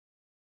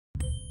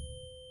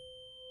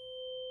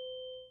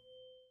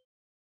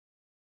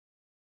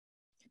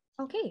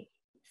Okay,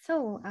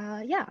 so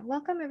yeah,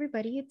 welcome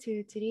everybody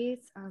to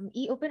today's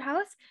e-open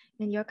house,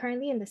 and you're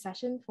currently in the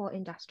session for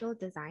industrial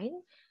design.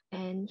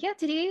 And here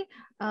today,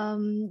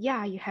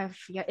 yeah,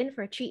 you're in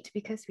for a treat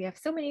because we have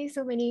so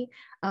many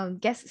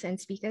guests and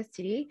speakers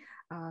today,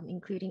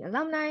 including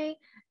alumni,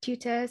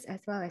 tutors,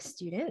 as well as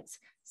students.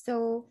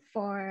 So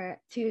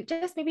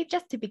just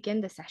to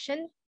begin the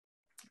session,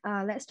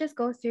 let's just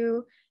go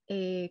through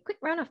a quick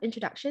round of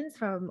introductions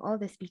from all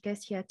the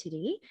speakers here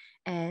today.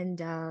 And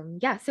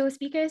yeah, so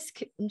speakers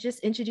just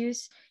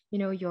introduce,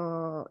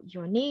 your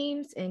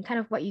names and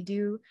kind of what you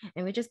do.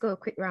 And we just go a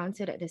quick round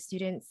so that the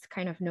students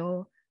kind of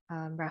know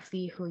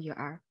roughly who you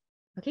are.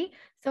 Okay,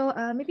 so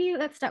maybe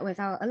let's start with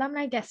our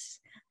alumni guests.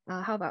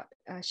 How about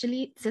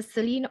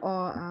Selene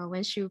or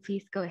Wenshu,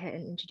 please go ahead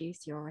and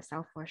introduce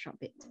yourself for a short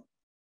bit.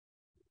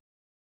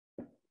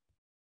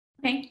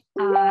 Okay,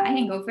 I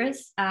can go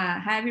first.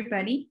 Hi,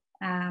 everybody.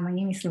 My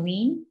name is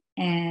Ling,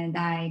 and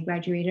I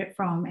graduated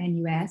from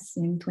NUS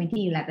in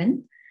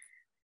 2011,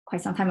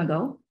 quite some time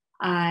ago.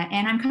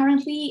 And I'm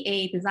currently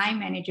a design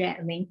manager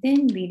at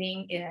LinkedIn,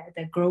 leading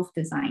the growth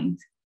design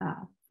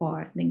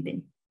for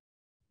LinkedIn.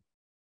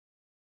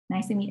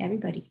 Nice to meet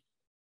everybody.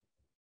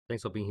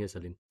 Thanks for being here,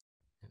 Selene.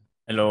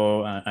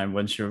 Hello, I'm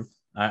Wenshu.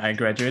 I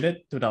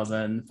graduated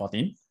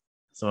 2014.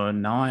 So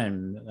now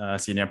I'm a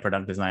senior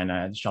product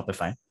designer at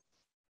Shopify.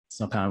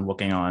 So kind of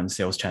working on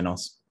sales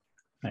channels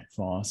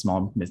for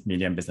small,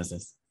 medium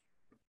businesses.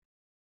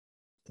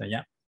 So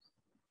yeah.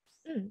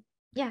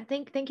 Yeah,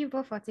 thank you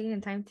both for taking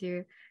the time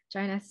to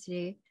join us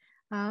today.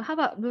 How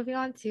about moving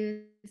on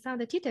to some of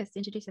the tutors?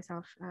 Introduce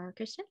yourself,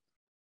 Christian.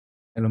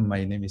 Hello,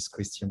 my name is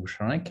Christian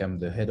Boucharenc. I'm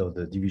the head of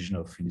the division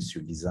of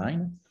industrial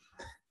design.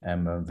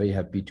 I'm very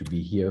happy to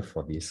be here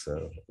for this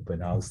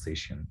open house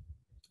session.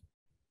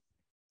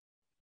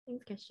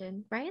 Thanks,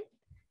 Christian. Brian?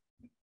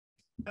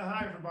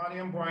 Hi, everybody.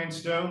 I'm Brian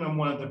Stone. I'm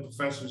one of the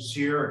professors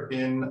here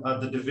in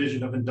the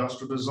Division of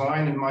Industrial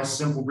Design. And my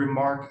simple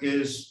remark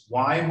is,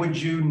 why would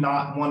you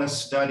not want to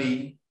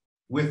study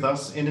with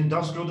us in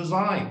industrial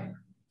design?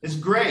 It's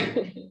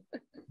great.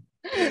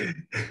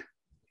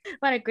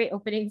 What a great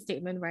opening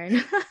statement,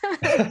 Brian.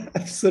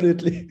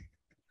 Absolutely.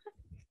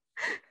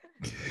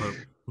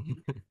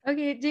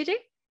 Okay, JJ?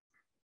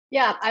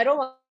 Yeah, I don't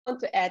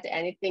want to add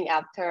anything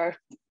after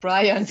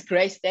Brian's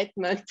great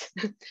statement.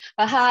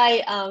 But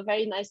hi,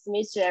 very nice to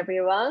meet you,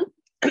 everyone.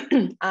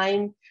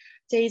 I'm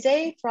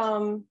JJ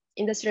from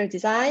Industrial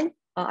Design.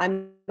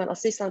 I'm an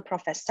assistant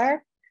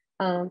professor.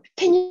 Can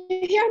you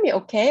hear me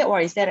okay, or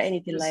is there any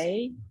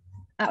delay?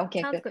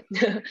 Okay,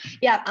 good.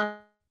 Yeah.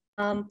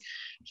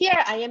 Here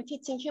I am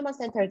teaching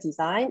human-centered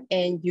design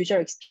and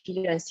user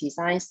experience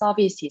design,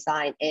 service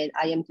design, and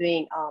I am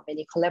doing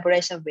many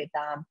collaboration with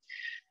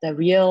the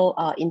real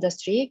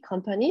industry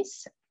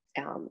companies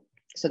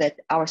so that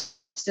our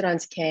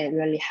students can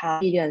really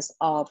have experience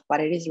of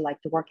what it is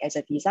like to work as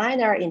a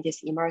designer in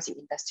this emerging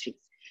industry.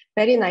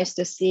 Very nice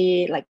to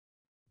see.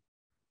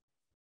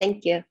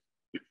 Thank you.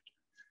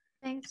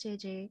 Thanks,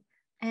 JJ.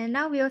 And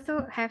now we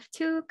also have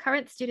two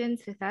current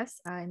students with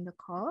us in the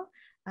call,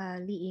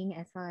 Ling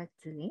as well as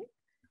Ling.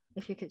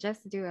 If you could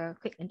just do a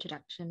quick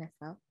introduction as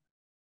well.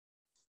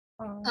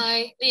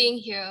 Hi, Ling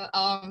here,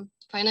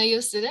 final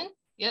year student.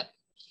 Yep.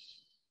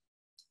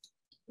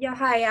 Yeah,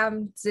 hi,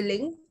 I'm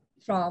Ling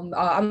from,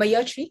 I'm a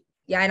year 3.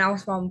 Yeah, and I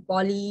was from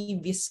Poly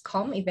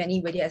Viscom. If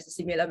anybody has a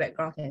similar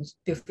background, then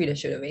feel free to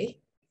shoot away.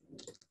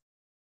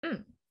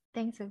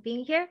 Thanks for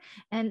being here.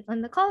 And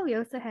on the call, we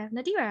also have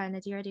Nadira.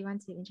 Nadira, do you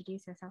want to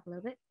introduce yourself a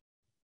little bit?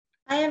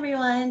 Hi,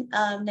 everyone.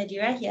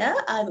 Nadira here.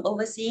 I'm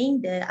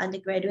overseeing the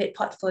undergraduate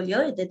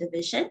portfolio in the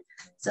division.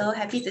 So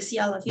happy to see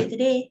all of you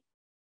today.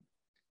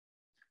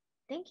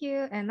 Thank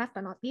you. And last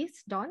but not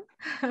least, Dawn.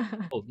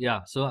 Oh,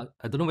 yeah. So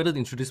I don't know whether to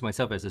introduce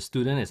myself as a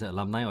student, as an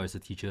alumni, or as a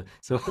teacher.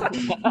 So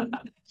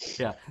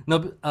yeah.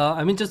 No,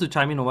 I mean, just to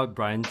chime in on what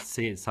Brian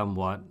said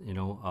somewhat,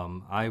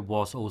 I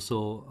was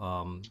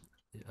also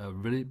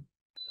really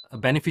a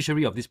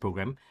beneficiary of this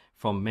program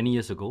from many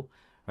years ago,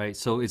 right?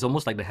 So it's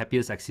almost like the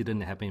happiest accident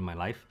that happened in my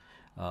life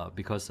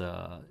because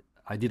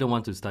I didn't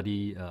want to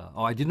study,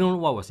 or I didn't know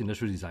what was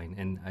industrial design,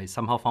 and I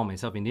somehow found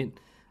myself in it.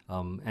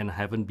 And I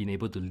haven't been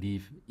able to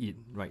leave it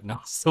right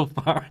now so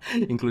far,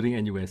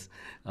 including NUS.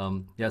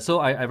 Yeah, so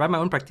I run my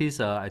own practice.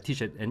 I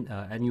teach at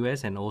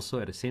NUS, and also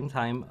at the same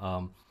time,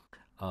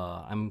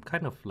 I'm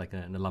kind of like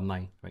an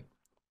alumni, right?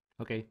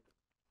 Okay.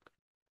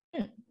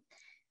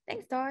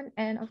 Thanks, Dawn.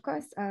 And of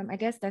course, I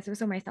guess that's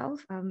also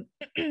myself.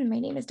 My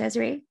name is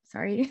Desiree,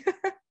 sorry.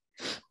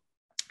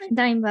 And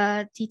I'm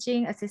a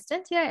teaching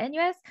assistant here at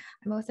NUS.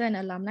 I'm also an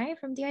alumni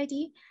from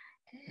DID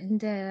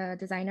and a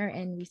designer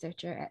and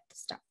researcher at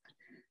Stock.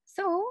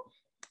 So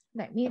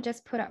let me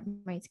just put up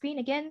my screen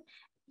again.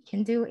 We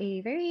can do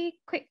a very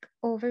quick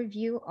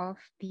overview of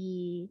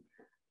the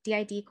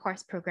DID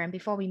course program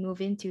before we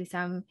move into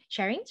some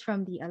sharings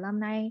from the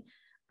alumni,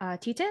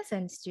 tutors,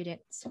 and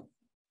students.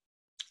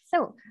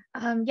 So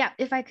yeah,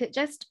 if I could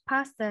just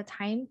pass the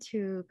time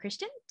to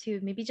Christian to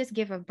maybe just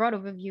give a broad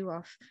overview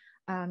of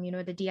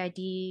the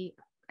DID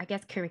I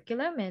guess,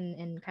 curriculum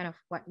and kind of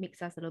what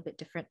makes us a little bit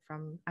different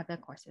from other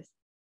courses?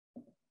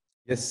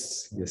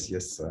 Yes.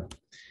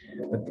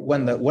 But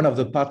one of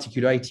the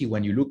particularity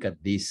when you look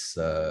at this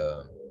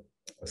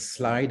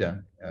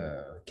slide,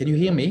 can you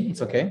hear me?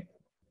 It's okay?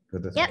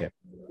 Good, that's okay.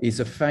 Is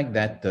the fact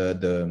that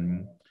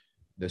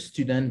the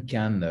student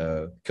can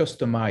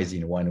customize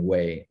in one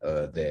way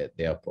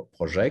their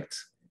project,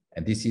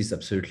 and this is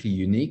absolutely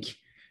unique.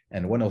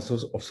 And one also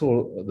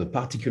the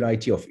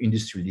particularity of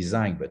industrial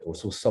design, but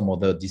also some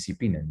other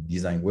discipline in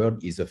design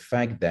world, is the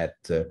fact that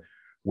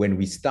when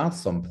we start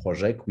some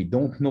project, we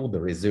don't know the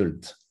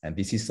result. And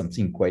this is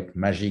something quite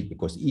magic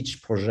because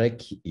each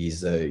project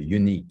is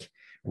unique.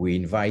 We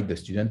invite the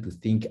student to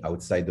think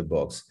outside the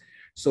box.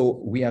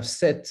 So we have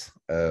set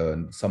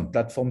some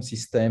platform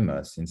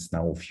system since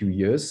now a few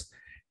years,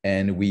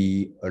 and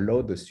we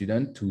allow the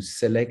student to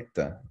select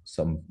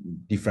some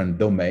different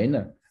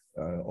domain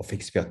of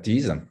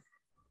expertise.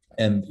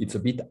 And it's a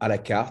bit à la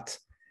carte,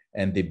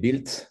 and they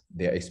built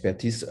their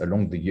expertise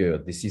along the year.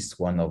 This is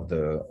one of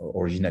the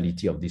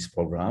originality of this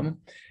program.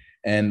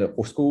 And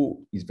also,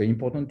 it's very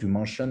important to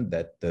mention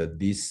that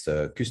this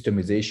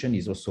customization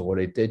is also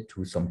related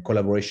to some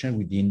collaboration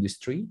with the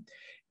industry.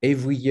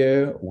 Every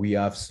year, we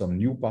have some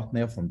new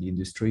partners from the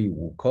industry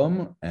who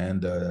come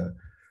and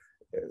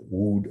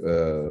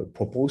would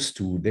propose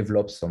to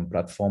develop some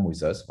platform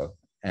with us.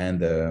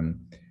 And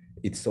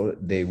it's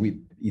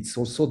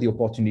also the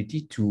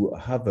opportunity to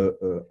have an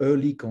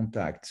early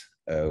contact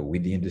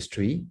with the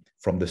industry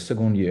from the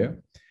second year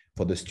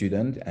for the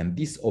student, and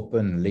this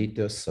open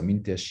later some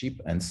internship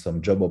and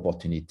some job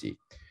opportunity.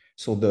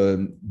 So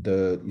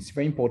it's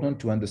very important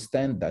to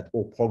understand that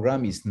our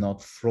program is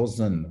not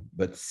frozen,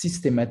 but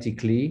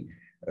systematically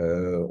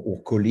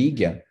our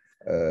colleague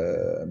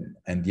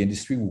and the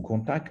industry will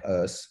contact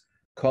us,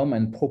 come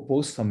and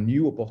propose some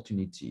new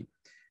opportunity.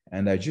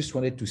 And I just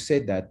wanted to say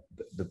that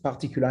the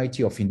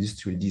particularity of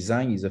industrial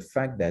design is the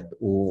fact that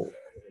our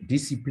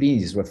discipline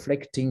is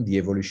reflecting the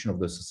evolution of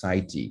the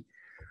society.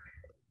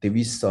 There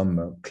is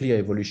some clear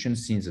evolution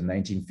since the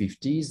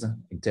 1950s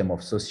in terms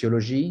of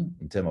sociology,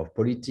 in terms of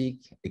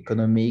politics,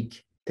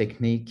 economic,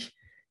 technique,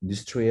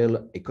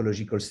 industrial,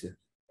 ecological.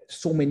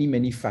 So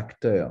many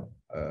factors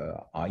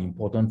are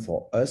important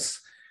for us.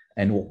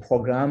 And our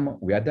program,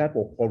 we adapt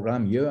our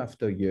program year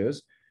after year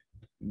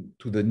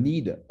to the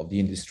need of the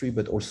industry,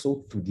 but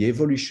also to the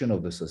evolution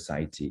of the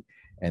society.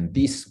 And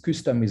this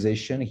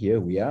customization here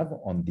we have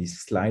on this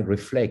slide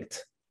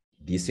reflect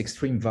this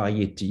extreme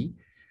variety.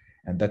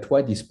 And that's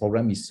why this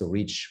program is so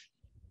rich,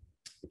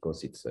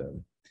 because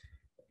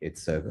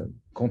it's a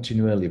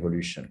continual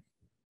evolution.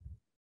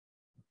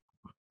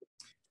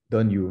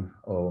 Don't you,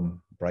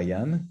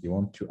 Brian, you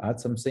want to add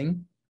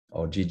something?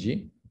 Or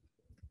Gigi?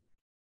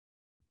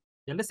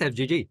 Yeah, let's have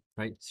Gigi,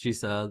 right? She's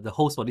the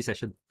host for this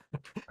session.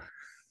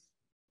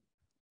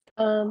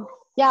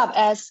 Yeah,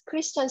 as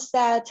Christian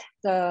said,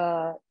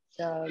 the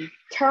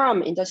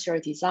term industrial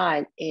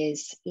design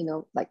is,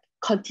 like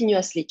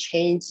continuously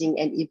changing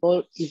and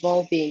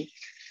evolving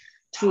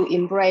to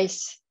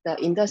embrace the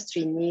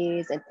industry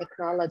needs and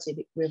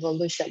technology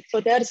revolution.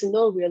 So there is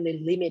no really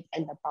limit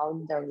and the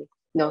boundary,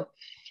 no.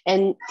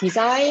 And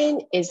design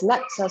is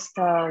not just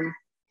the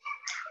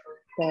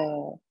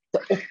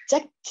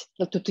object,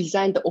 to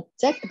design the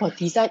object, but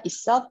design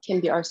itself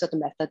can be also the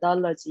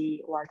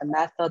methodology or the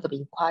method of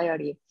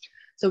inquiry.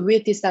 So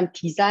with this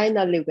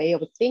designerly way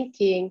of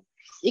thinking,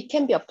 it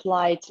can be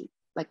applied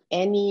like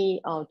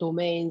any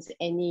domains,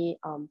 any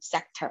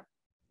sector.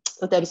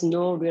 So there is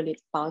no really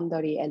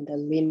boundary and the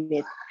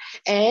limit.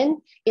 And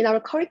in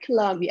our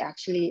curriculum, we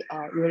actually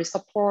really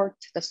support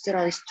the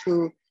students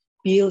to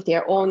build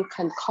their own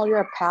kind of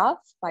career path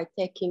by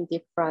taking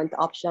different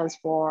options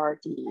for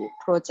the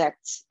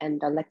projects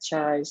and the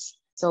lectures.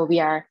 So we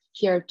are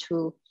here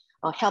to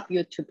help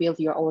you to build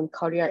your own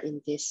career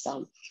in these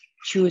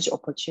huge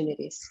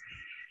opportunities.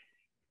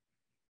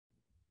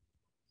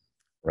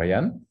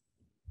 Ryan?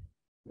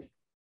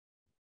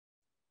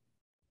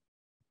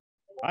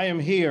 I am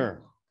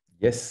here.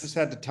 Yes. Just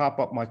had to top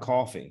up my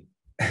coffee.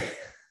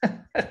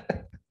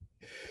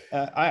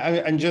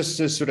 I'm just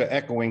sort of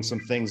echoing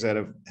some things that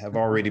have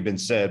already been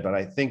said, but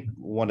I think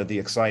one of the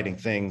exciting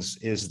things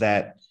is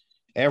that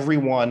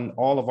everyone,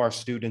 all of our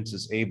students,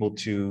 is able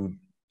to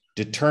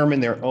determine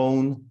their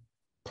own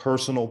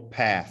personal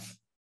path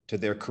to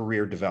their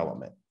career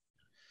development.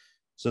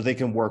 So they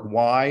can work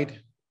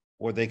wide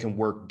or they can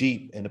work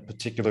deep in a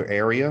particular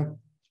area.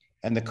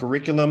 And the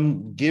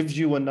curriculum gives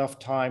you enough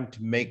time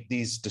to make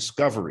these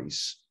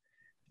discoveries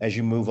as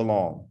you move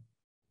along.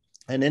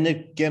 And then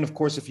again, of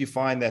course, if you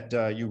find that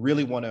you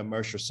really want to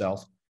immerse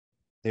yourself,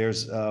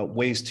 there's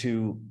ways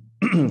to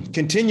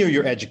continue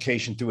your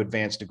education through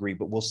advanced degree,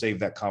 but we'll save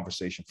that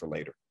conversation for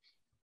later.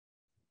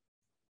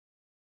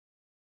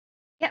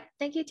 Yeah,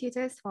 thank you,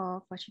 tutors,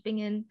 for chipping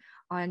in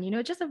on,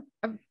 just a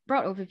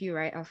broad overview,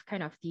 right, of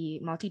kind of the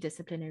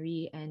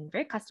multidisciplinary and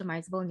very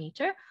customizable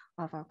nature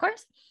of our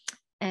course.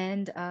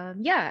 And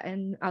yeah,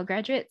 and our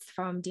graduates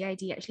from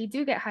DID actually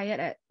do get hired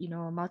at,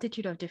 a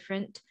multitude of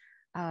different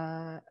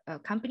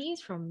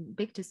companies from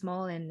big to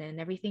small and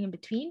everything in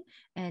between.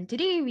 And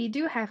today we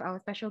do have our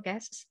special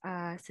guests,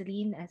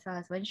 Selene as well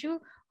as Wenshu,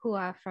 who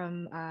are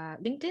from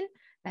LinkedIn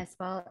as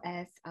well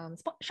as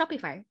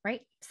Shopify,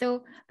 right?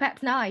 So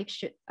perhaps now I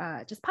should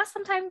just pass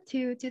some time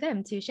to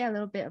them to share a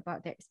little bit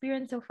about their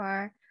experience so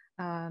far,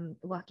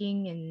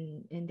 working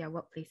in their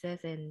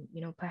workplaces, and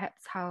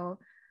perhaps how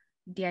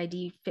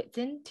DID fits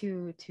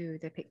into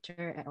the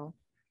picture at all.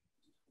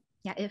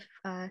 Yeah, if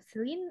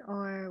Selene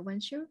or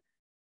Wenshu.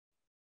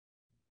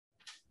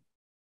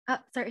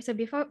 Sorry, so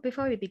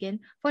before we begin,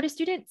 for the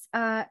students,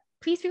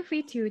 please feel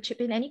free to chip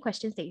in any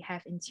questions that you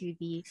have into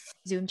the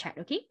Zoom chat,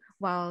 okay?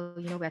 While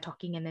we're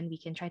talking, and then we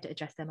can try to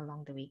address them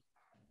along the way.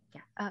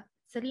 Yeah.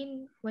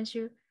 Selene,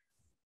 Wenshu.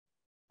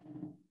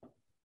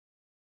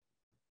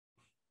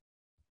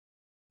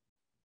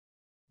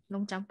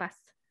 Long jump pass.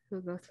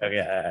 Who goes first? Okay,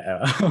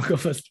 I'll go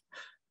first.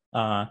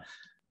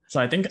 So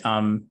I think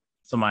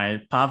so my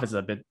path is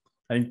a bit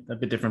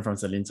different from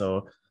Selene.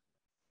 So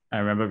I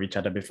remember we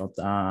chatted before.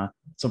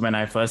 So when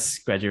I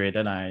first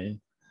graduated, I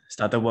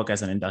started work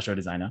as an industrial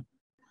designer.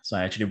 So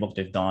I actually worked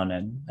with Dawn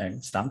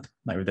and Stumped,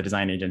 like with the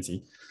design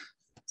agency.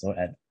 So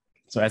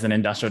as an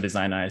industrial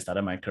designer, I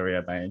started my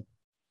career by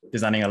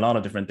designing a lot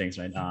of different things,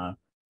 right? I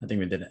think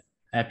we did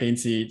airplane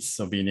seats,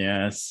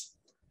 souvenirs.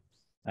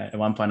 At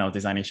one point, I was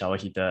designing shower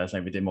heaters.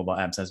 Like we did mobile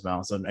apps as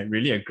well. So like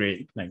really a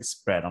great like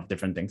spread of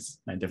different things,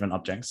 like different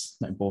objects,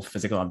 like both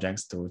physical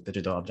objects to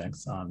digital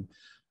objects.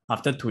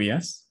 After 2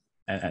 years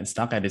at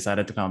Stuck, I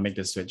decided to kind of make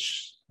the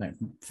switch like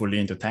fully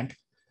into tech.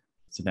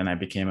 So then I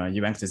became a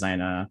UX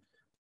designer.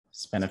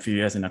 Spent a few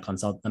years in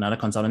another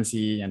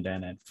consultancy, and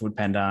then at Food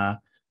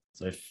Panda.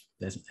 So if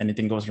there's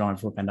anything goes wrong in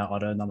Food Panda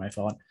order, not my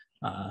fault.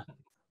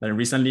 Then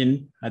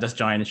recently, I just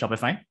joined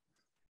Shopify.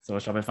 So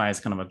Shopify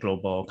is kind of a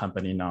global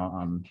company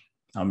now.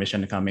 Our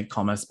mission to kind of make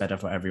commerce better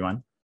for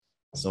everyone.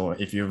 So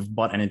if you've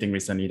bought anything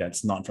recently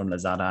that's not from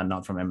Lazada,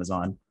 not from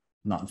Amazon,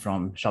 not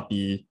from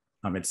Shopee,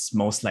 it's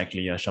most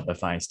likely a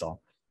Shopify store.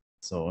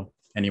 So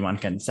anyone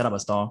can set up a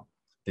store,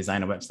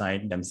 design a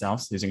website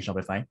themselves using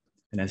Shopify,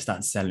 and then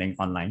start selling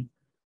online.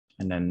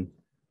 And then,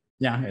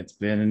 yeah, it's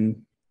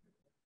been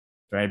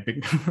very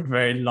big,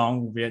 very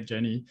long, weird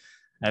journey.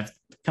 I've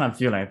kind of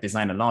feel like I've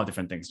designed a lot of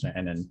different things, right?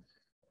 And then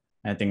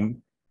I think,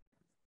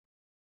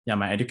 yeah,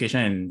 my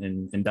education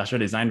in industrial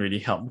design really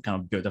helped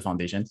kind of build the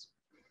foundations,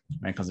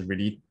 right? Because it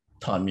really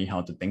taught me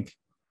how to think,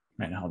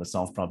 right? How to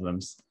solve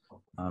problems.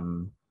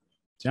 So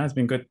yeah, it's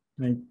been good.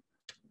 I mean,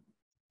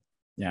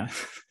 yeah.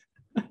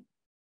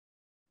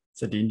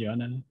 Sadine, do you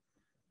want to?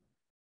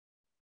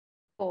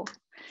 Cool.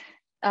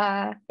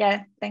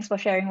 Yeah, thanks for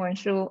sharing,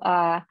 Wenshu.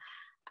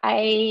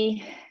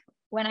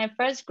 When I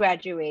first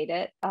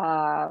graduated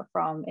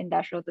from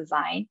industrial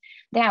design,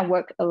 then I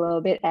worked a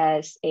little bit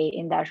as an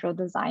industrial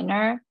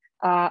designer,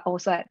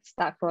 also at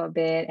Stuck for a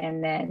bit,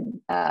 and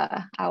then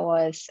I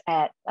was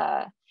at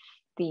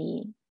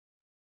the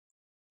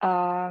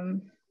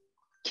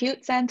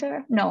Cute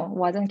Center. No, it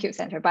wasn't Cute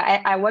Center, but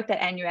I worked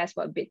at NUS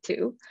for a bit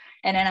too,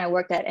 and then I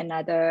worked at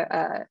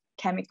another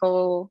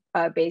chemical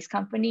based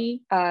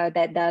company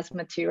that does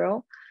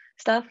material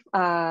stuff.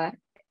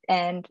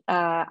 And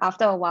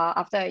after a while,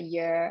 after a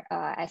year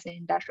as an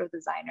industrial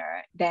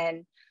designer,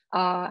 then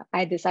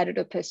I decided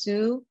to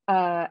pursue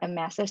a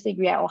master's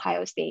degree at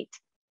Ohio State.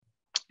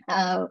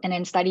 And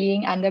then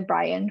studying under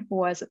Brian, who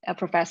was a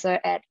professor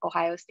at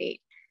Ohio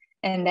State.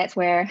 And that's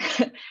where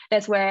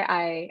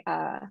I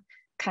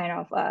kind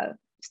of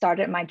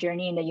started my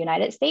journey in the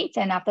United States.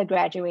 And after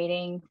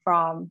graduating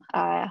from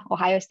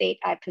Ohio State,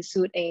 I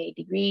pursued a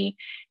degree,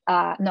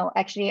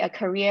 a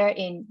career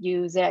in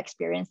user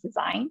experience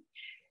design.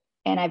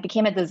 And I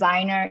became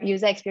a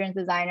user experience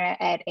designer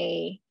at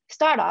a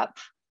startup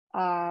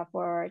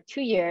for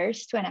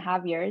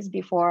 2.5 years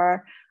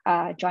before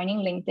joining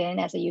LinkedIn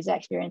as a user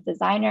experience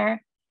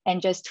designer. And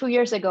just 2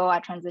 years ago, I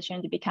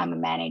transitioned to become a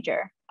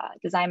manager,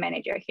 design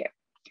manager here.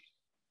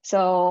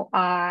 So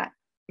I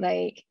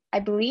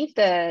believe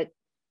the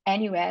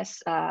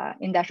NUS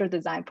industrial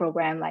design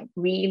program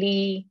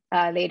really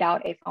laid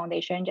out a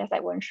foundation, just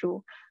like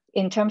Wenshu,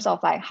 in terms of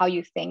how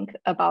you think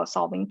about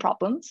solving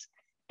problems.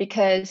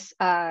 Because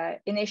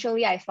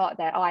initially I thought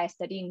that, I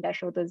study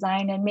industrial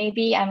design and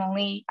maybe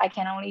I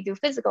can only do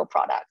physical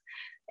product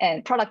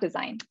and product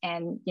design.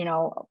 And,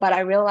 but I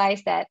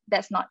realized that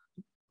that's not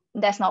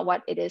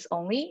what it is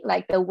only.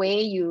 Like the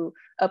way you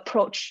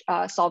approach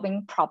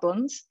solving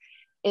problems,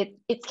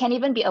 it can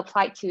even be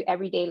applied to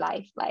everyday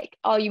life. Like,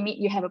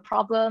 you have a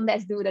problem,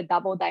 let's do the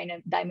double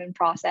diamond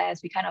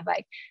process. We kind of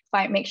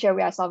make sure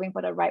we are solving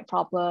for the right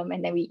problem,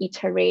 and then we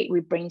iterate,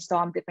 we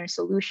brainstorm different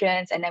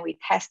solutions, and then we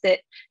test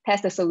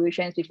the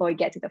solutions before we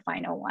get to the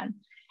final one.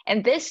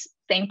 And this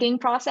thinking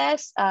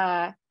process,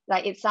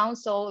 it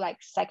sounds so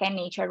second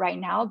nature right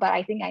now, but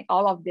I think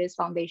all of this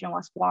foundation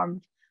was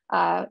formed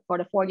for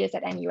the 4 years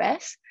at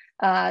NUS.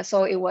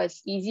 So it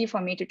was easy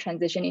for me to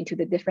transition into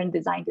the different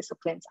design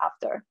disciplines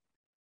after.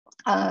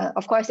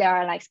 Of course, there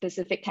are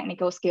specific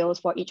technical skills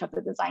for each of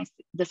the design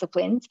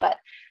disciplines, but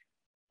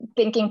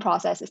thinking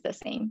process is the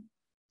same.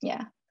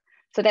 Yeah.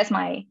 So that's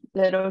my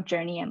little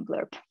journey and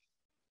blurb.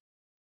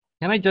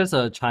 Can I just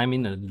chime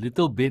in a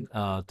little bit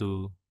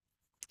to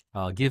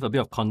give a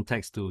bit of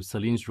context to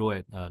Celine's role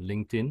at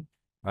LinkedIn,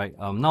 right?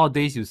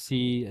 Nowadays, you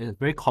see a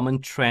very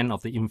common trend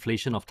of the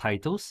inflation of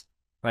titles,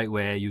 right?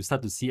 Where you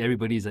start to see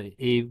everybody is a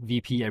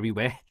VP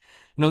everywhere.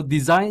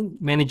 Design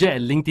manager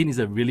at LinkedIn is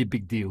a really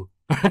big deal.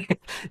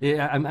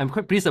 Yeah, I'm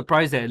quite pretty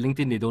surprised that at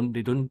LinkedIn they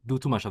don't do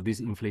too much of this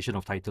inflation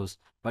of titles,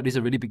 but it's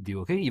a really big deal.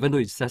 Okay, even though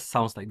it just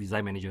sounds like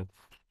design manager.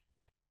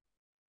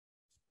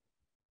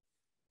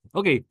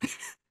 Okay,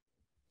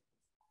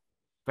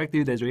 back to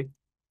you, Desiree.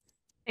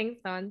 Thanks,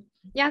 Don.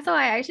 Yeah, so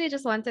I actually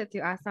just wanted to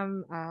ask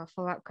some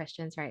follow-up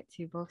questions, right,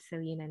 to both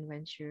Selene and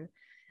Wenshu.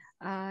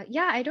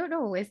 Yeah, I don't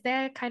know. Is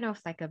there kind of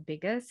like a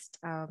biggest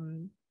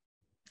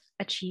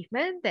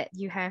achievement that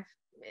you have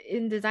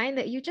in design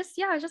that you just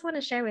want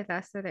to share with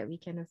us so that we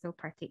can also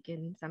partake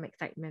in some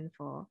excitement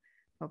for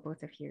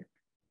both of you?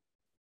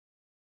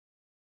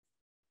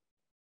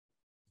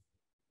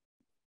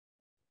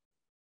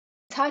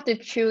 It's hard to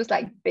choose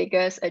like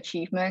biggest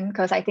achievement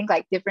because I think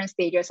like different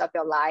stages of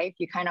your life,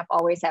 you kind of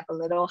always have a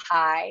little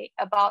high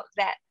about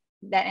that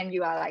and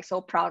you are like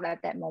so proud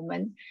at that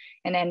moment.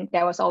 And then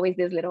there was always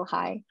this little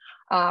high.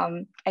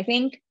 I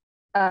think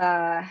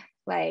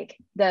like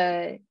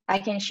I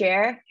can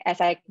share as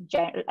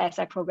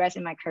I progress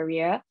in my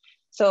career.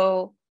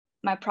 So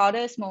my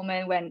proudest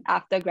moment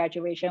after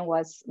graduation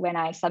was when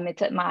I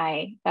submitted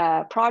my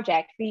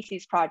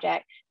thesis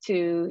project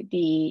to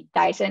the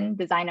Dyson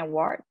Design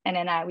Award, and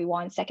then we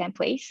won second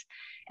place.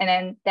 And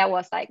then that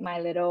was like my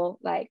little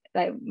like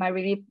my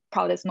really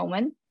proudest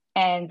moment.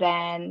 And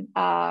then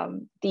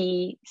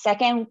the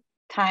second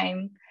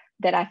time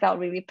that I felt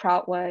really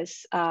proud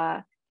was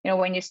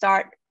when you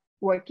start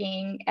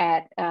working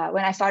at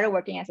when I started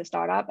working as a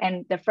startup,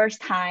 and the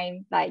first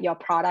time like your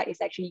product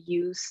is actually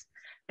used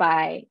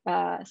by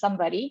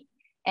somebody,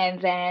 and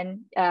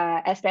then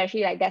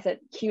especially like that's a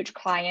huge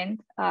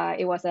client.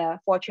 It was a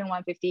Fortune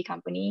 150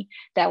 company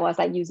that was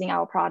like using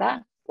our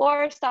product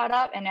for a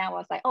startup, and then I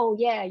was like, oh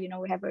yeah,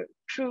 we have a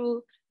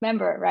true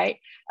member, right?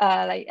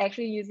 Like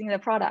actually using the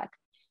product.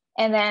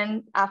 And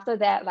then after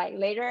that, like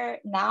later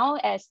now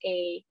as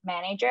a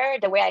manager,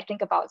 the way I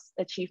think about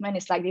achievement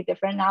is slightly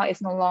different now.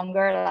 It's no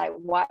longer like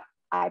what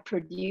I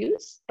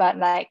produce, but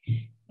like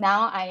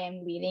now I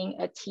am leading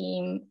a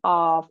team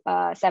of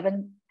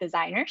 7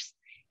 designers,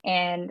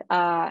 and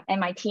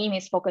my team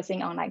is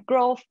focusing on like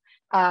growth,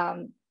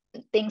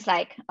 things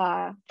like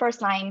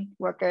first line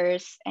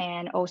workers,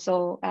 and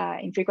also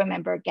infrequent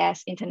member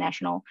guests,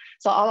 international.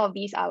 So all of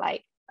these are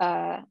like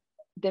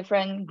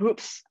different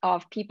groups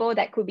of people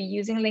that could be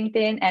using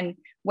LinkedIn, and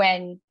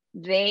when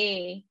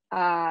they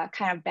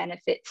kind of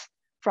benefit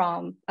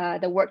from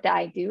the work that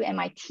I do, and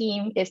my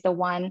team is the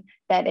one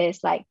that is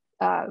like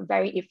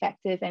very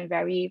effective and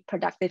very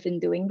productive in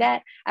doing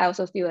that, I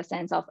also feel a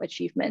sense of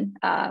achievement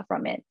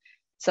from it.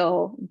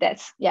 So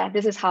this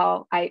is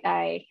how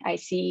I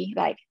see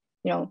like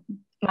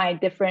my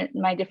different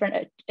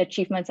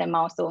achievements and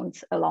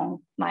milestones along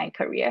my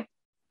career.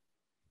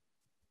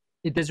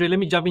 Desiree, let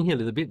me jump in here a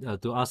little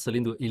bit to ask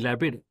Selene to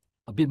elaborate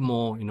a bit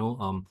more,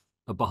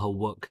 about her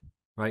work,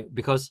 right?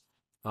 Because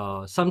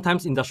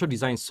sometimes industrial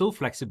design is so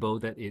flexible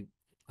that it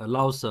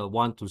allows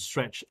one to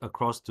stretch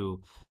across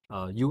to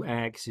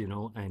UX,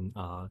 and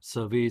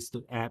surveys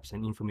to apps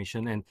and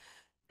information,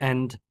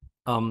 and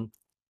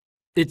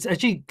it's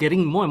actually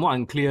getting more and more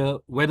unclear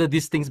whether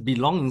these things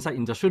belong inside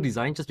industrial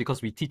design just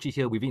because we teach it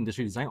here within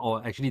industrial design,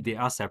 or actually they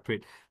are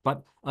separate.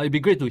 But it'd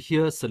be great to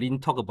hear Selene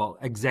talk about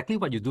exactly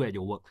what you do at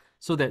your work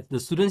so that the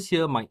students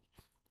here might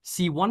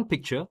see one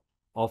picture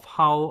of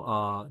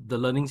how the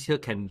learnings here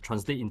can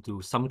translate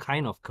into some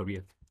kind of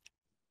career.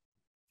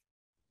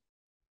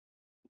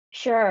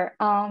 Sure.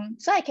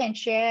 So I can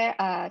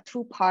share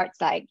 2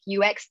 parts, like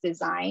UX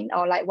design,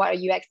 or like what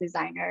a UX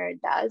designer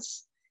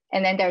does.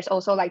 And then there's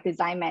also like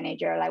design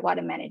manager, like what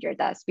a manager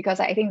does,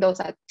 because I think those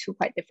are 2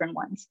 quite different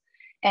ones.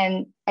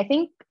 And I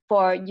think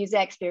for user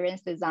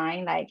experience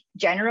design, like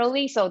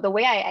generally, so the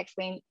way I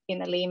explain in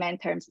the layman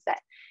terms is that,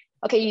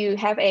 okay, you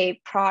have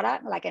a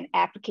product, like an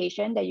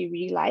application that you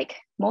really like.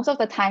 Most of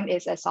the time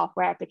it's a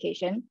software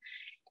application.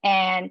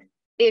 And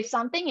if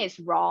something is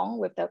wrong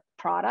with the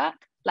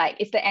product, like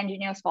it's the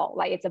engineer's fault,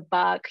 like it's a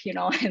bug,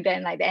 and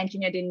then like the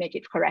engineer didn't make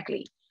it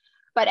correctly.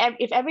 But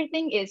if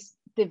everything is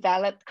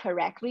developed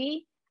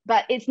correctly,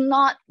 but it's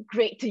not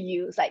great to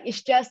use, like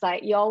it's just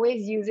like you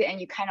always use it and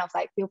you kind of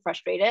like feel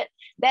frustrated,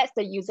 that's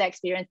the user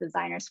experience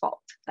designer's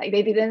fault. Like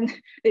they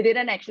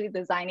didn't actually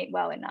design it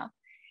well enough.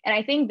 And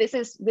I think this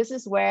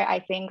is where I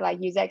think like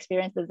user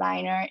experience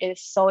designer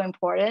is so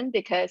important,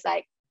 because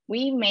like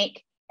we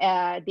make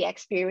the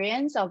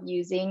experience of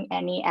using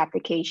any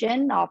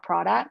application or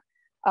product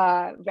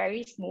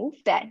very smooth,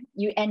 that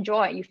you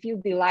enjoy, you feel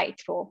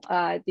delightful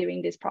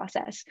during this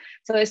process.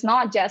 So it's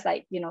not just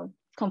like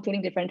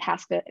completing different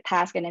task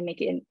and then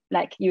make it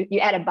like you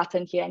add a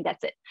button here and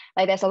that's it.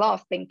 Like there's a lot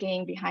of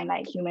thinking behind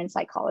like human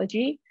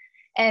psychology.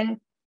 And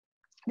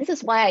this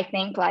is why I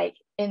think like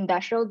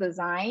industrial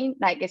design,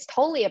 like it's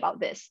totally about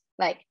this.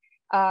 Like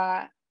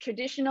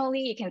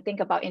traditionally, you can think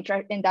about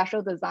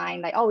industrial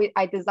design, like, oh,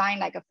 I design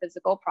like a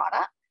physical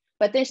product.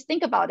 But just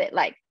think about it,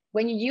 like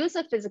when you use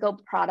a physical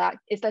product,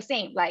 it's the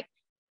same. Like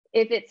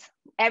if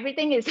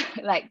everything is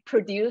like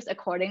produced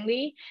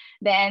accordingly,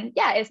 then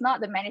yeah, it's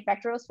not the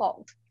manufacturer's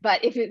fault.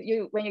 But if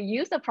when you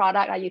use the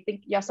product and you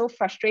think you're so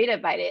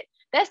frustrated by it,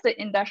 that's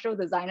the industrial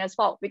designer's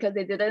fault because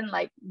they didn't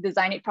like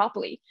design it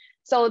properly.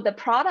 So the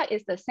product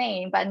is the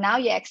same, but now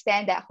you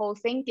extend that whole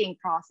thinking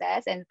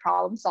process and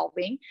problem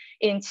solving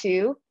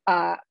into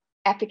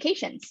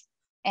applications.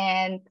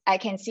 And I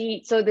can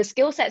see, so the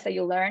skill sets that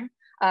you learn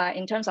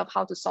in terms of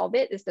how to solve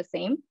it is the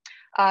same.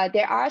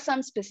 There are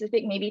some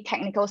specific, maybe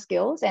technical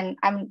skills, and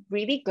I'm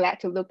really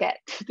glad to look at,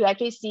 to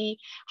actually see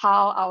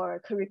how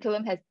our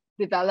curriculum has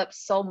developed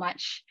so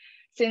much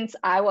since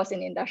I was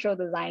an industrial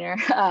designer.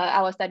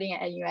 I was studying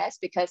at NUS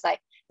because like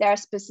there are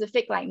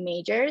specific like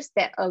majors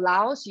that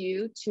allows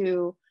you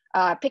to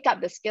pick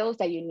up the skills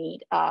that you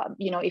need.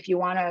 You know, if you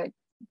want to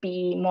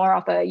be more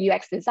of a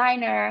UX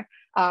designer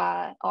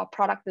or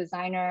product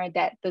designer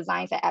that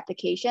designs an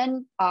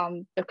application,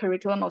 the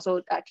curriculum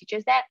also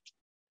teaches that.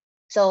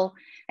 So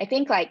I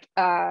think like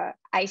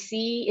I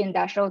see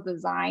industrial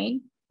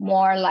design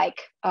more like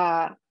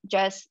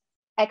just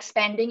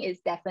expanding its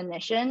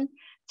definition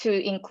to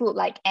include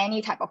like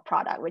any type of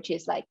product, which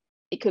is like,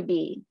 it could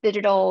be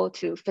digital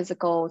to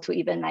physical to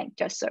even like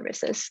just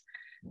services,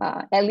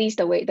 at least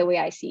the way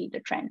I see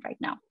the trend right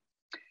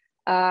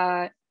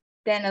now.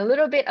 Then a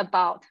little bit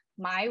about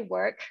my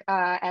work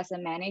as a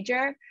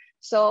manager.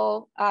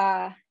 So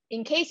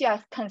in case you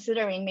are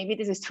considering, maybe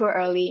this is too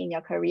early in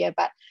your career,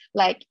 but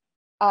like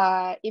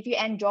if you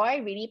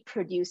enjoy really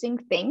producing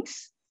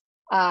things,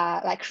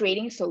 like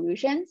creating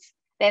solutions,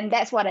 then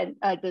that's what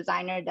a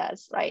designer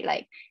does, right?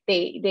 Like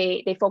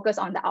they focus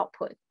on the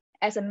output.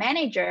 As a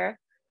manager,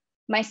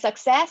 my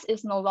success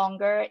is no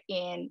longer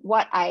in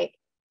what I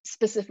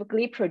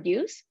specifically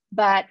produce,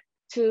 but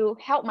to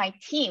help my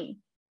team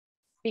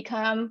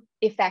become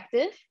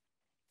effective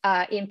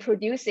in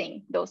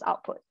producing those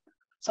outputs.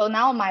 So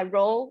now my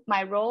role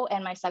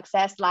and my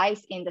success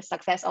lies in the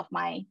success of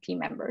my team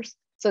members.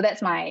 So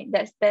that's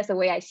the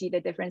way I see the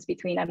difference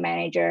between a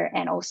manager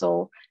and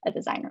also a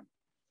designer.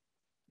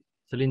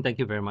 Selene, thank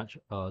you very much.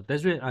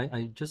 Desiree,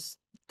 I just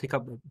take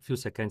up a few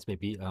seconds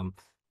maybe.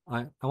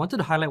 I wanted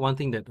to highlight one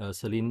thing that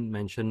Selene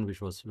mentioned, which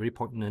was very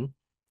poignant.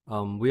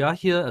 We are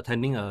here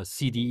attending a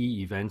CDE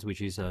event,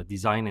 which is a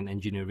design and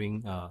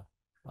engineering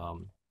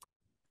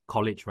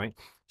college, right?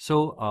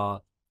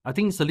 So I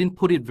think Selene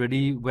put it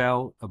very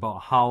well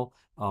about how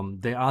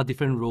there are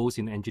different roles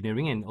in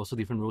engineering and also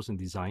different roles in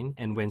design.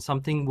 And when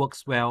something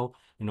works well,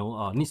 you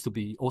know, needs to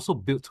be also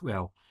built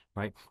well,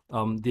 right?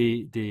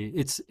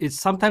 It's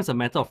sometimes a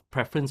matter of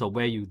preference or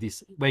where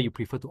you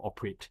prefer to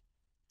operate.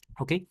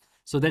 Okay,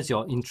 so that's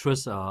your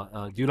interest.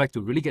 Do you like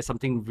to really get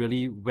something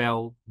really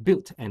well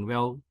built and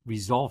well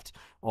resolved,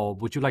 or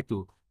would you like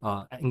to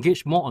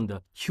engage more on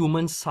the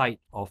human side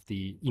of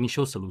the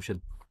initial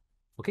solution?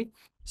 Okay,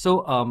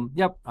 so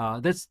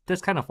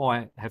that's kind of all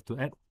I have to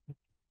add.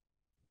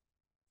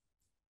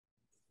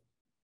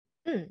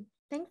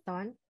 Thanks,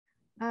 Don.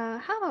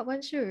 How about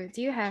Wenshu?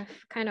 Do you have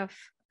kind of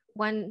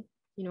one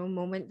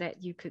moment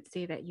that you could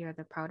say that you're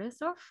the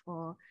proudest of,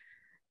 or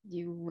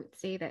you would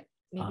say that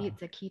maybe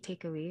it's a key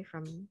takeaway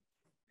from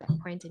that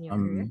point in your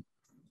career?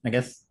 I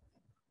guess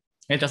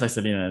just like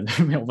Selene,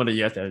 over the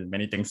years there are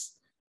many things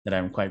that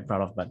I'm quite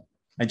proud of, but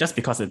just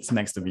because it's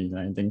next to me,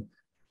 I think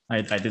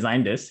I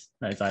designed this,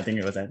 right? So I think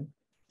it was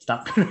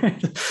stuck.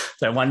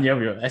 So 1 year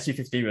we were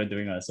SG50, we were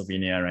doing a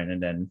souvenir, right?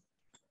 And then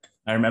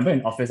I remember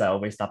in office I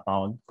always tap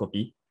out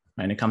kopi,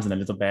 right? And it comes in a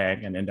little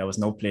bag, and then there was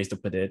no place to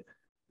put it,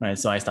 right?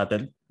 So I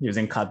started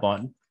using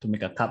cardboard to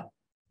make a cup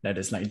that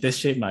is like this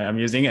shape. I'm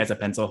using it as a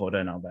pencil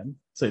holder now, but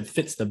so it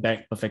fits the bag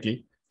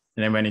perfectly.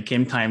 And then when it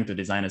came time to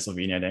design a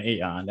souvenir, then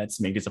hey, let's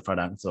make this a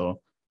product.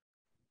 So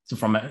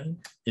from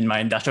in my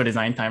industrial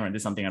design time, right,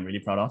 this is something I'm really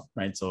proud of,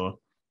 right? So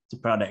it's a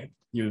product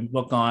you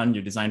work on,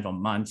 you design for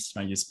months,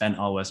 right? You spend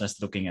hours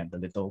just looking at the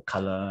little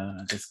color,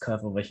 this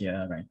curve over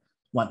here, right?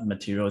 What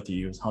material to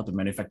use, how to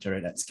manufacture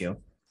it at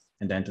scale,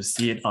 and then to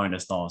see it out in the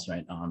stores,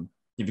 right?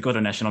 If you go to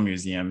the National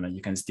Museum,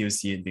 you can still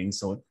see it being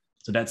sold.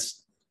 So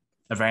that's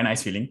a very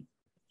nice feeling.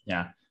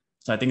 Yeah.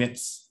 So I think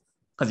it's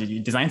because you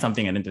design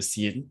something and then to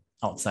see it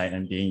outside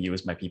and being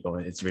used by people,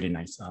 it's really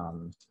nice.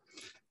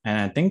 And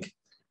I think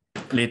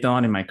later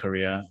on in my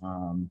career,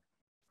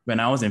 when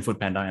I was in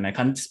Foodpanda, and I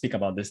can't speak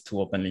about this too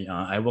openly,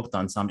 I worked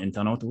on some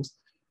internal tools.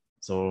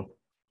 So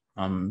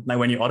like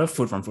when you order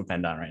food from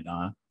Foodpanda, right,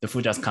 the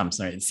food just comes,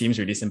 right? It seems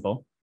really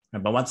simple,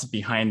 right? But what's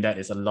behind that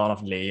is a lot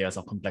of layers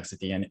of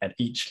complexity, and at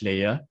each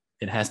layer,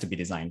 it has to be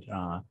designed.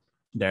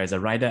 There is a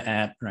rider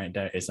app, right?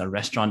 There is a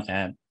restaurant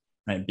app,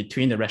 right?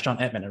 Between the restaurant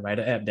app and the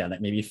rider app, there are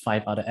like maybe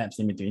 5 other apps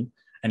in between,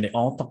 and they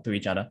all talk to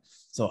each other.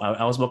 So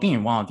I was working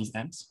in one of these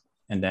apps,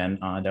 and then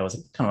there was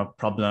a kind of a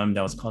problem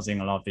that was causing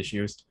a lot of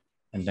issues.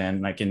 And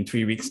then like in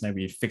 3 weeks,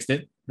 we fixed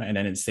it, right? And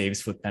then it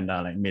saves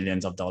Foodpanda like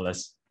millions of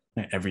dollars,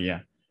 right, every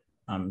year.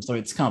 So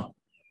it's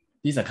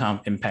these are kind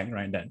of impact,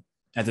 right, that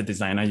as a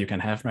designer you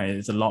can have, right?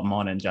 It's a lot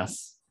more than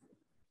just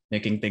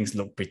making things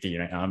look pretty,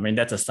 right? I mean,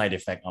 that's a side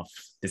effect of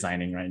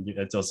designing, right?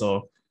 It's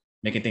also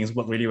making things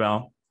work really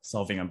well,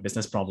 solving a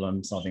business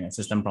problem, solving a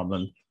system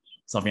problem,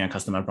 solving a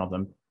customer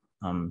problem.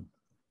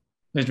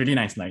 It's really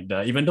nice. Like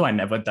even though I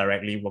never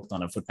directly worked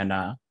on a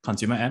Foodpanda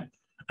consumer app,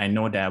 I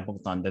know that I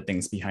worked on the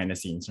things behind the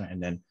scenes, right?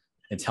 And then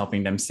it's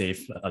helping them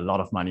save a lot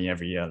of money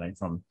every year, like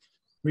from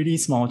really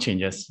small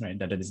changes, right,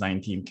 that the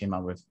design team came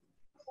up with.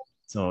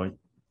 So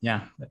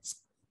yeah,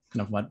 that's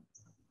kind of what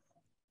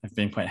I've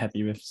been quite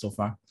happy with so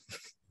far.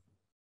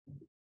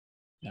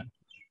 Yeah.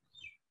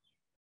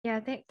 Yeah,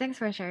 thanks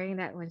for sharing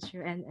that,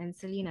 Wenshu, and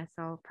Selene as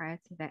well prior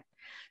to that.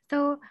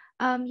 So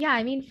yeah,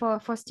 I mean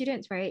for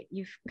students, right,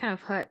 you've kind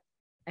of heard,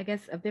 I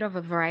guess, a bit of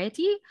a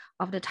variety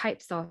of the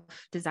types of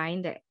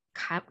design that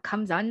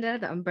comes under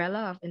the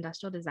umbrella of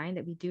industrial design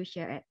that we do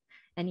here at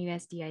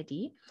NUS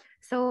DID.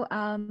 So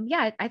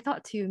yeah, I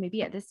thought to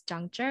maybe at this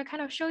juncture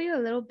kind of show you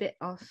a little bit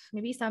of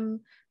maybe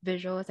some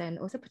visuals and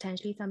also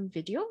potentially some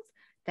videos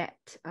that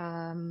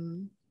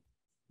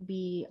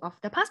be of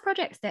the past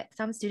projects that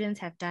some students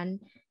have done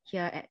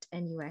here at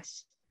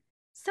NUS.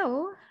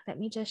 So let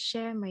me just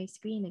share my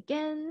screen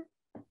again.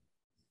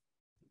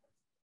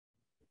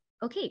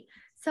 Okay,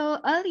 so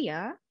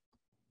earlier,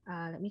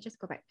 let me just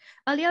go back.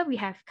 Earlier, we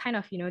have kind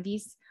of,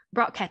 these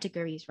broad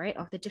categories, right,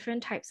 of the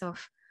different types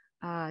of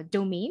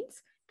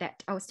domains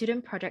that our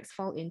student projects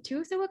fall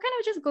into. So we'll kind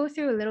of just go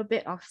through a little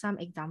bit of some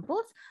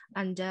examples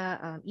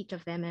under each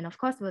of them. And of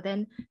course, we'll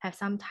then have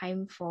some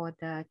time for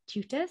the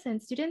tutors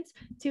and students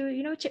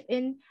to, chip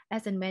in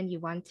as and when you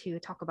want to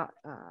talk about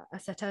a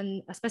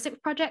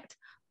specific project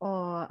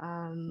or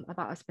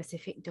about a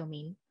specific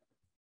domain.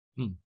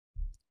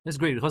 That's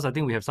great, because I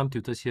think we have some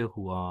tutors here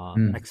who are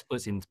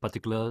experts in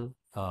particular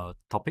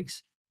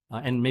topics.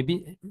 And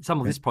maybe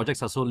some of these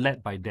projects are so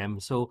led by them.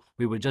 So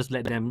we will just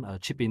let them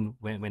chip in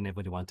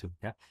whenever they want to.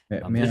 Yeah.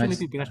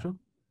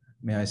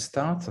 May I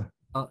start?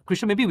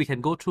 Christian, maybe we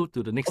can go through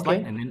to the next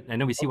slide and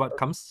then we see what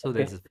comes. So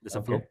there's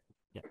a flow.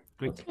 Yeah,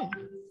 great.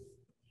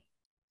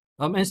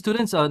 And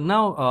students are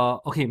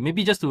now, okay,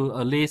 maybe just to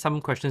lay some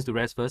questions to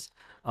rest first.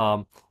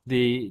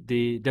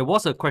 There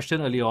was a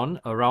question early on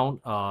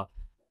around,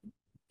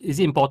 is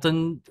it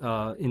important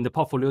in the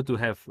portfolio to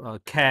have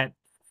CAD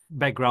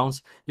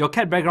backgrounds? Your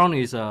CAD background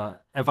is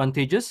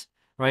advantageous,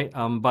 right?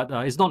 But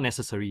it's not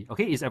necessary,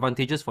 okay? It's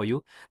advantageous for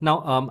you.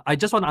 Now, I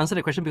just want to answer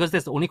the question because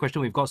that's the only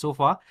question we've got so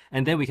far.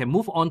 And then we can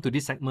move on to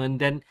this segment.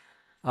 Then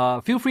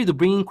feel free to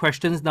bring in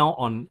questions now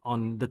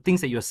on the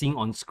things that you're seeing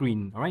on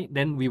screen, all right?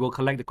 Then we will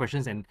collect the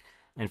questions and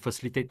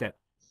facilitate that.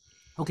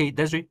 Okay,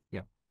 Desiree,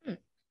 yeah.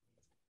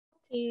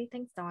 Okay,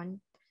 thanks, Don.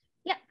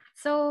 Yeah,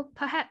 so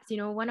perhaps,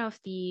 one of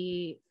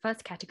the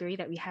first category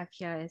that we have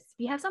here is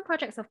we have some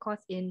projects, of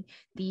course, in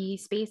the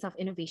space of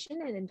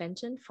innovation and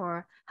invention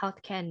for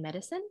healthcare and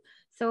medicine.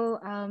 So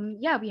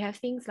yeah, we have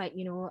things like,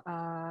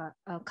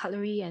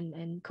 cutlery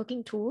and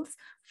cooking tools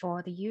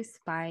for the use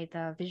by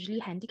the visually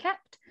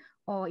handicapped,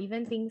 or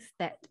even things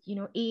that,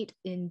 aid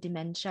in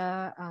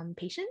dementia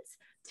patients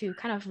to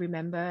kind of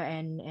remember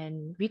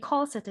and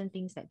recall certain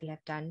things that they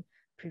have done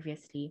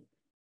previously.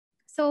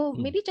 So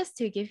maybe just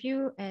to give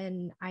you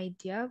an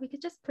idea, we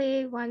could just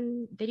play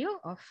one video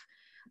of,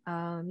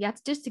 yeah,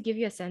 just to give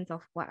you a sense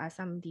of what are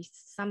some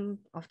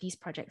of these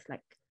projects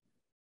like.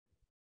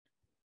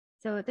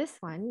 So this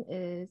one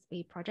is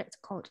a project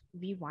called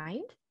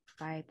Rewind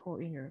by Po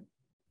Yunru.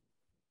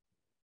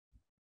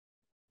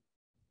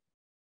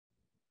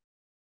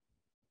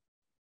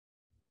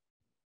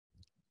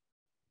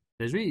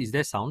 Desiree, is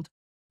there sound?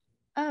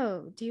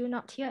 Oh, do you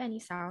not hear any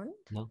sound?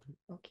 No.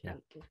 Okay, yeah.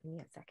 Give me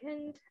a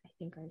second. I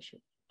think I should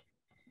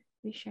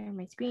reshare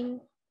my screen.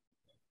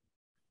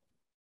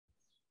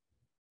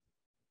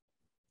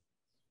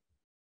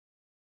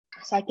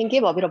 So I can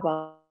give a bit of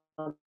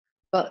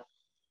a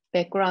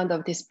background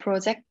of this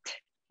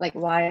project, like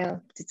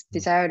while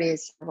Desiree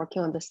is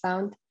working on the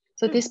sound.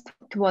 So this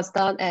was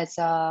done as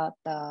the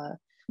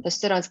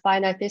student's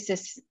final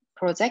thesis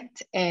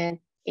project and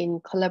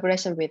in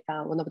collaboration with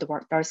one of the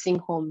nursing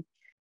home.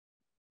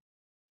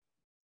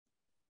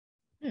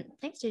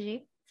 Thanks,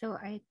 JJ. So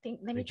I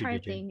think, let me try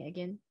playing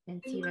again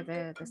and see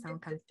whether the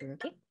sound comes through,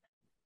 okay?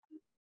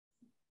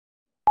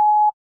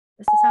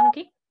 Is the sound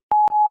okay?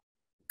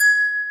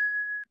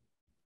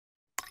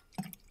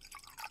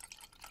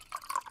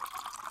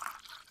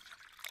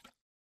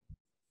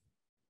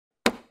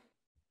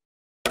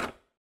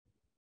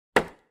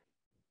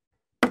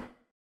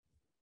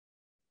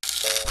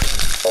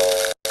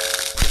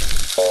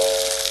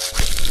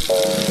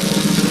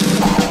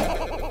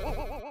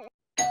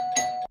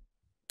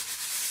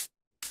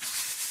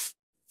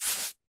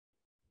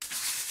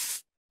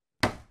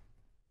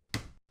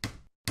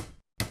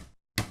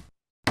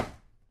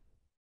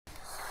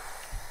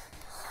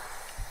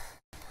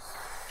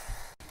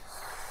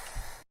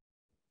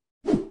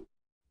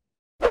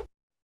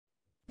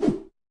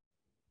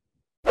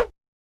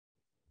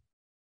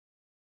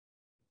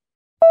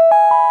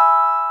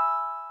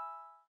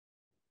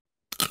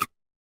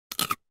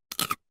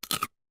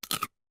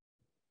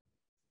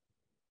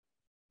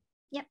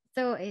 Yeah,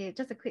 so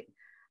just a quick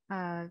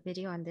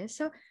video on this.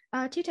 So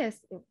tutors,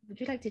 would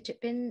you like to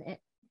chip in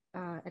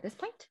at this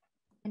point?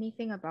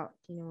 Anything about,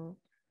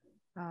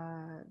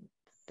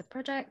 the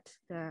project,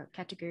 the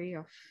category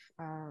of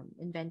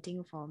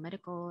inventing for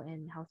medical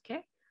and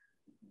healthcare?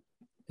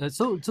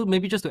 So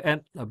maybe just to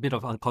add a bit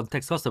of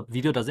context, because the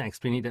video doesn't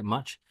explain it that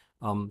much.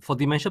 For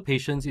dementia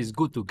patients, it's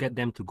good to get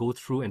them to go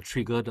through and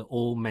trigger the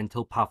old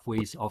mental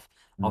pathways of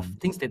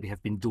things that they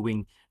have been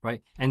doing,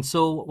 right? And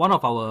so one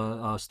of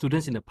our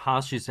students in the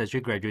past, she's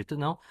actually graduated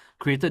now,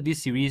 created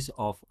this series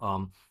of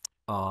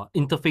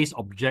interface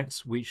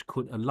objects which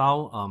could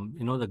allow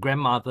the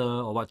grandmother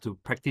or what to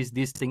practice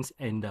these things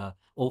in the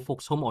old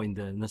folks home or in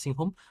the nursing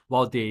home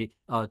while they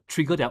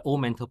trigger their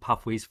own mental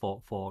pathways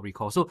for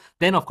recall. So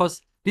then of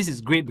course this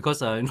is great because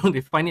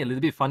they find it a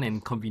little bit fun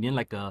and convenient,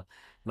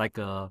 like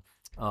a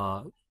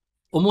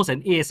almost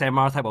an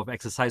ASMR type of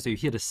exercise. So you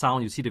hear the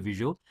sound, you see the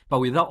visual, but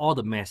without all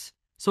the mess.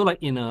 So like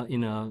in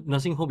a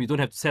nursing home, you don't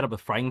have to set up a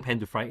frying pan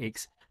to fry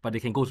eggs, but they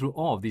can go through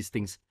all of these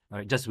things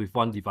just with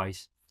one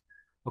device.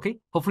 Okay,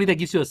 hopefully that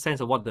gives you a sense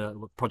of what the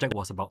project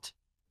was about.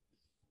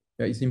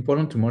 Yeah, it's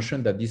important to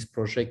mention that this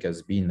project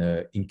has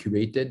been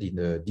incubated in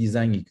the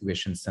Design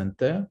Incubation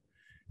Center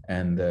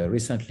and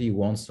recently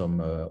won some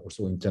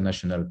also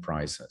international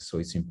prizes. So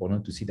it's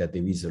important to see that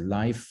there is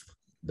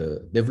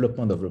the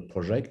development of the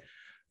project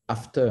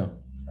after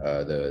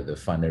the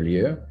final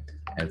year.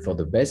 And for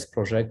the best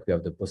project, we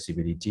have the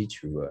possibility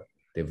to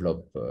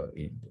develop,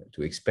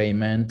 to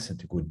experiment,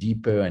 to go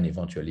deeper, and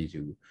eventually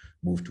to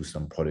move to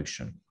some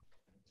production.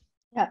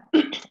 Yeah,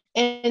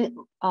 and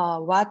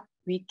what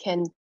we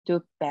can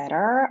do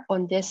better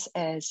on this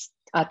is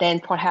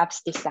then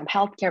perhaps this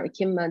healthcare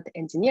equipment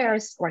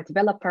engineers or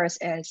developers,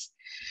 is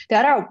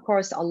there are of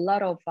course a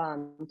lot of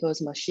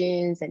those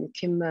machines and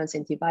equipments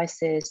and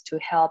devices to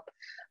help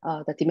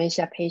the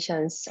dementia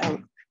patients,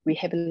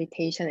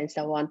 rehabilitation and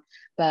so on,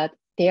 but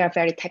they are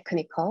very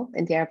technical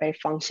and they are very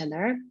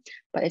functional.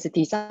 But as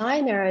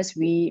designers,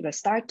 we will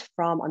start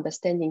from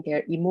understanding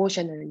their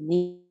emotional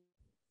needs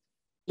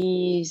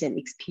and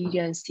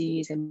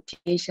experiences and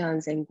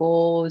motivations and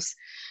goals.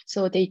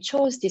 So they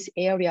chose this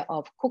area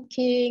of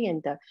cooking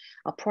and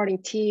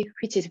pouring tea,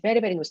 which is very,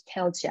 very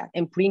nostalgia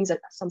and brings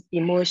some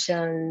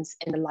emotions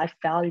and the life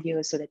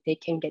values so that they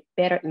can get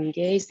better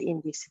engaged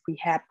in these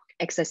rehab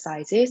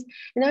exercises,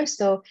 and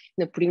also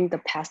bring the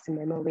past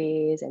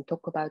memories and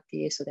talk about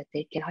this so that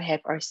they can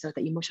have also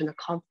the emotional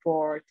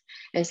comfort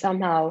and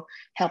somehow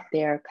help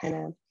their kind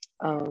of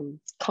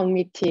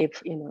cognitive,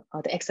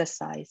 the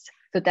exercise.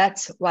 So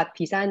that's what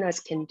designers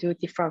can do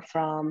different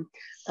from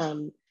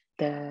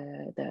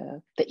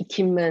the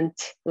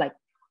equipment, like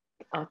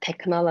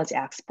technology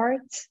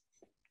experts.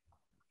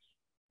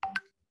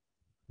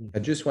 I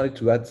just wanted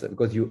to add,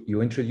 because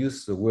you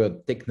introduced the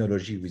word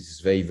technology, which is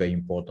very, very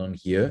important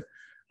here.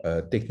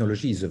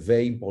 Technology is a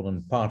very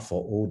important part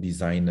for all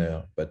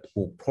designers, but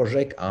our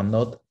projects are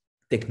not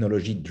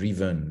technology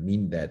driven,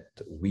 mean that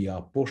we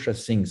are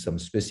purchasing some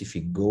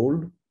specific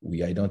goal,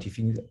 we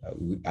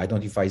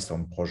identify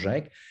some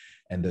project,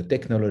 and the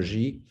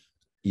technology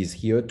is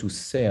here to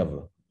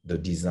serve the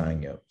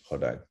designer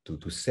product,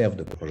 to serve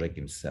the project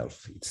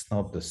himself. It's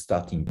not the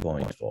starting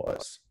point for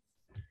us.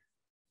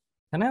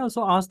 Can I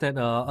also ask that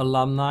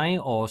alumni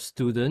or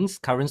students,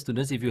 current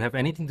students, if you have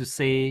anything to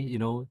say,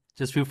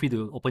 just feel free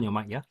to open your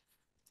mic, yeah?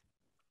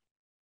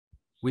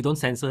 We don't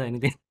censor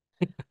anything.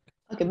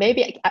 Okay,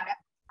 maybe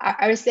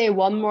I will say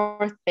one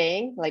more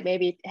thing, like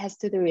maybe it has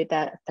to do with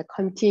the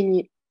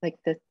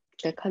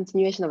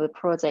continuation of the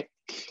project.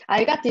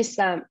 I got this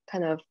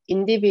kind of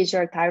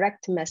individual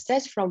direct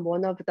message from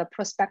one of the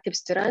prospective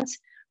students,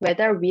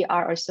 whether we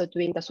are also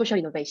doing the social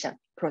innovation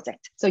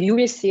project. So you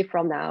will see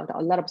from now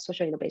a lot of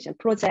social innovation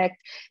project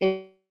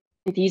and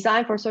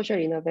design for social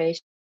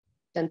innovation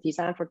and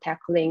design for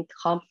tackling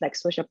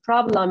complex social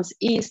problems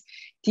is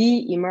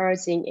the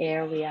emerging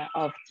area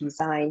of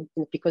design,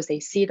 because they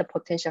see the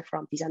potential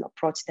from design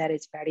approach that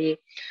is very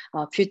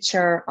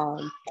future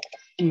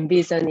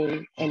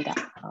envisioning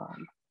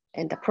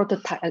and the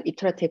prototype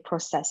iterative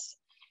process.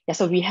 Yeah,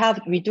 so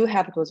we do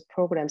have those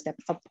programs that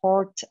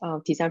support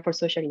design for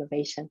social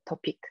innovation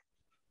topic.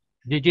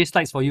 JJ,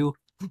 slides for you.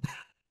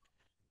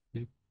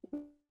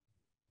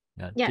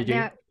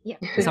 JJ,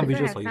 some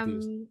visuals for you to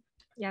use.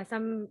 Yeah,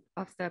 some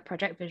of the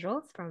project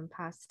visuals from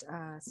past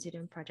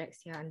student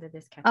projects here under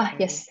this category.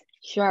 Yes,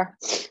 sure.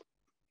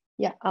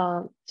 Yeah,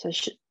 so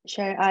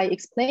shall I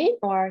explain,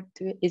 or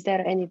is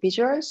there any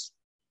visuals?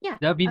 Yeah.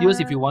 There are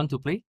videos if you want to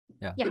play.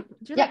 Yeah. Yeah.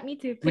 Would you like me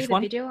to play the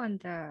video on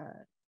the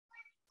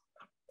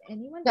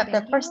anyone? Yeah,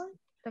 the first. One?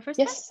 The first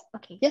yes. one?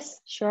 Okay. Yes,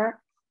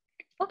 sure.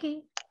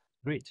 Okay.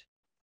 Great.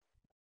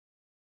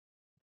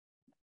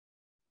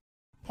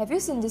 Have you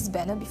seen this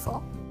banner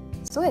before?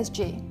 So has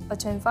Jay, a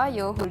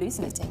 25-year-old who lives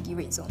in the dengue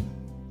red zone.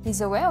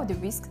 He's aware of the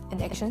risks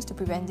and actions to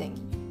prevent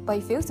dengue, but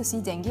he fails to see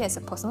dengue as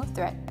a personal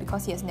threat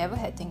because he has never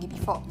had dengue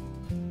before.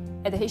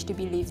 At the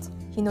HDB lift,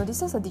 he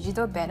notices a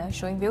digital banner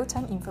showing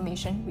real-time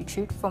information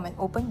retrieved from an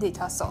open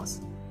data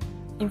source.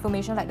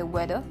 Information like the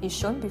weather is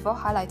shown before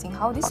highlighting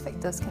how these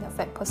factors can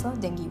affect personal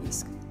dengue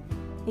risk.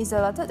 He is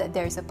alerted that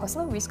there is a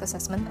personal risk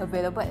assessment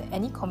available at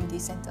any community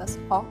centres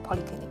or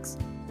polyclinics.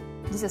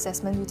 This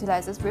assessment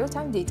utilises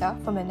real-time data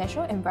from the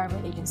National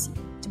Environment Agency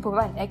to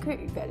provide an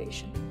accurate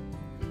evaluation.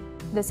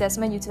 The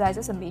assessment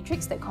utilises a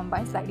matrix that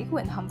combines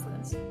likelihood and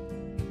harmfulness.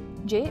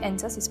 J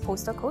enters his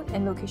postal code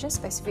and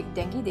location-specific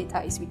dengue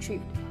data is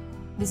retrieved.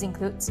 This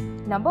includes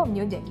number of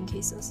new dengue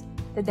cases,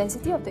 the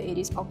density of the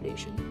Aedes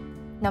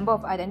population, number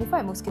of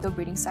identified mosquito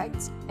breeding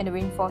sites, and the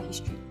rainfall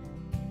history.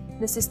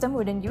 The system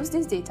will then use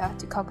this data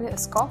to calculate a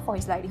score for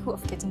his likelihood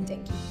of getting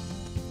dengue.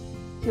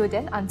 He will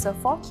then answer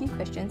 4 key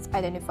questions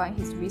identifying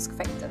his risk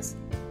factors,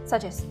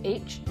 such as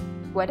age,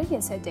 whether he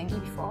has had dengue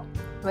before,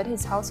 whether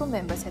his household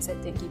members has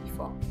had dengue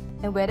before,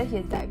 and whether he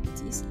has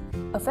diabetes,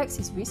 affects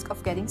his risk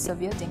of getting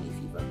severe dengue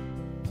fever.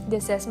 The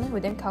assessment will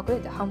then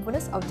calculate the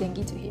harmfulness of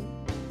dengue to him.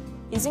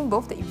 Using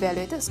both the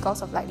evaluated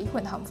scores of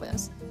likelihood and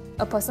harmfulness,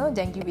 a personal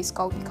dengue risk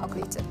score will be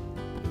calculated.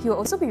 He will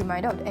also be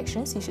reminded of the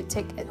actions he should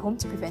take at home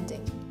to prevent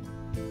dengue.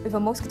 With a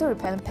mosquito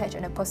repellent patch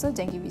and a personal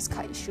dengue risk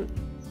card issued,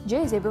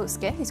 Jay is able to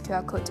scan his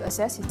QR code to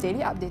assess his daily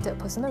updated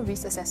personal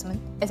risk assessment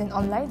as an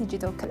online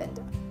digital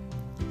calendar.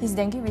 His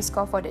dengue risk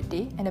score for that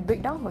day and a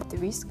breakdown of the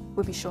risk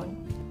will be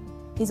shown.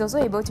 He is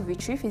also able to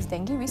retrieve his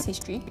dengue risk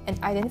history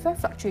and identify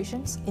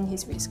fluctuations in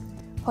his risk,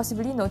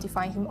 possibly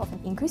notifying him of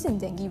an increase in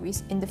dengue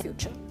risk in the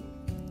future.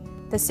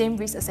 The same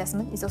risk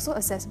assessment is also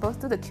accessible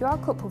through the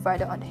QR code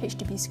provided on the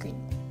HDB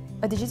screen.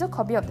 A digital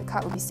copy of the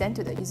card will be sent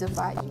to the user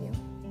via email.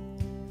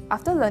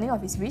 After learning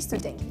of his risk to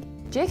dengue,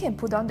 Jay can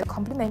put on the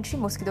complimentary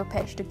mosquito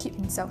patch to keep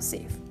himself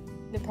safe.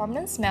 The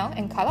prominent smell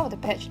and colour of the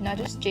patch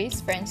nudges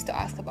Jay's friends to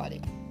ask about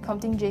it,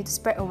 prompting Jay to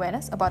spread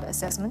awareness about the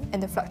assessment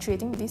and the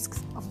fluctuating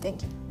risks of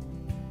dengue.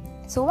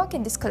 So what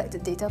can this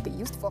collected data be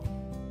used for?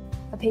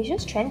 A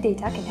patient's trend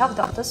data can help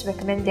doctors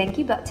recommend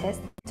dengue blood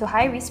tests to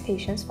high-risk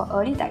patients for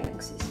early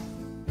diagnosis.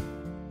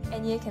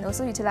 NEA can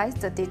also utilize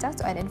the data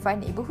to identify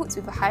neighbourhoods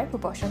with a higher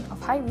proportion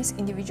of high-risk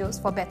individuals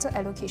for better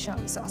allocation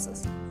of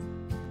resources.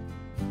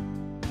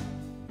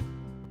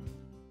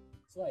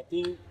 So I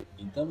think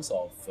in terms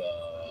of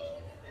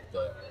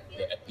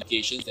the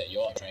applications that you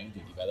all are trying to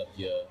develop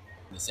here,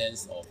 in the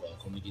sense of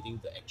communicating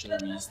the actual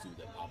risk to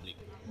the public,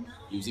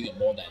 using a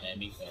more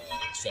dynamic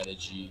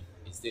strategy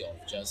instead of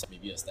just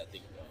maybe a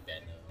static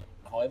banner.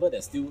 However,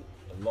 there's still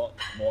a lot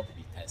more to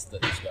be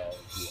tested as well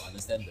to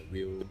understand the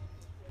real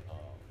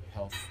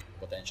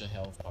potential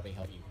public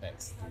health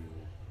impacts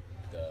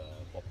to the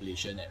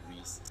population at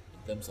risk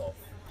in terms of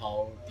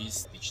how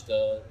this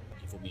digital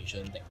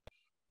information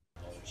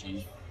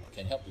technology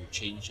can help to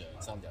change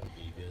some of their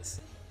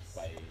behaviors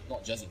by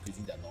not just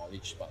increasing their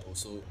knowledge but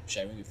also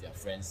sharing with their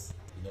friends,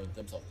 in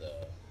terms of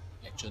the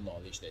actual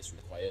knowledge that's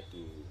required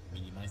to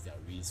minimize their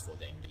risk for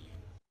dengue.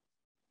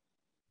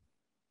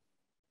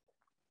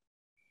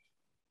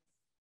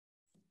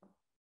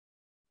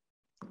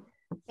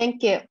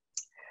 Thank you.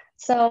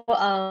 So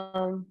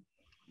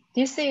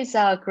this is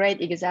a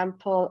great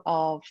example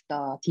of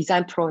the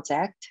design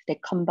project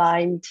that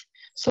combined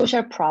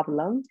social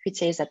problem,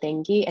 which is a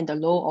dengue, and the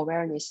low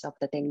awareness of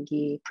the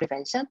dengue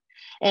prevention,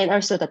 and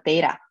also the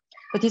data.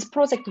 But this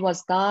project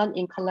was done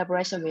in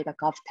collaboration with the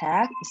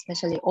GovTech,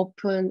 especially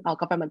open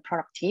government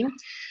product team,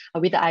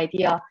 with the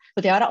idea,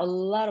 but there are a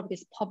lot of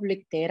this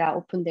public data,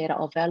 open data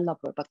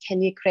available, but can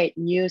we create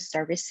new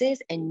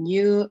services and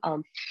new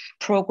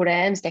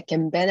programs that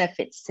can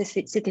benefit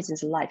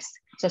citizens' lives?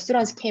 So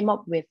students came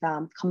up with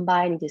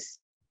combining this,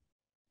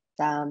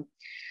 the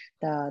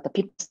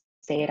people's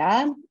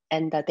data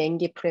and the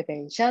dengue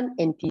prevention,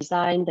 and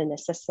design the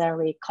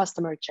necessary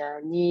customer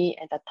journey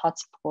and the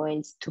touch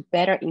points to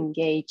better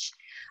engage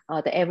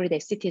the everyday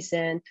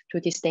citizen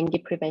to this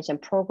dengue prevention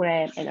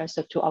program, and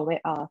also to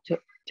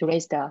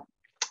raise the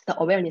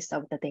awareness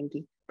of the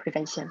dengue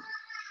prevention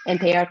and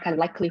their kind of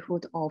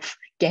likelihood of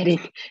getting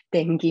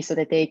dengue so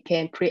that they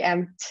can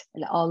preempt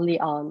early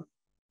on.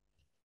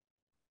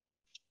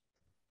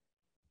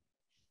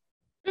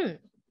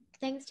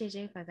 Thanks,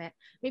 JJ, for that.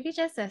 Maybe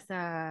just as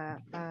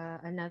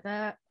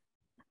another,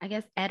 I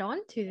guess,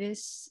 add-on to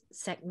this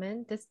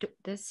segment,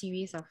 this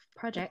series of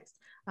projects,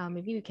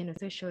 maybe we can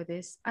also show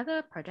this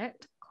other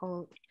project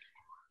called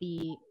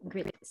the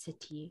Grid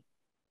City.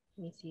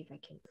 Let me see if I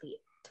can play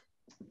it.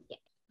 Yeah.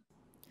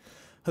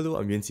 Hello,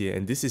 I'm Yuan,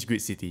 and this is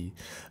Grid City,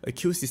 a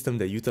queue system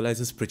that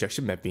utilizes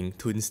projection mapping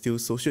to instill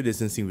social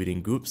distancing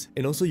within groups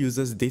and also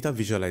uses data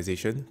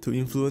visualization to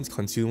influence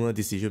consumer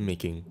decision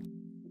making.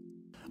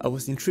 I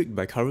was intrigued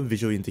by current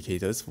visual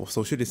indicators for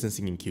social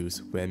distancing in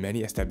queues, where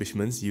many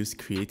establishments use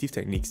creative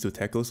techniques to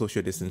tackle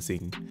social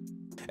distancing.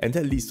 And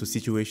that leads to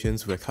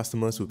situations where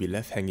customers will be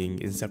left hanging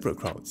in separate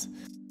crowds.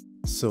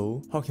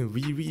 So, how can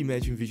we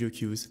reimagine visual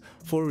queues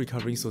for a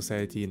recovering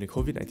society in the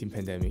COVID-19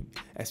 pandemic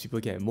as people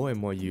get more and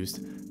more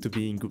used to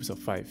being in groups of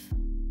 5?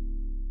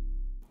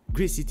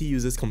 Grid City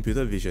uses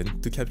computer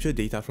vision to capture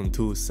data from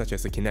tools such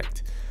as the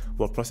Kinect,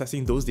 while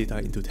processing those data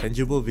into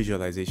tangible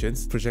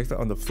visualizations projected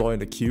on the floor in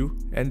the queue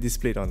and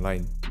displayed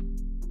online.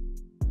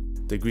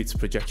 The grid's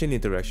projection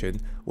interaction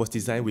was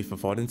designed with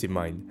affordance in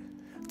mind.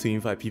 To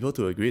invite people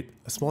to a grid,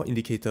 a small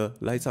indicator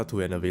lights up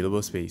to an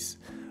available space.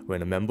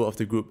 When a member of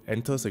the group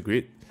enters a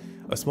grid,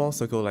 a small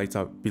circle lights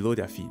up below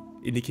their feet,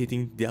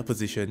 indicating their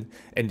position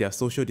and their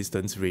social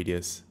distance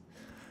radius.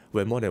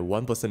 When more than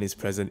one person is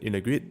present in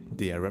a grid,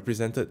 they are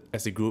represented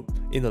as a group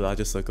in a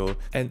larger circle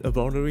and a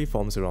boundary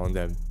forms around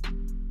them.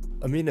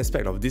 A main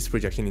aspect of this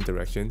projection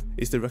interaction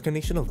is the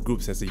recognition of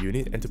groups as a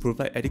unit and to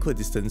provide adequate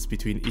distance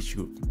between each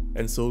group,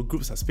 and so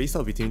groups are spaced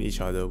out between each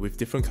other with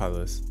different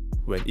colours.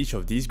 When each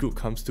of these groups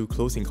comes too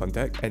close in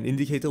contact, an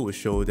indicator will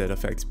show that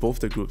affects both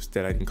the groups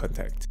that are in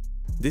contact.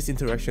 This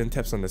interaction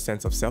taps on the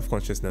sense of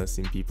self-consciousness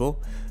in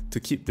people to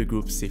keep the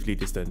group safely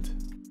distant.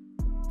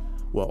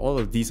 While all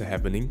of these are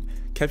happening,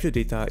 captured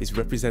data is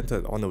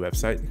represented on the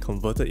website,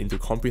 converted into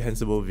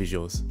comprehensible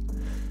visuals.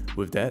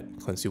 With that,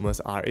 consumers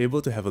are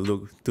able to have a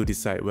look to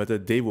decide whether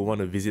they will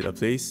want to visit a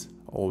place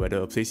or whether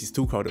a place is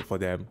too crowded for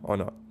them or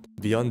not.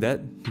 Beyond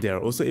that, they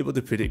are also able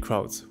to predict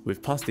crowds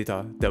with past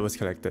data that was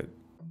collected.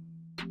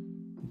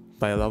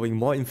 By allowing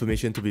more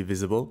information to be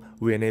visible,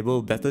 we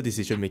enable better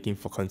decision making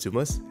for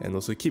consumers and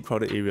also keep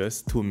crowded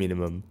areas to a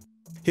minimum.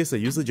 Here's a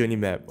user journey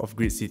map of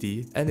Grid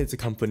City and its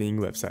accompanying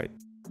website.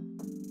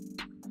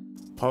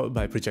 Powered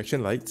by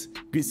projection lights,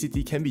 Grid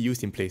City can be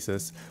used in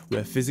places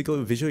where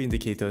physical visual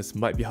indicators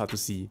might be hard to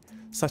see,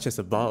 such as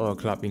a bar or a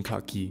club in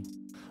Clarke Quay,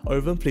 or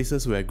even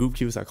places where group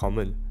queues are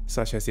common,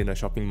 such as in a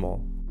shopping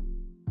mall.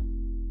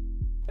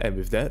 And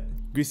with that,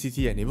 Grid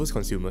City enables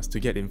consumers to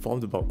get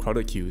informed about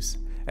crowded queues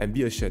and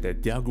be assured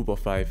that their group of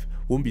 5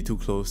 won't be too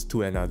close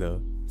to another.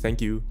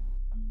 Thank you.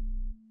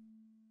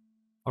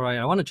 All right,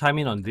 I want to chime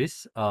in on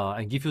this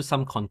and give you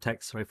some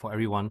context, right, for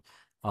everyone.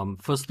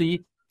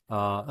 Firstly,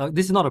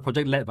 this is not a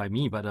project led by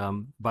me, but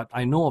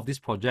I know of this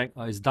project.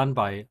 It's done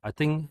by, I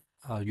think,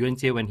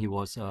 UNTA when he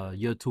was a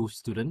year 2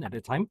 student at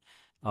that time.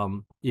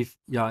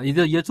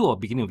 Either year 2 or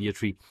beginning of year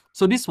 3.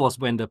 So this was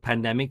when the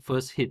pandemic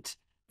first hit,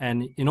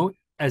 and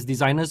as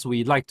designers,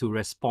 we like to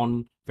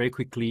respond very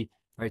quickly,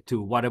 right,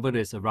 to whatever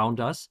is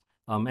around us.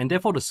 And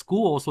therefore, the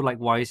school also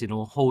likewise,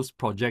 hosts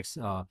projects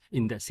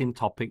in that same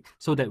topic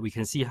so that we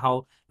can see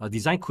how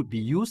design could be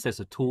used as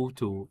a tool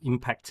to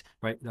impact,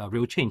 right,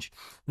 real change.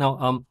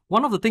 Now,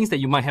 one of the things that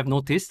you might have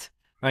noticed,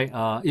 right,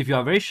 if you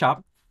are very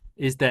sharp,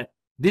 is that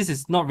this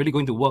is not really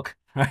going to work,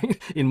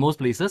 right, in most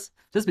places.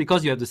 Just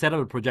because you have to set up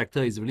a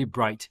projector is really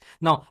bright.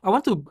 Now, I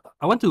want to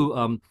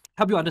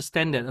help you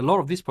understand that a lot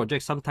of these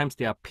projects, sometimes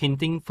they are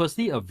painting,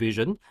 firstly, a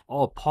vision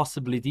or a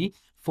possibility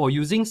for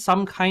using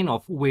some kind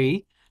of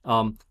way,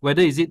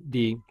 whether is it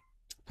the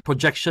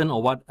projection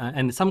or what,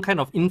 and some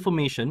kind of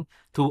information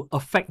to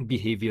affect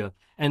behavior.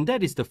 And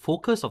that is the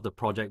focus of the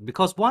project,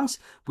 because once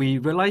we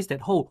realize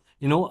that,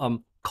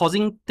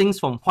 causing things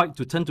from white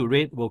to turn to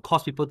red will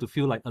cause people to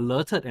feel like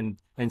alerted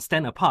and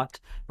stand apart,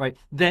 right?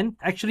 Then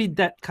actually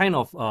that kind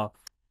of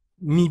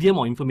medium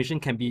or information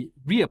can be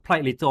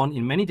reapplied later on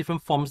in many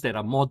different forms that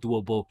are more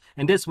doable.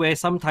 And that's where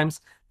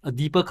sometimes a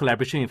deeper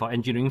collaboration with our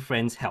engineering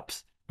friends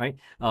helps, right?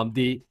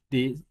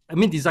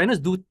 Designers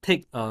do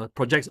take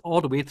projects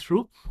all the way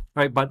through,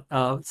 right? But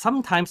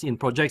sometimes in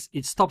projects,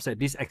 it stops at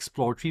this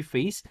exploratory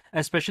phase,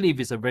 especially if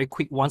it's a very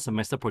quick one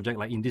semester project,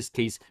 like in this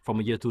case, from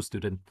a year 2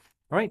 student,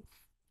 all right?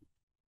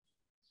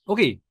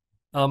 Okay,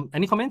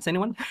 any comments,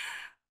 anyone?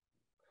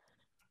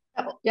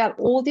 Yeah,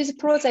 all these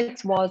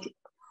projects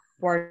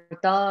were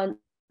done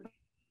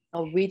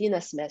within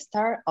a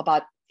semester,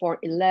 about for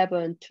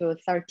 11 to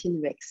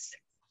 13 weeks.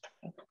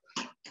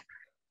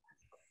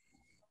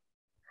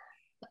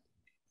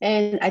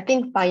 And I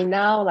think by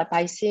now, like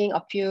by seeing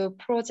a few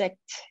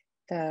projects,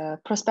 the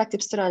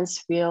prospective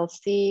students will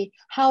see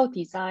how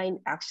design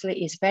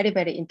actually is very,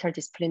 very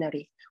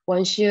interdisciplinary.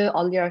 Wenshu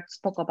earlier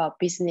spoke about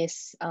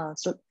business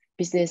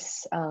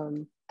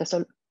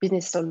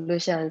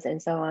solutions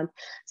and so on.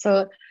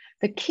 So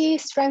the key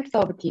strength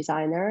of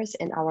designers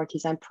and our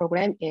design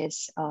program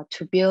is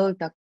to build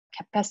the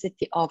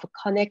capacity of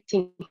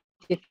connecting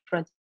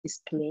different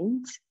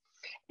disciplines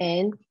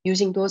and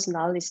using those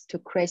knowledge to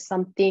create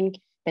something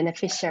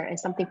beneficial and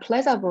something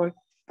pleasurable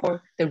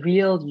for the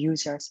real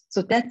users.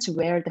 So that's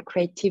where the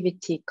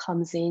creativity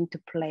comes into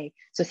play.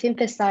 So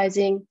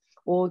synthesizing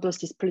all those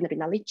disciplinary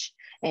knowledge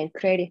and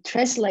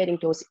translating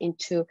those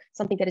into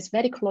something that is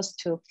very close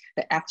to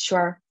the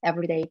actual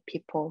everyday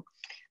people.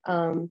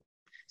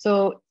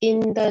 So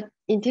in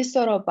this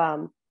sort of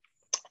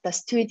the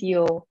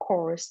studio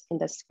course in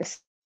the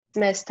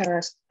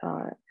semesters,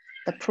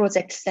 the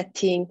project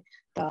setting,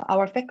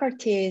 our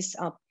faculties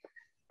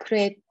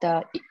create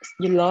the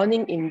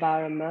learning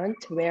environment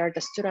where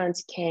the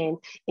students can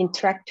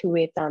interact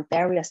with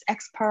various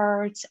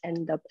experts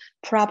and the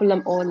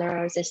problem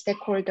owners and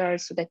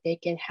stakeholders so that they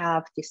can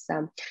have this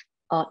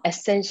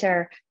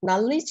essential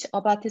knowledge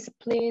about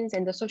disciplines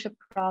and the social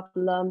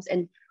problems.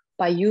 And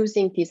by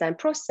using design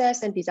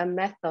process and design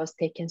methods,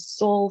 they can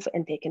solve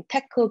and they can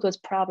tackle those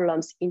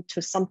problems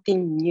into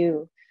something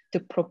new to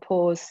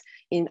propose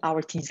in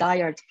our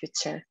desired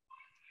future.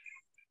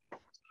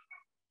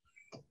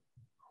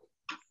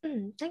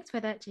 Thanks for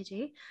that,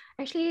 JJ.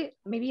 Actually,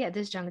 maybe at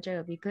this juncture,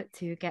 it'll be good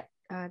to get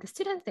the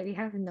students that we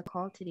have in the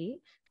call today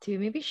to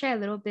maybe share a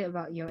little bit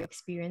about your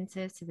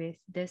experiences with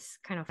this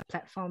kind of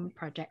platform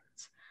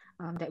project.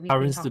 that we've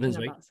Current been talking students,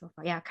 right? about so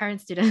far. Yeah,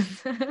 current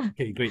students.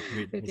 Okay, great.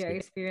 With That's your great.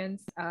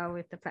 experience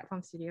with the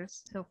platform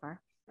studios so far.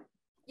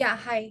 Yeah,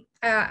 hi.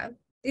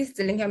 This is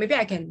Ling here. Maybe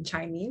I can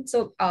chime in.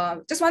 So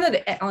just wanted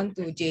to add on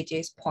to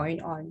JJ's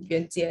point on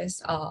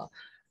Yuanjie's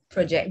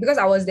project, because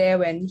I was there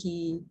when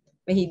he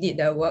did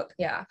the work.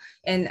 Yeah.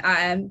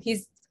 And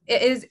if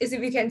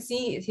you can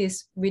see,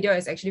 his video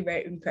is actually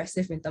very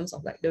impressive in terms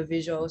of like the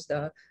visuals,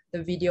 the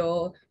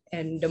video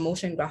and the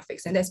motion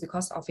graphics. And that's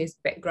because of his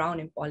background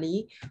in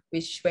poly,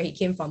 where he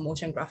came from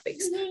motion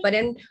graphics. But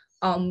then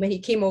when he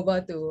came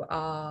over to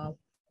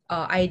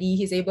ID,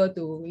 he's able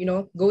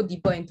to, go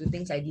deeper into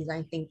things like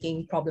design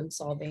thinking, problem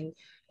solving,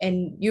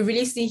 and you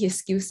really see his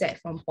skill set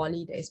from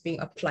poly that is being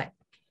applied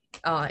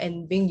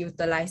and being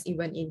utilized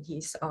even in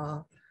his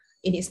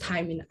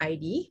time in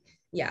ID.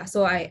 Yeah,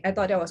 so I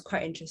thought that was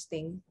quite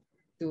interesting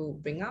to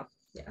bring up.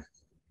 Yeah.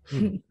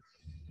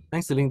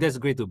 Thanks, Ling. That's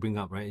great to bring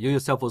up, right? You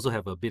yourself also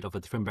have a bit of a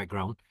different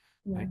background,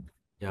 right?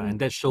 Yeah, and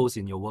that shows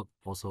in your work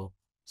also.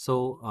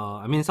 So,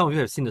 I mean, some of you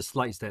have seen the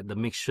slides that the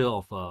mixture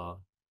of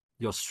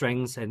your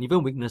strengths and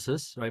even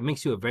weaknesses, right,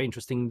 makes you a very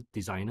interesting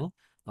designer.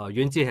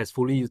 Yuanjie has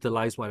fully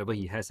utilized whatever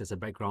he has as a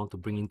background to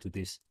bring into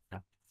this. Yeah.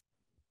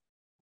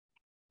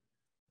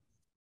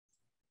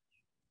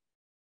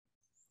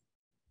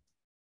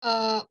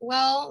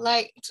 Well,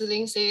 like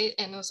Ling said,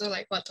 and also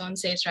like what Don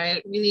says,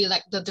 right? Really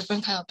like the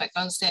different kind of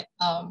backgrounds that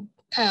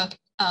kind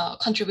of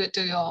contribute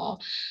to your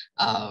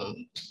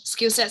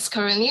skill sets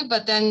currently.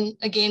 But then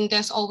again,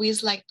 there's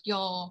always like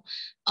your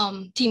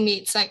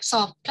teammates, like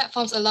sort of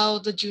platforms allow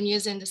the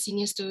juniors and the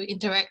seniors to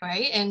interact,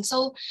 right? And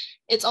so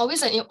it's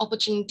always an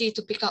opportunity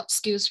to pick up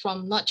skills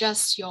from not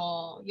just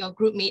your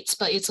group mates,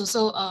 but it's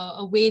also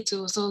a way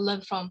to also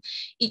learn from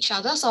each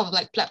other, sort of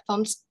like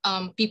platforms,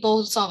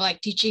 people sort of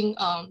like teaching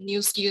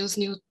new skills,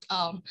 new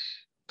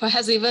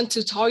perhaps even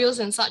tutorials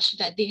and such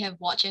that they have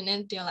watched, and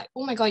then they're like,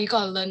 oh my god, you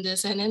gotta learn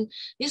this. And then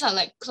these are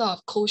like sort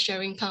of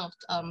co-sharing kind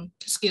of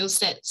skills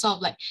that sort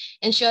of like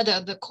ensure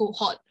that the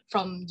cohort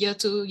from year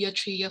 2, year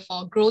 3, year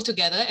 4 grow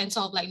together and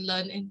sort of like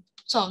learn and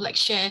sort of like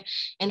share,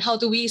 and how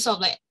do we sort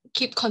of like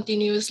keep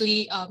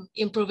continuously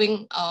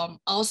improving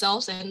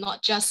ourselves, and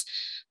not just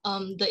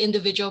the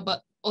individual,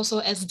 but also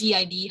as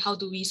DID, how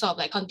do we sort of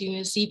like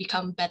continuously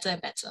become better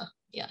and better.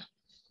 Yeah.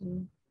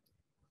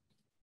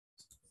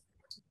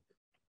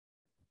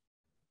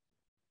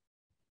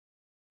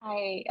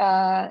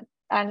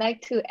 I'd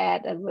like to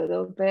add a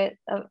little bit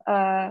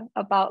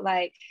about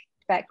like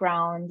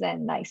backgrounds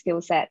and like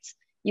skill sets.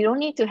 You don't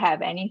need to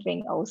have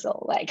anything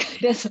also, like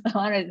just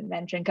wanted to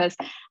mention, because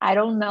I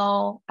don't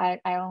know, I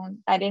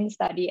didn't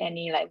study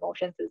any like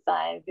motion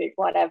design,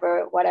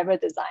 whatever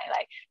design.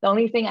 Like the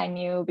only thing I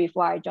knew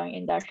before I joined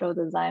industrial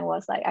design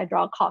was like I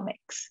draw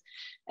comics,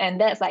 and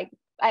that's like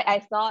I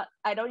thought,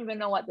 I don't even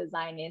know what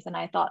design is, and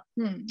I thought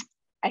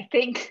I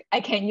think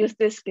I can use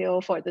this skill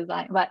for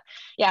design. But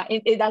yeah,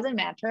 it doesn't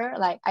matter.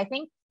 Like I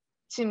think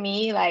to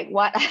me, like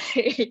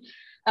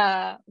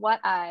how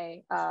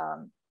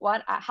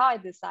I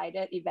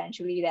decided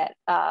eventually that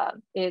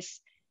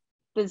is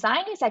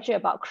design is actually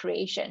about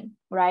creation,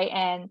 right?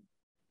 And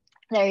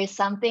there is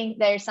something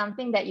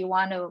that you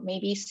want to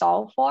maybe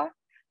solve for.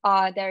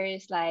 There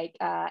is like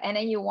and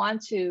then you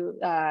want to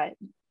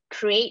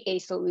create a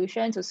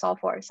solution to solve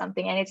for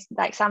something, and it's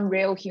like some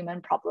real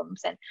human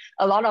problems. And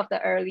a lot of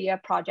the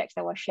earlier projects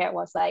that were shared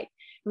was like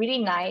really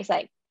nice.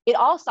 Like it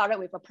all started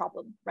with a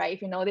problem, right?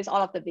 If you notice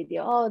all of the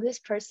video, oh, this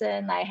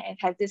person like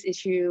have this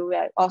issue,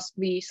 or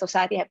we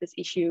society have this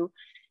issue,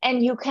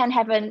 and you can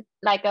have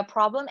a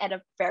problem at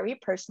a very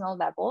personal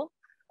level,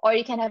 or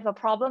you can have a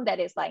problem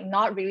that is like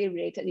not really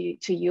related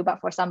to you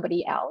but for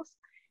somebody else.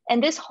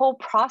 And this whole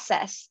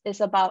process is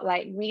about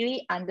like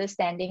really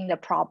understanding the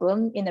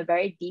problem in a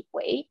very deep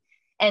way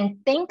and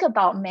think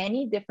about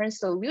many different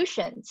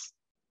solutions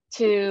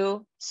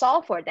to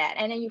solve for that.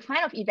 And then you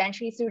kind of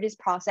eventually through this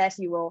process,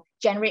 you will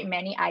generate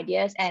many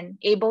ideas and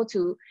able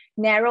to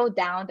narrow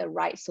down the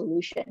right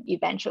solution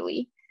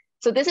eventually.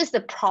 So this is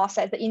the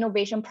process, the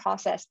innovation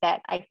process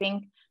that I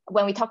think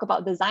when we talk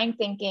about design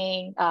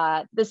thinking,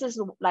 this is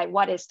like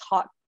what is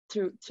taught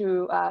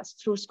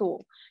through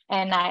school,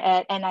 and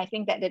I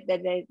think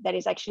that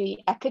is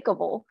actually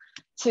applicable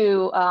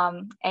to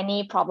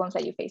any problems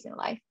that you face in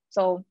life.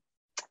 So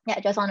yeah,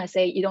 I just want to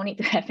say you don't need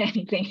to have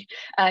anything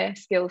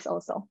skills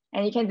also,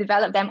 and you can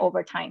develop them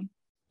over time.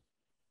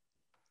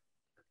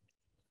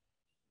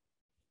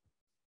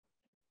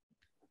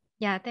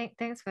 Yeah,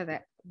 thanks for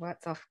that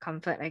words of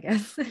comfort, I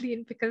guess,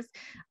 Selene, because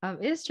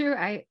it is true.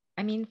 I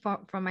mean,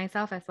 for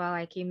myself as well,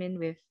 I came in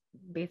with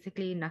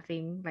basically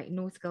nothing, like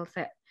no skill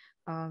set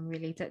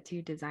related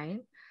to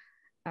design.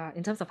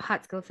 In terms of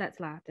hard skill sets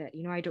that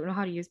I don't know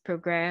how to use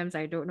programs,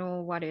 I don't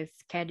know what is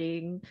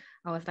CADing.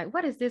 I was like,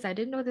 what is this? I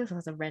didn't know this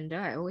was a render.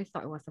 I always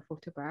thought it was a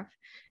photograph.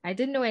 I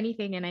didn't know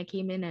anything, and I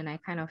came in and I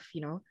kind of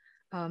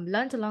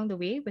learned along the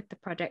way with the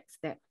projects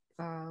that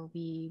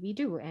we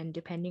do, and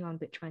depending on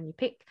which one you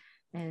pick,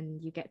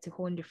 and you get to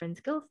hone different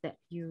skills that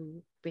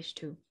you wish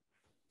to.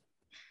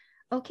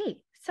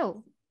 Okay,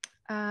 so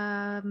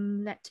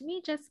let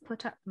me just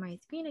put up my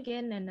screen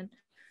again, and then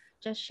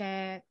just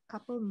share a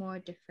couple more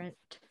different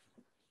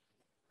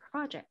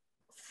projects.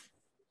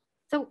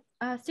 So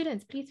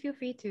students, please feel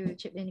free to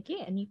chip in,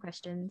 okay? Any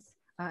questions,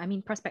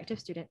 prospective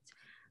students,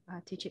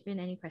 to chip in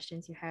any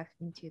questions you have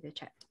into the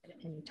chat at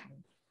any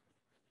time.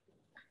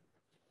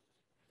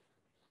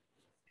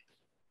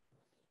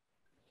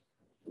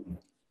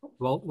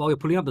 Well, while you're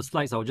pulling up the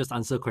slides, I'll just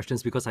answer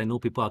questions because I know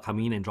people are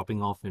coming in and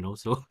dropping off,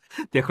 so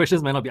their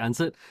questions might not be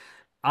answered.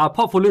 Are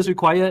portfolios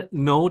required?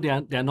 No,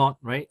 they're not,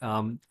 right?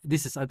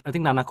 This is, I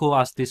think Nanako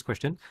asked this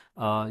question.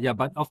 Yeah,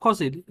 but of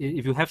course,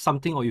 if you have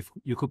something or if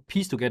you could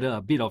piece together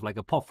a bit of like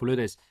a portfolio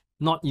that's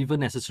not even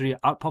necessarily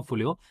art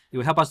portfolio, it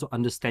will help us to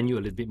understand you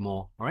a little bit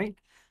more, all right?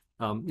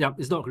 Yeah,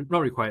 it's not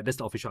required. That's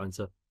the official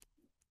answer.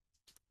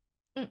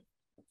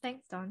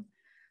 Thanks, Don.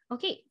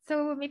 Okay,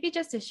 so maybe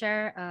just to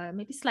share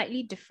maybe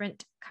slightly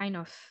different kind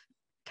of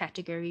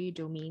category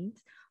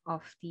domains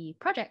of the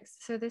projects.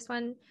 So this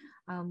one,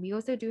 we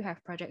also do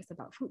have projects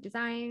about food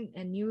design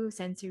and new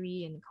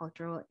sensory and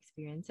cultural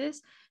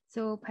experiences.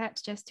 So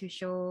perhaps just to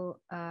show,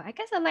 I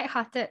guess, a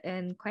lighthearted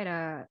and quite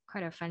a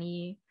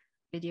funny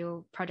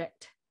video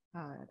project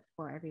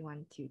for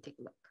everyone to take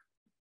a look.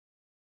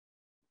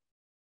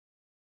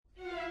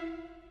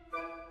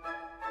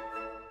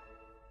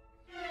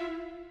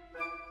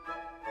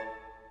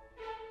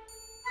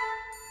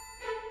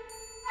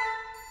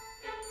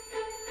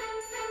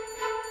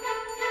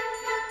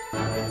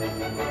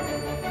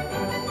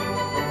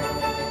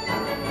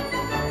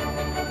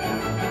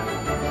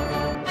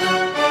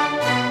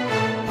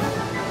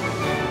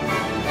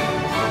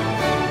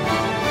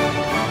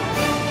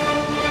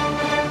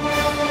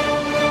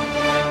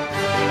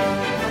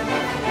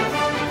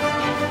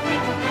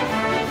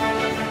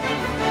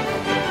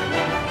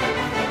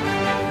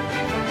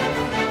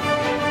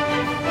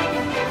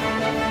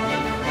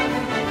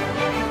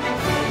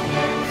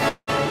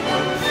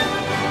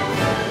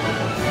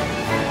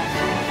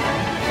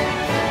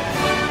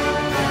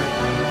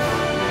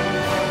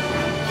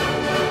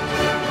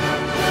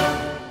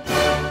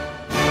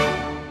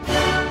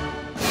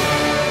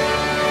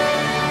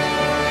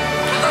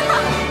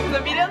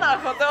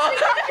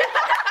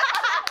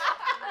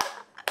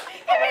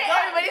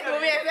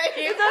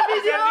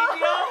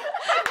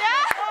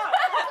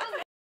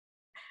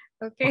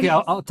 Okay,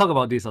 I'll talk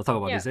about this. This.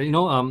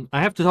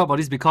 I have to talk about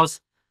this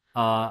because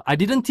I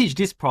didn't teach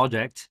this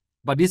project,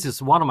 but this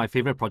is one of my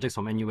favorite projects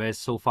from NUS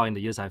so far in the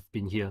years I've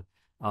been here.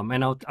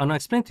 And I'll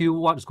explain to you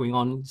what's going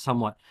on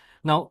somewhat.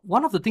 Now,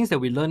 one of the things that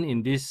we learn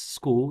in this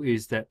school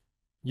is that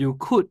you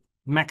could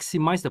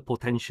maximize the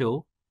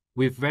potential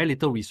with very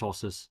little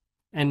resources.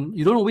 And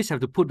you don't always have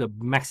to put the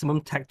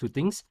maximum tag to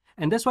things.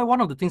 And that's why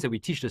one of the things that we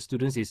teach the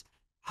students is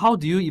how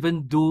do you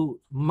even do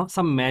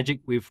some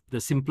magic with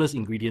the simplest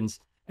ingredients?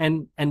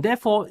 And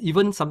therefore,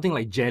 even something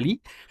like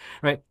jelly,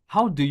 right?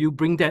 How do you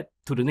bring that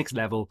to the next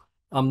level?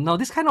 Now,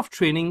 this kind of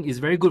training is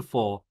very good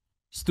for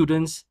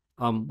students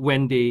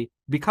when they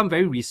become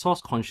very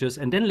resource conscious,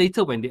 and then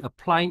later when they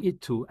apply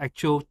it to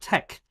actual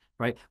tech,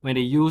 right? When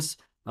they use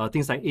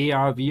things like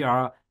AR,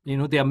 VR,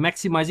 they are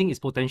maximizing its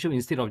potential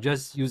instead of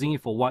just using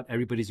it for what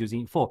everybody's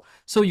using it for.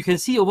 So you can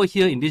see over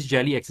here in this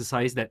jelly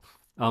exercise that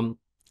from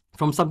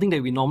something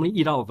that we normally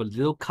eat out of a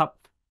little cup,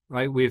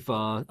 right, with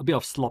a bit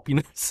of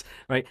sloppiness,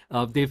 right?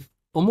 They've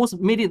almost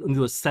made it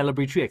into a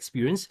celebratory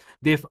experience.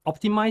 They've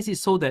optimized it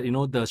so that,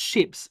 the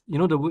shapes,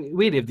 the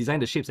way they've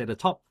designed the shapes at the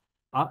top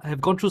have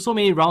gone through so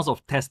many rounds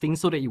of testing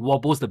so that it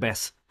wobbles the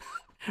best,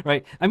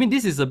 right? I mean,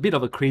 this is a bit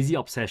of a crazy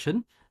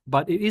obsession,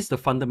 but it is the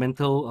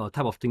fundamental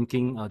type of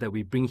thinking that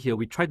we bring here.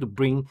 We try to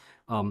bring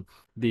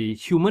the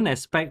human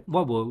aspect,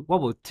 what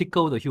will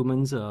tickle the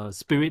human's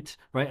spirit,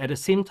 right? At the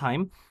same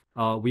time,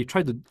 we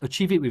try to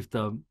achieve it with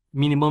the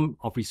minimum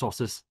of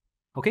resources.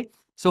 Okay,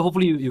 so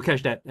hopefully you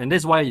catch that, and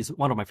that's why it's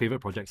one of my favorite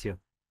projects here.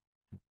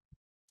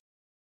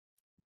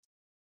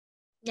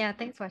 Yeah,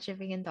 thanks for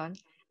chipping in, Don.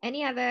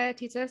 Any other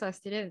teachers or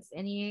students?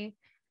 Any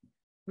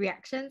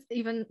reactions,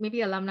 even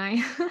maybe alumni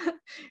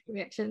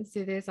reactions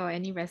to this, or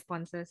any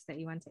responses that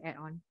you want to add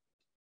on?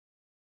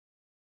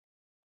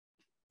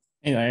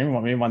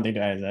 Maybe one thing to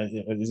add is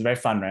it's very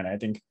fun, right? I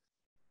think,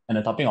 and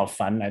the topic of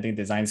fun, I think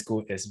design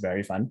school is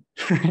very fun.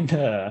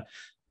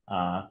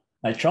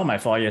 Like throughout my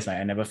 4 years,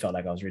 I never felt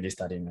like I was really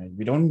studying. Right?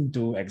 We don't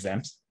do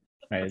exams,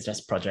 right? It's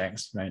just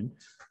projects, right?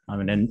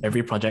 And then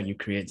every project you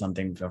create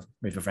something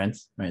with your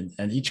friends, right?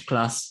 And each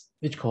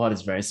cohort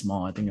is very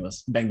small. I think it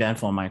was back then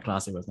for my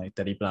class, it was like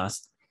 30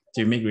 plus.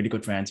 So you make really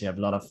good friends. You have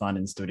a lot of fun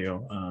in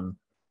studio.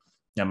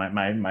 Yeah,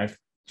 my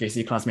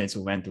JC classmates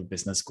who went to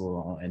business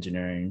school or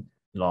engineering,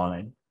 law,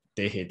 like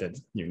they hated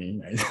uni.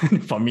 Right?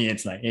 For me,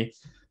 it's like, hey,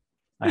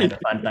 I had a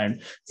fun time.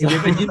 So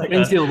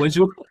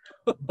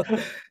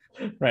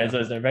right, so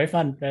it's very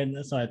fun, right?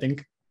 So I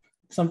think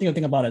something to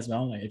think about as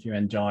well. Like if you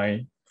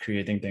enjoy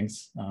creating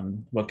things,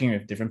 working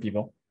with different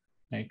people,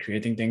 like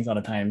creating things all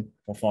the time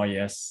for 4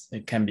 years,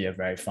 it can be a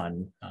very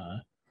fun,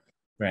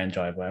 very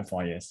enjoyable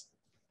 4 years.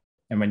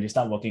 And when you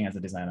start working as a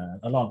designer,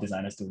 a lot of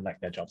designers do like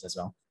their jobs as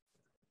well.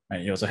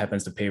 Right? It also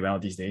happens to pay well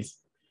these days.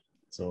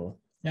 So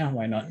yeah,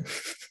 why not?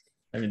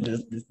 I mean,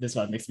 this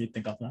one makes me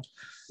think of now.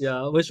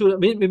 Yeah, well, sure.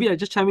 Maybe I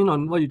just chime in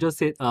on what you just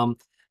said.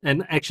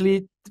 And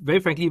actually, very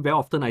frankly, very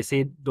often I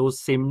say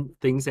those same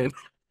things, and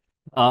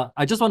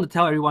I just want to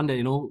tell everyone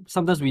that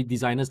sometimes we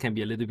designers can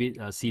be a little bit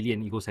silly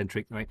and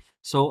egocentric, right?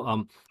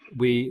 So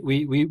we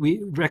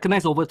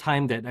recognize over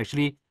time that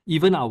actually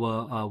even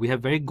our we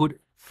have very good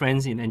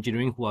friends in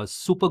engineering who are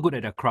super good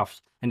at their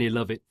crafts and they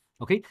love it.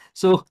 Okay,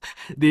 so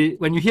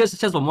when you hear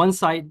just from one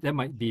side, that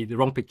might be the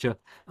wrong picture.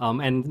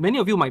 And many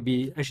of you might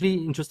be actually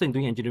interested in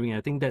doing engineering.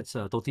 I think that's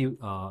totally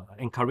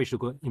encouraged to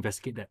go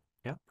investigate that.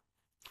 Yeah.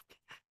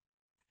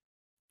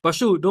 But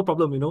sure, no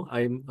problem.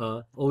 I'm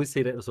always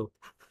say that also.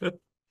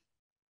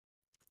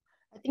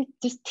 I think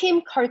this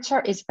team culture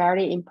is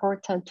very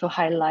important to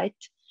highlight.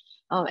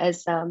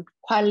 As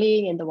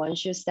Ling and the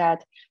Wenshu said,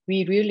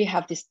 we really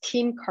have this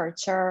team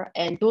culture,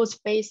 and those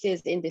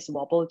faces in this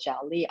wobble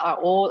jelly are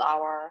all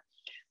our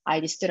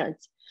ID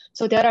students.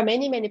 So there are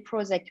many, many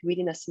projects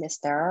within a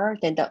semester.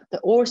 Then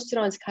all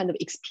students kind of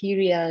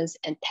experience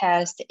and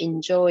test,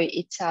 enjoy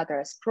each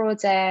other's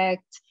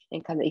projects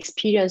and kind of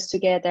experience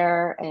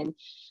together and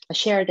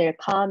share their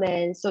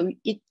comments. So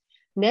it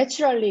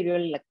naturally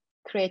really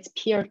creates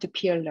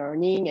peer-to-peer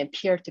learning and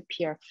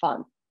peer-to-peer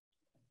fun.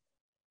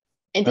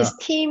 And this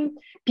team,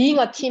 being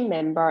a team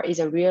member is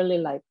a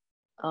really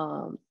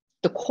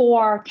the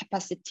core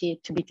capacity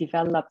to be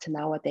developed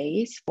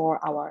nowadays for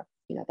our,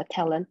 the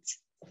talents.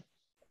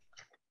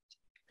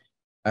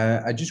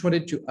 I just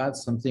wanted to add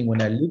something. When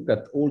I look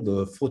at all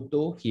the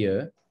photo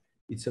here,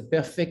 it's a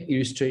perfect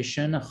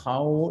illustration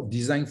how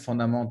design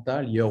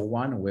fundamental year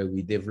one, where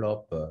we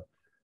develop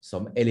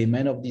some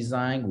element of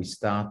design, we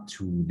start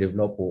to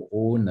develop our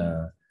own,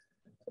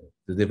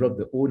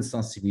 the own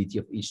sensibility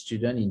of each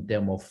student in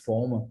terms of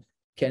form,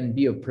 can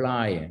be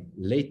applied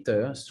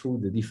later through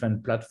the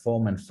different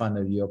platform and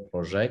final year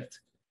project,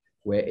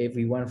 where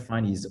everyone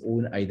finds his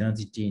own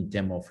identity in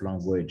terms of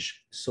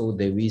language. So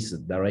there is a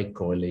direct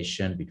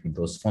correlation between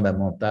those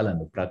fundamental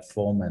and the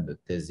platform and the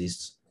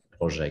thesis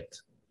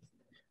project.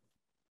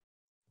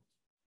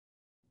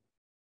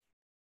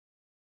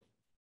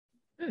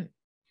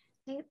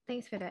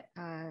 Thanks for that,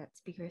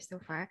 speakers so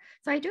far.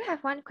 So I do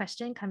have one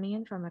question coming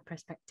in from a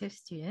prospective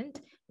student.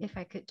 If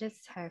I could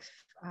just have,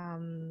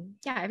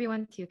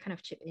 everyone to kind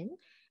of chip in.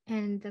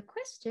 And the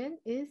question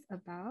is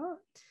about,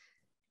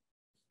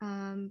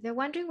 they're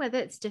wondering whether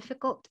it's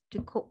difficult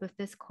to cope with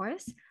this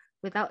course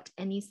without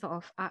any sort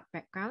of art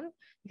background,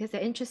 because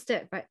they're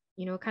interested, but,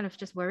 kind of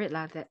just worried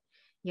that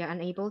you're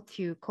unable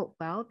to cope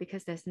well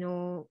because there's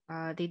no,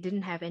 they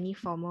didn't have any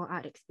formal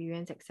art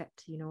experience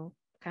except,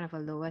 kind of a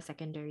lower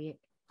secondary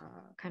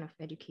kind of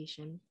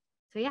education.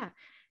 So yeah,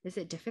 is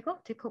it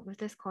difficult to cope with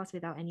this course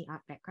without any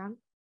art background?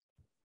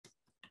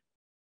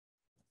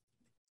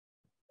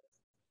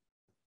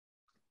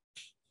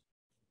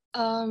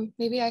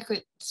 Maybe I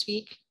could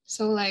speak.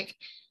 So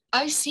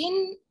I've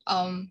seen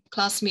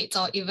classmates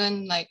or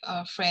even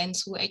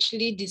friends who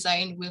actually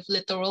design with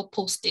literal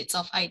post-its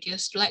of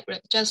ideas,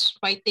 just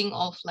writing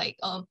off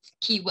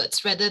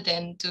keywords rather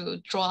than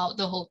to draw out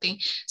the whole thing.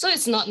 So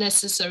it's not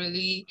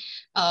necessarily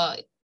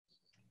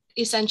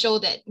essential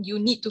that you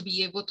need to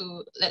be able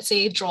to, let's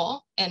say, draw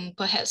and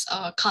perhaps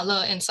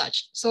color and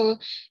such. So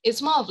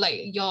it's more of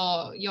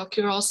your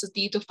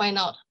curiosity to find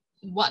out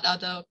what are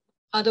the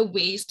other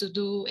ways to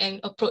do and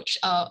approach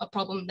a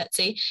problem, let's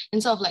say,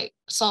 and sort of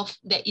solve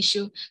that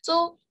issue.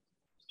 So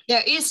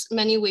there is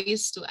many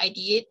ways to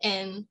ideate,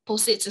 and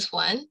post-its is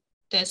one.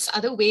 There's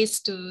other ways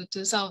to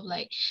sort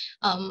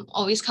of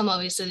always come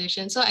up with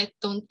solutions. So I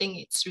don't think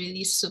it's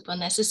really super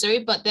necessary,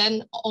 but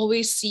then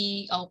always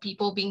see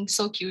people being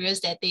so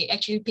curious that they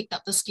actually picked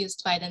up the skills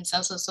by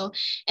themselves also.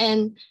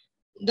 And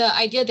the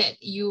idea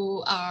that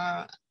you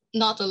are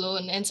not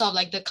alone and sort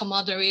of the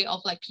camaraderie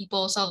of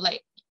people sort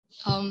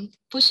of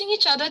pushing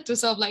each other to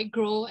sort of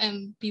grow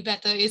and be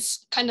better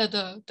is kind of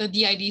the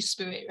DID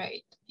spirit,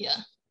 right? Yeah.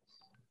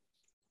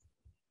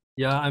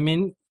 Yeah, I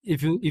mean,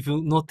 if you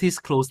notice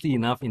closely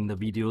enough in the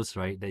videos,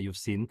 right, that you've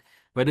seen,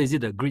 whether is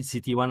it the Grid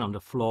City one on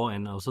the floor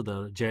and also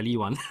the jelly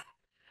one,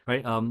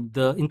 right?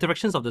 The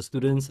interactions of the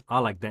students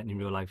are like that in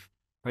real life,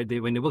 right?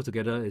 When they work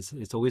together,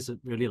 it's always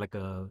really like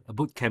a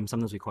boot camp.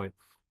 Sometimes we call it.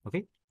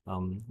 Okay.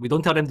 We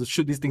don't tell them to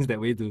shoot these things that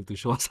way to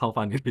show us how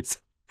fun it is.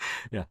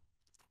 Yeah.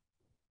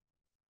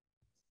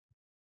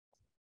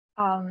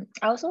 I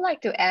also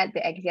like to add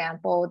the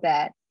example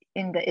that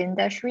in the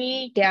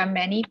industry, there are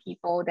many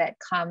people that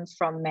comes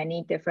from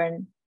many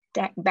different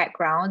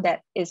background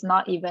that is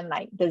not even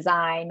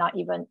design, not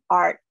even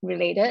art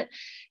related,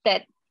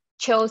 that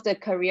chose the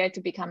career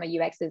to become a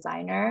UX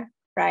designer,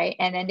 right?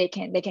 And then they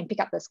can pick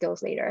up the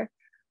skills later.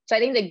 So I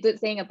think the good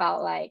thing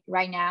about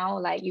right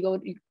now, you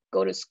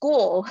go to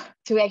school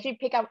to actually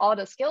pick up all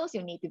the skills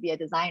you need to be a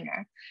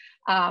designer.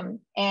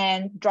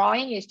 And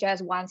drawing is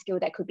just one skill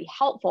that could be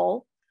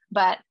helpful,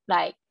 but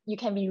you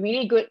can be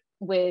really good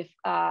with,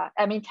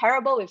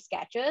 terrible with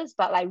sketches,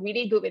 but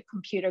really good with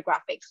computer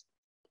graphics.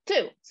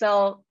 too.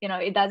 So, you know,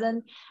 it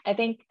doesn't, I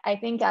think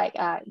like,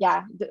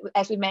 yeah,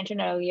 as we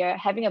mentioned earlier,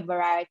 having a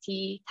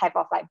variety type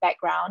of like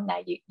background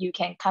that you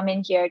can come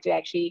in here to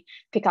actually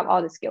pick up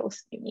all the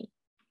skills you need.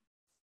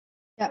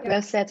 Yeah,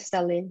 well said,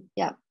 Selene.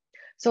 Yeah.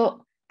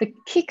 So the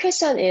key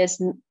question is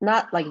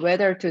not like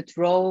whether to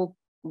draw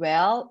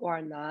well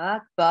or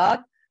not,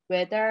 but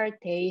whether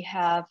they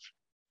have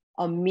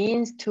a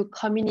means to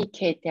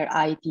communicate their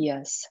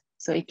ideas.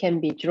 So it can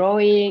be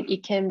drawing,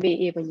 it can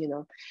be even, you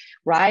know,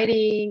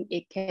 writing,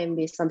 it can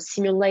be some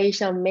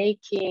simulation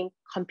making,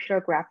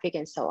 computer graphic,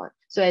 and so on.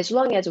 So as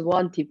long as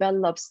one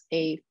develops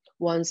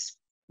one's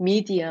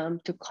medium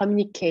to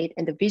communicate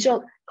and the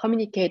visual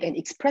communicate and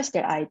express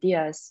their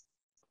ideas,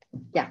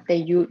 yeah,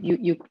 then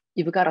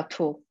you've got a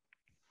tool.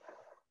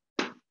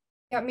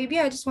 Yeah, maybe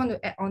I just want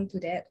to add on to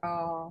that.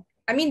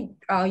 I mean,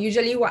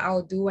 usually what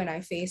I'll do when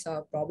I face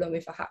a problem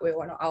with a hardware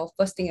or not,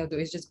 first thing I'll do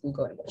is just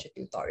Google and watch a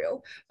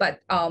tutorial. But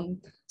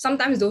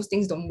sometimes those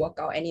things don't work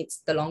out and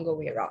it's the longer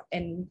way around.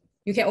 And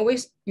you can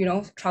always, you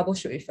know,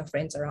 troubleshoot with your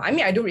friends around. I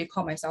mean, I do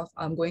recall myself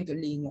going to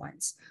Ling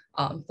once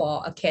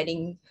for a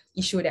CADing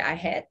issue that I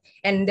had.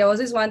 And there was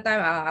this one time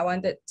I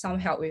wanted some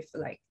help with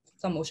like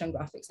some motion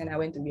graphics, and I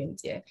went to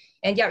Yuanjie.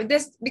 And yeah,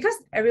 this because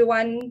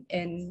everyone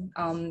in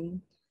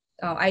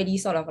ID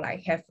sort of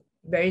like have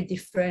very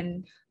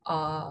different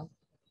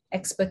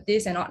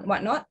expertise and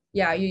whatnot.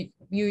 Yeah,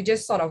 you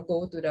just sort of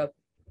go to the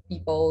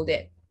people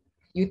that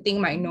you think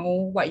might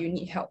know what you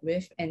need help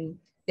with, and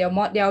they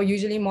are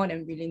usually more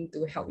than willing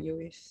to help you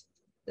with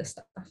the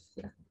stuff.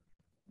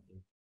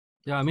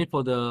 Yeah, I mean,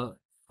 for the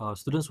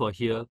students who are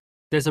here,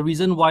 there's a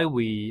reason why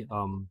we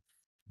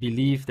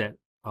believe that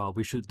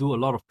we should do a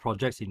lot of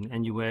projects in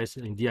NUS,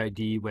 in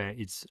DID, where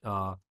it's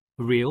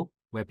real,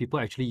 where people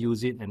actually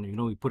use it and, you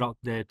know, we put out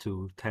there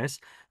to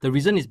test. The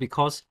reason is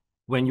because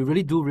when you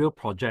really do real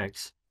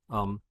projects,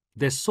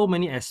 there's so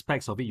many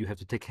aspects of it you have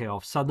to take care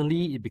of.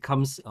 Suddenly it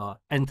becomes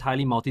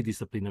entirely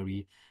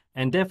multidisciplinary,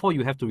 and therefore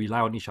you have to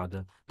rely on each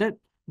other.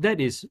 That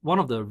is one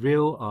of the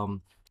real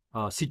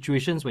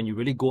situations when you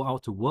really go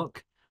out to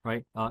work,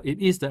 right? It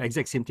is the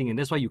exact same thing, and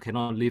that's why you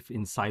cannot live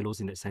in silos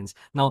in that sense.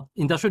 Now,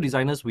 industrial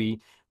designers, we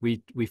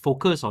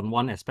focus on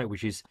one aspect,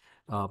 which is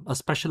a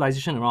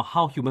specialization around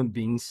how human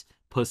beings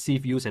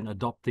perceive, use, and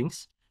adopt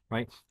things,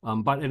 right?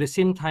 But at the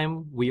same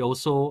time, we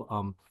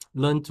also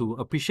learn to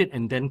appreciate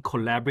and then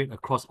collaborate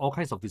across all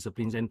kinds of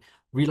disciplines. And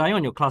relying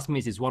on your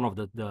classmates is one of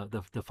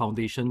the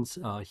foundations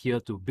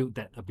here to build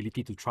that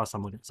ability to trust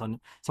someone else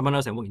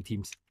and work in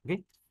teams.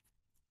 Okay.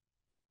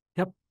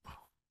 Yep.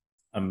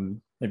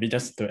 Maybe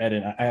just to add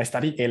in, I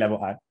studied A-level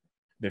art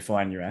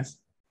before NUS,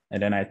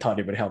 and then I thought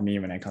it would help me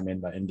when I come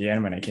in, but in the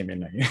end, when I came in,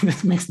 like,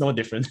 this makes no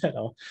difference at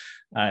all.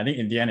 I think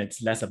in the end,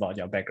 it's less about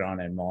your background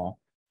and more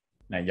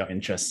like your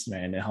interests,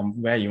 right? And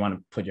where you want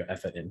to put your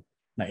effort in.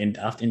 Like in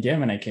the end,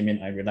 when I came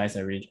in, I realized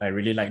I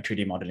really like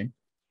 3D modeling,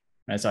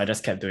 right? So I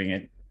just kept doing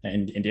it,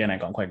 and in the end, I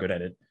got quite good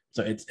at it.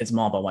 So it's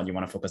more about what you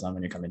want to focus on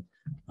when you come in.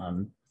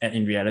 And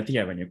in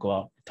reality, when you go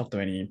out, talk to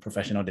any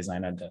professional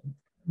designer, that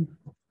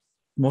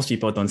most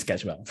people don't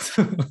sketch well.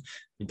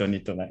 You don't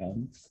need to like,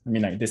 I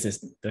mean, like this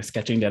is the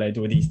sketching that I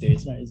do these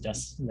days, right? It's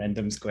just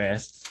random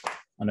squares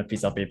on a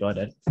piece of paper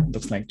that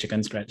looks like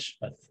chicken scratch,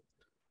 but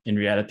in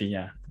reality,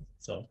 yeah.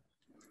 So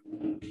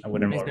I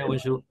wouldn't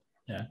worry.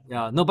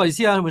 Yeah. No, but you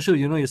see, Wenshu,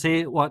 you know, you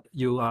say what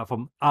you are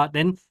from art,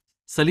 then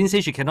Selene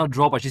says she cannot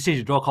draw, but she says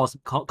she draw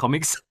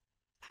comics.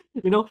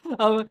 You know,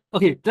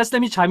 okay, let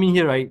me chime in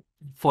here, right?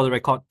 For the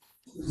record,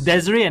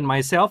 Desiree and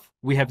myself,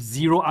 we have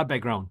zero art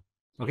background.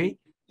 Okay,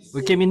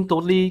 we came in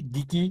totally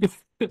geeky.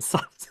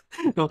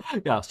 No,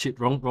 yeah, shit,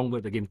 wrong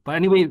word again. But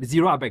anyway,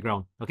 zero art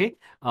background. Okay,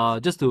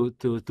 just to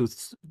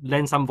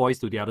lend some voice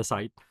to the other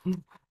side.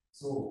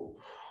 So.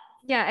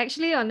 Yeah,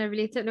 actually, on a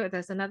related note,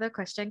 there's another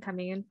question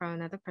coming in from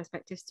another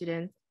prospective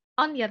student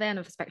on the other end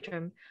of the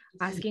spectrum,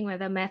 asking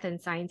whether math and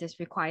science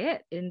is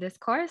required in this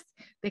course,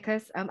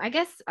 because I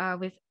guess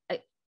with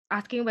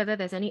asking whether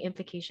there's any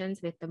implications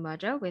with the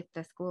merger with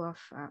the School of,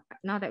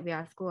 now that we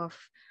are School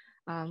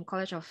of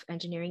College of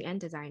Engineering and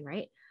Design,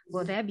 right?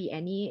 Will there be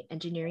any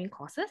engineering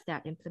courses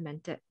that are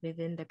implemented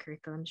within the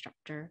curriculum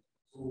structure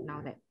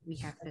now that we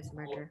have this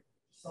merger?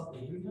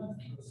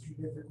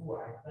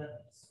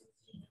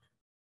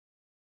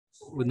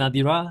 Would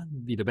Nadira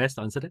be the best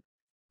to answer that?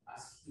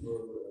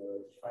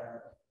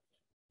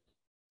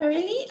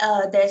 Currently,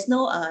 there's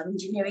no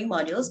engineering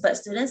modules, but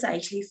students are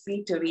actually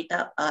free to read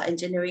up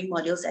engineering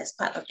modules as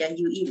part of their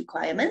UE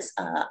requirements,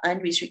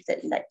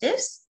 unrestricted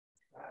electives.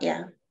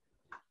 Yeah.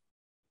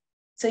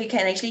 So you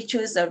can actually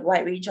choose a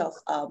wide range of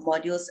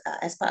modules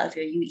as part of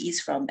your UEs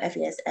from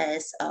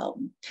FASS,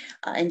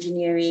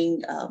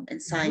 engineering,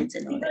 and science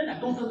and all that. I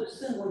don't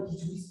understand why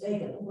did you say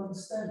I don't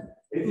understand.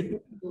 If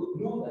you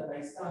know that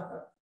I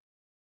started.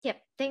 Yep,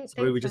 thanks.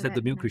 Sorry, we just had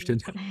the mute Christian.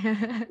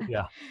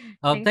 Yeah.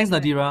 Thanks thanks,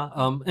 Nadira.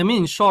 I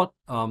mean, in short,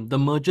 the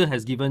merger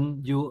has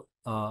given you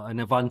an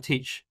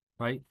advantage,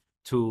 right,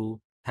 to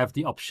have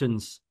the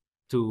options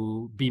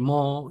to be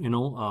more, you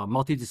know,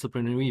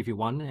 multidisciplinary if you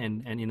want,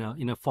 and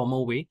in a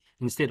formal way,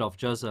 instead of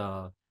just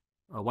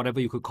whatever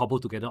you could cobble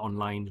together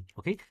online.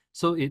 Okay,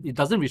 so it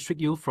doesn't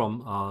restrict you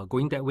from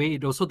going that way.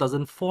 It also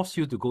doesn't force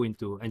you to go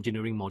into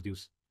engineering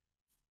modules.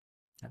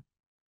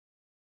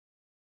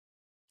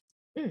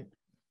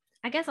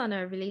 I guess on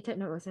a related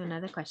note, also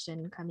another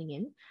question coming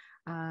in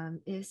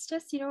is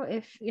just,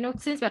 if,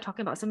 since we're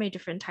talking about so many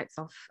different types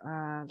of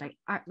like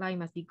art, you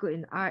must be good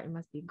in art, you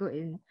must be good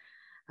in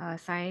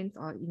science,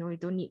 or, you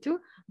don't need to,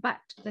 but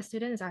the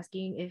student is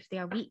asking if they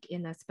are weak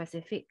in a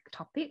specific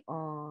topic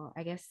or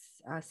I guess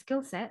a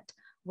skill set,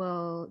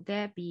 will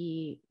there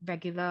be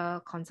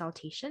regular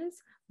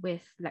consultations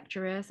with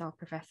lecturers or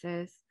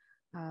professors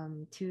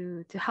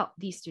to help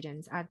these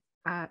students?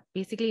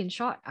 Basically, in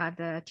short, are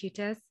the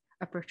tutors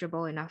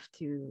approachable enough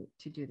to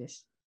do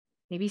this?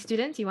 Maybe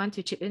students, you want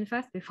to chip in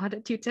first before the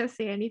tutors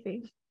say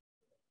anything?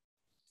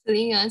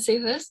 Ling, you want to say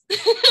first?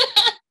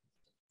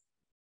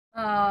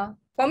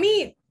 For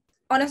me,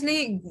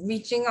 honestly,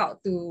 reaching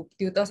out to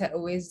tutors had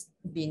always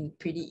been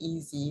pretty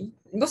easy.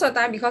 Most of the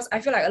time, because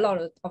I feel like a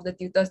lot of the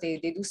tutors, they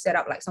do set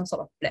up like some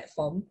sort of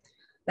platform.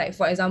 Like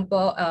for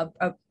example,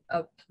 a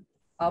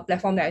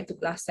platform that I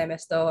took last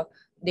semester,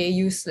 they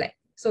use Slack.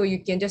 So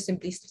you can just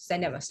simply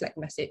send them a Slack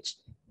message.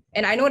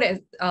 And I know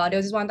that there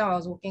was this one time I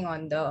was working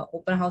on the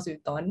open house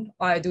with Don.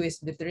 All I do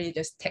is literally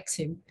just text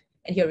him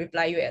and he'll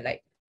reply you at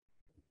like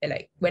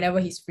whenever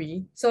he's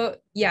free. So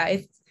yeah,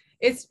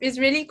 it's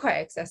really quite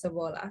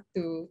accessible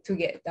to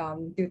get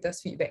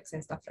tutors' feedbacks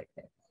and stuff like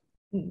that.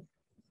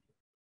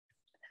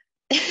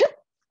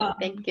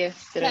 Thank you,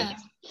 Yeah.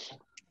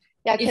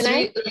 Yeah, can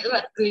I?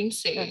 What Ling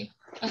say?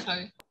 Oh,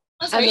 sorry.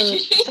 Oh,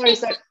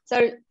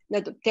 sorry.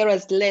 No, there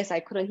was less.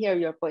 I couldn't hear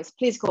your voice.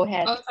 Please go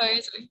ahead. Oh,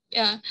 sorry.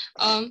 Yeah.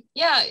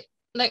 Yeah.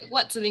 Like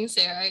what Ling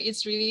said, right?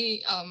 It's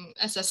really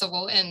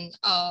accessible, and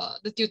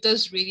the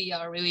tutors really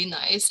are really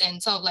nice,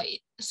 and sort of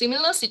like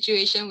similar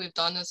situation with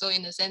Don also,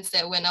 in the sense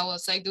that when I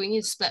was like doing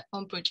his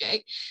platform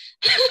project,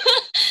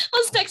 I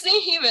was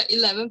texting him at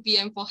 11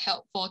 p.m. for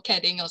help for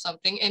CADing or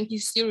something, and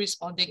he's still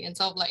responding and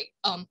sort of like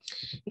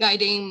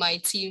guiding my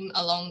team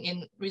along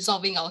in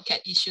resolving our CAD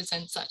issues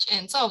and such,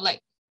 and sort of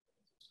like,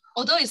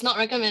 although it's not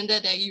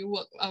recommended that you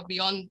work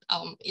beyond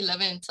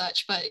 11 and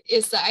such, but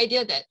it's the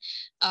idea that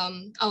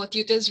our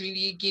tutors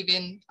really give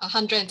in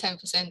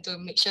 110% to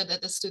make sure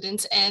that the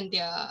students and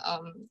their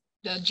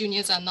the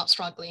juniors are not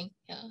struggling.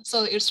 Yeah,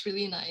 so it's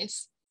really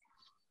nice.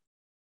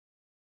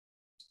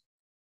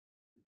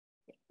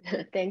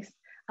 Thanks.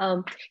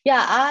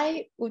 Yeah,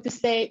 I would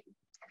say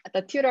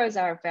the tutors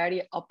are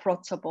very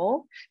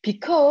approachable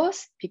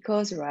because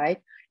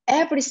right,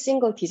 every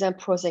single design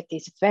project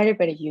is very,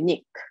 very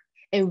unique.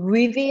 And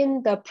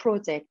within the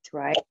project,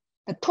 right,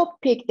 the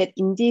topic that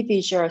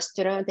individual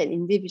student and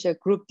individual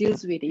group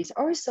deals with is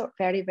also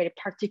very, very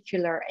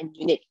particular and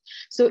unique.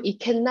 So it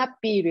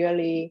cannot be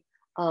really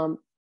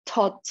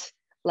taught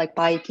like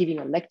by giving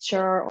a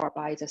lecture or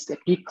by just like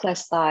big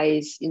class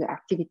size,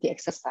 activity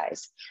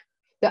exercise.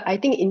 I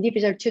think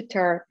individual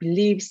tutor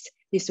believes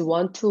this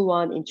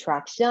one-to-one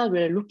interaction,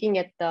 really looking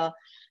at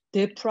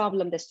the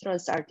problem that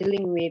students are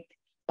dealing with.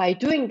 By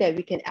doing that,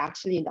 we can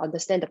actually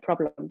understand the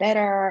problem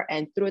better,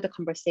 and through the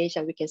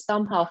conversation, we can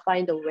somehow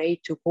find a way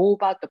to go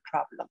about the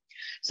problem.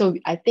 So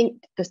I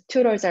think the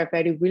tutors are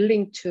very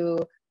willing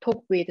to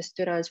talk with the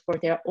students for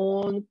their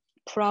own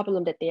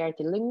problem that they are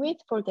dealing with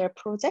for their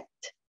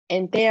project,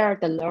 and there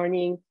the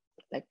learning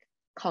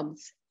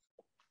comes.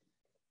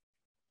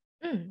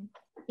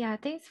 Yeah,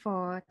 thanks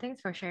for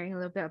sharing a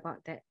little bit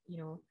about that.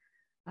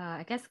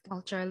 I guess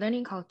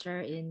learning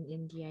culture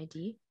in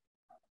DID.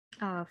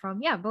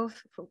 From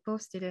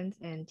both students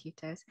and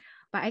tutors.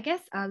 But I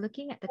guess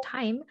looking at the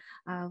time,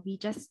 we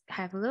just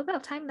have a little bit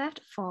of time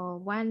left for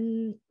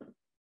one,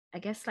 I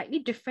guess, slightly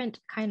different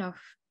kind of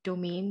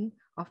domain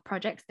of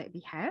projects that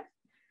we have.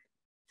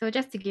 So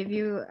just to give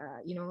you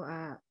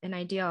an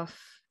idea of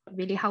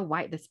really how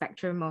wide the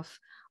spectrum of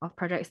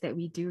projects that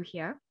we do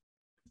here.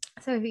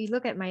 So if you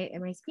look at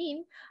my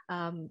screen,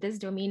 this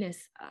domain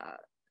is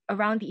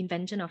around the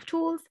invention of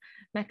tools,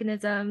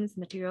 mechanisms,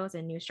 materials,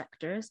 and new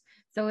structures.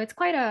 So it's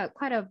quite a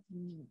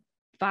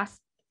vast,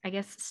 I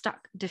guess,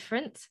 stark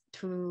difference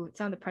to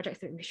some of the projects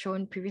that we've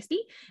shown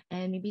previously.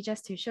 And maybe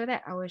just to show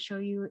that, I will show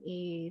you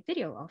a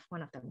video of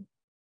one of them.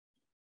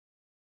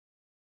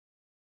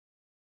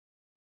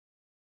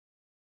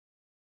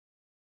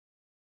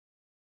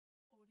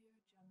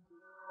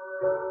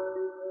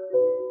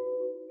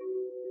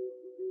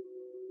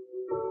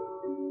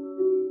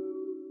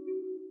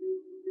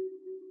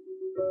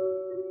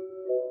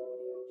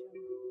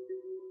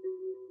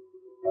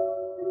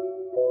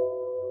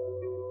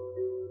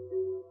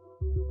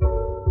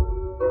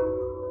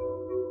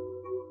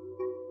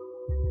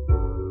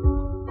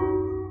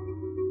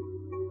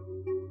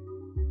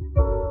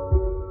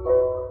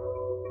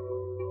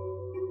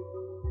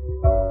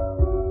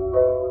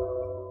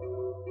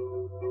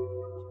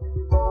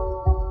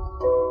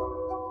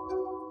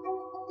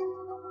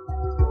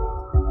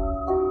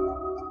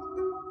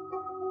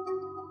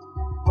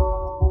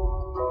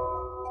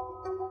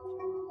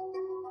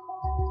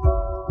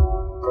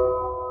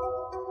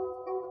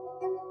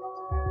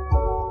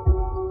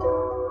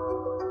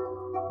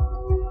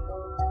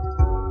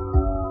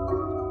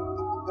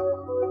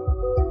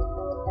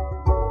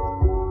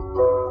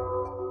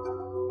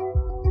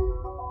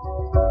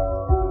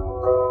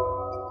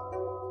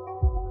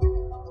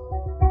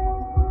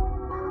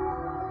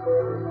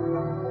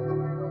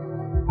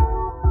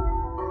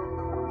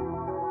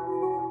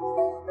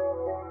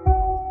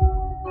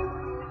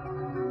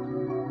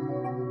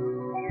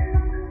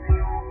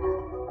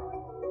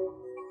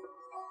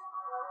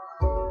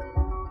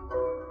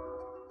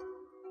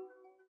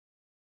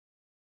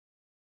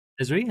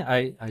 Desiree,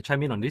 I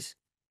chime in on this,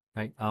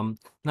 right?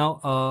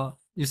 Now,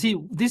 you see,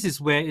 this is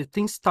where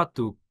things start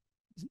to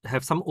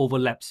have some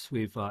overlaps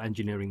with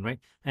engineering, right?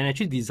 And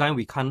actually, design,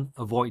 we can't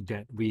avoid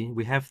that.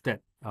 We have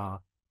that.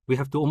 We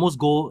have to almost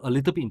go a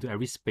little bit into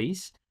every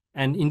space.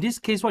 And in this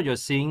case, what you're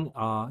seeing,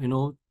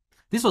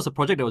 this was a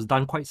project that was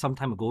done quite some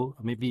time ago,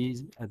 maybe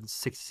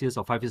 6 years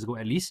or 5 years ago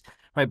at least,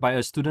 right, by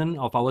a student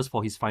of ours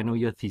for his final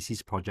year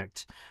thesis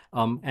project.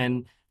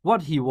 And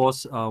what he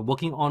was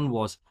working on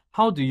was,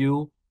 how do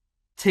you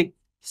take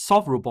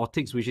soft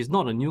robotics, which is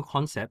not a new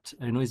concept,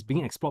 it's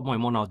being explored more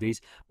and more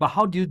nowadays, but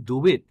how do you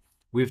do it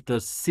with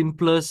the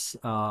simplest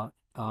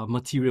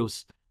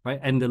materials, right,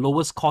 and the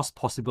lowest cost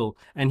possible?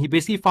 And he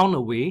basically found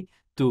a way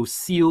to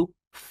seal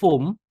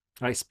foam,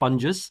 right,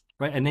 sponges,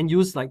 right, and then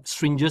use like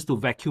stringers to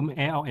vacuum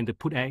air out and to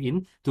put air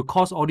in to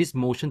cause all this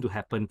motion to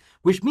happen,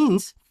 which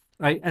means,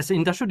 right, as an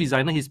industrial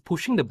designer, he's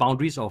pushing the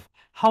boundaries of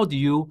how do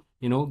you,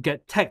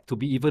 get tech to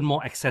be even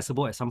more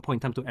accessible at some point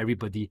in time to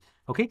everybody.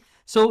 Okay,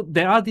 so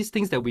there are these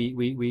things that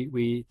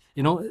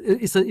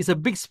it's a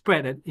big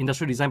spread at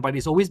industrial design, but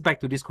it's always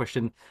back to this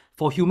question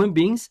for human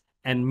beings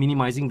and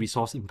minimizing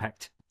resource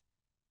impact.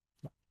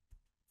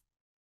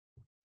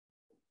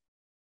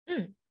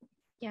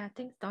 Yeah,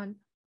 thanks, Don.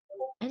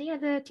 Any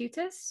other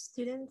tutors,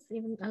 students,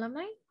 even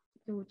alumni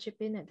who chip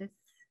in at this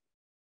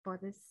for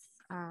this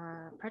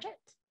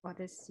project or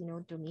this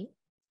domain?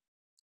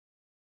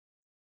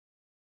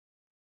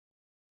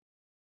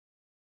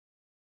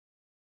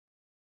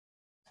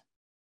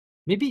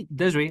 Maybe,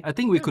 Desiree, I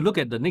think we could look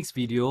at the next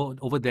video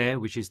over there,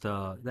 which is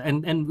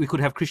and we could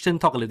have Christian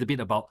talk a little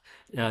bit about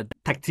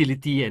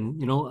tactility and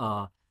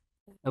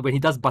when he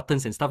does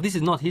buttons and stuff. This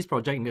is not his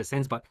project in that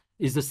sense, but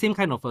it's the same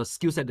kind of a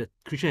skill set that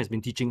Christian has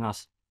been teaching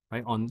us,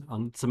 right,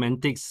 on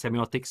semantics,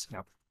 semiotics.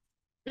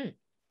 Yeah.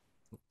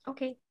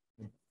 Okay.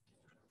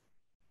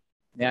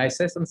 May I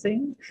say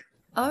something?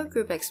 Our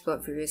group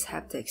explored various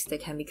haptics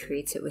that can be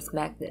created with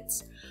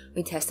magnets.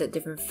 We tested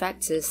different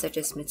factors such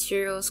as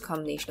materials,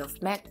 combination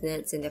of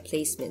magnets, and their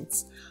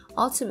placements.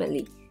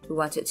 Ultimately, we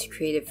wanted to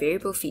create a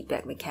variable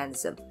feedback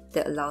mechanism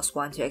that allows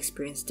one to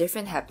experience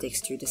different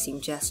haptics through the same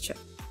gesture.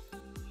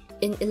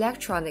 In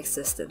electronic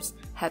systems,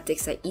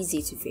 haptics are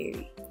easy to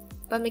vary,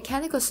 but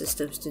mechanical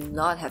systems do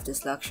not have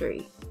this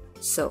luxury.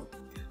 So,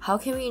 how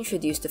can we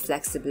introduce the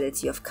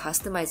flexibility of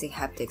customizing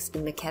haptics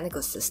in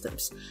mechanical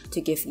systems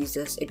to give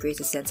users a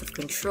greater sense of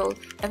control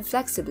and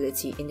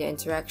flexibility in their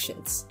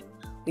interactions?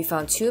 We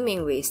found two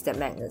main ways that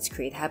magnets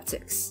create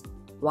haptics.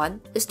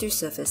 One is through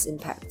surface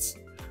impact.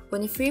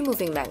 When a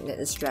free-moving magnet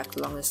is dragged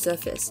along the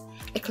surface,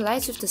 it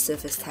collides with the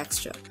surface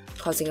texture,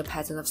 causing a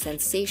pattern of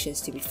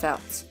sensations to be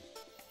felt.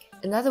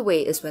 Another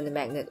way is when the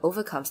magnet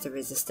overcomes the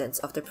resistance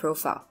of the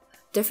profile.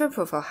 Different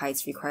profile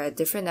heights require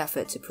different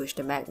effort to push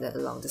the magnet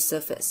along the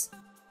surface.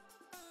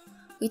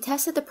 We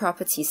tested the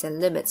properties and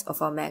limits of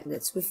our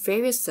magnets with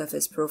various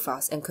surface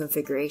profiles and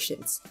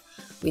configurations.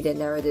 We then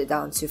narrowed it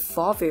down to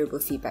 4 variable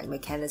feedback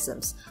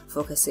mechanisms,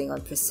 focusing on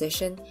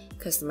precision,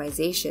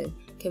 customization,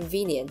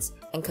 convenience,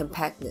 and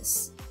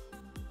compactness.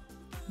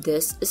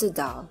 This is a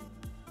dial.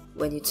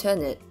 When you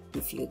turn it, you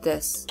feel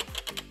this.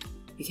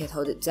 You can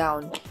hold it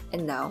down,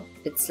 and now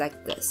it's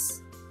like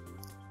this.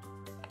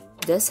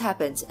 This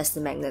happens as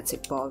the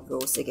magnetic ball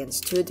rolls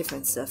against 2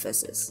 different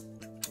surfaces.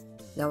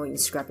 Now when you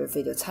scrap your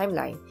video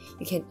timeline,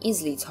 you can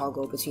easily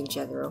toggle between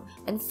general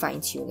and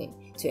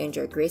fine-tuning to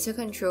enjoy greater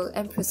control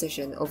and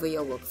precision over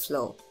your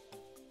workflow.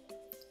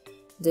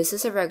 This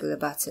is a regular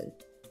button.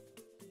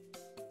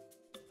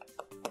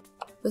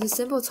 With a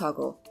simple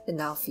toggle, it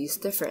now feels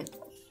different.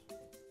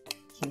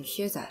 Can you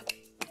hear that?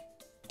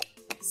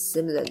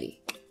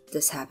 Similarly,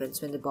 this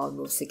happens when the ball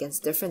moves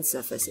against different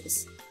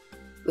surfaces.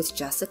 With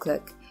just a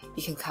click,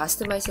 you can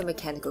customize your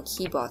mechanical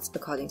keyboards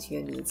according to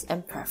your needs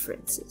and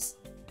preferences.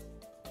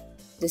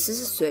 This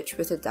is a switch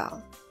with a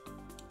dial.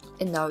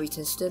 It now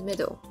returns to the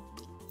middle.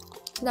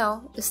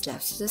 Now it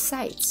snaps to the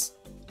sides.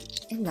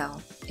 And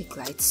now it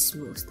glides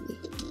smoothly.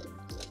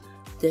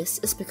 This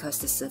is because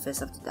the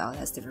surface of the dial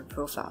has different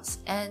profiles.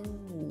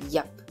 And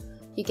yep,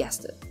 you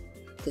guessed it.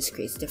 This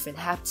creates different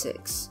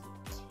haptics.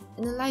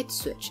 In a light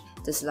switch,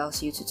 this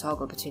allows you to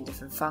toggle between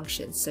different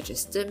functions such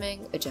as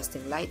dimming,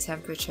 adjusting light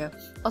temperature,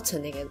 or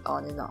turning it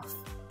on and off.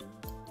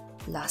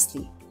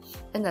 Lastly,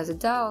 another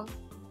dial.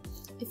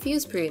 It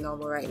feels pretty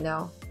normal right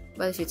now,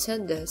 but if you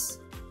turn this,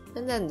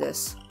 and then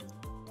this,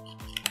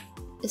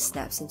 it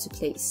snaps into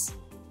place.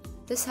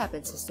 This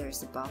happens as there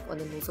is a bump on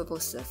the movable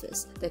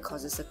surface that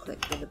causes a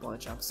click when the ball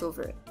jumps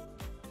over it.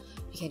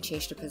 You can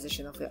change the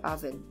position of your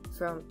oven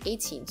from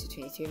 18 to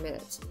 23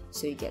 minutes,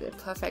 so you get a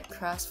perfect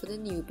crust for the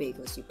new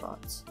bagels you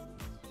bought.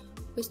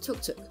 With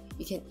Tuk Tuk,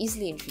 you can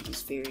easily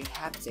introduce varying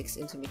haptics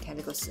into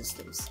mechanical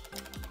systems.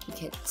 You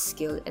can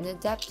scale and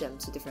adapt them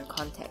to different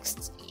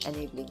contexts,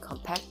 enabling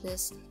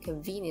compactness,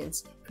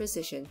 convenience,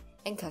 precision,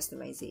 and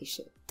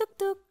customization. Tuk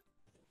Tuk!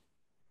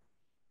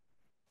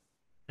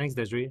 Thanks,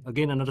 Desiree.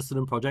 Again, another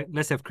student project.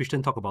 Let's have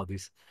Christian talk about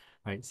this,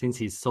 right? Since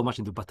he's so much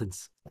into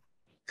buttons.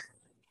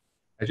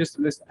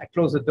 I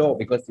close the door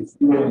because it's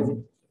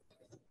noisy.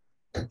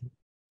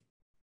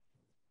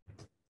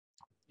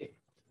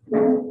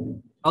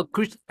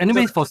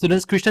 Anyways, for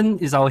students, Christian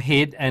is our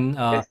head, and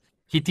Yes.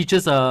 he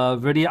teaches a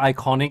really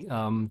iconic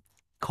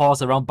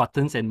course around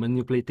buttons and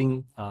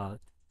manipulating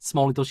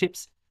small little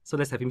shapes. So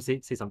let's have him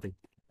say something.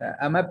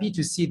 I'm happy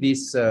to see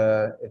this.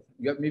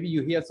 Maybe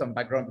you hear some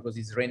background because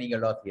it's raining a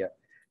lot here.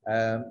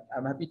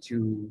 I'm happy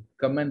to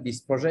comment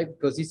this project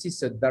because this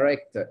is a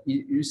direct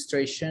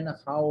illustration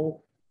how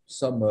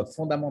some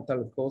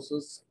fundamental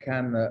courses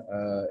can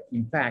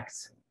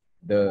impact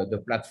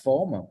the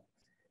platform.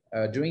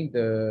 During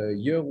the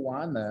year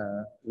one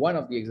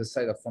of the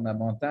exercise of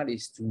fundamental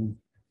is to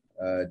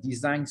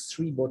design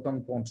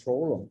 3-button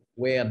control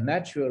where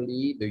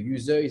naturally the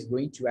user is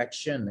going to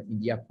action in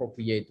the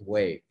appropriate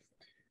way.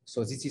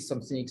 So this is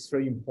something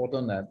extremely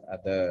important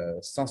at the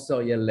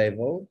sensorial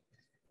level.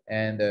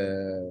 And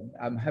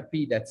I'm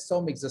happy that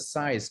some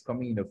exercise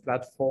coming in the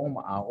platform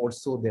are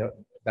also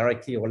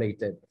directly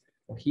related.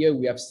 Here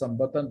we have some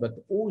button, but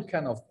all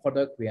kind of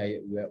product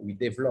we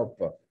develop,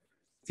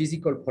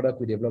 physical product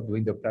we develop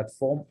during the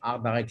platform are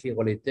directly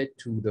related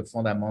to the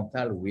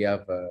fundamental we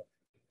have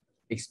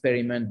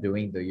experiment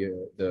during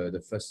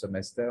the first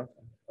semester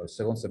or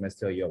second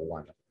semester year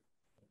one.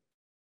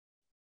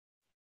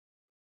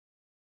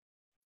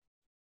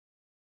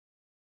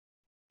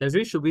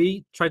 Desiree, should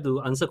we try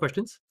to answer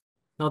questions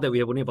now that we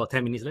have only about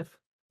 10 minutes left?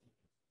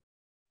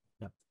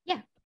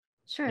 Yeah,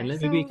 sure. And So,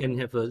 maybe we can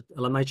have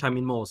alumni chime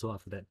in more also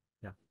after that.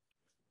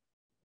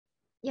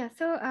 yeah,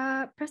 so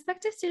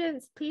prospective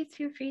students, please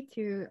feel free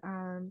to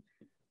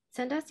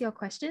send us your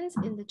questions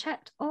in the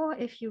chat, or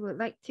if you would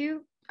like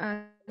to,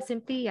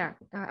 simply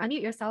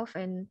unmute yourself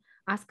and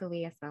ask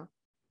away as well.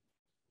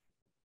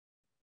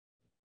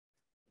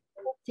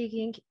 So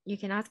you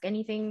can ask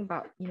anything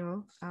about,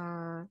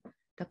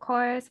 the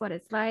course, what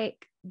it's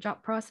like,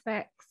 job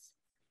prospects,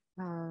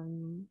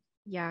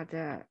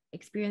 the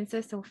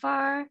experiences so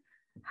far,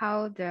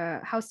 how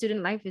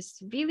student life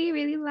is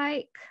really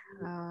like,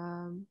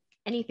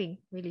 anything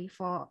really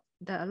for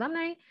the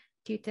alumni,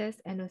 tutors,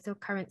 and also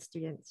current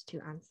students to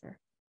answer.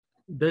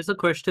 There's a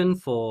question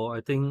for,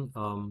 I think,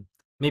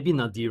 maybe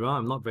Nadira,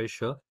 I'm not very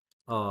sure.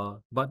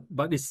 But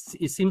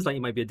it seems like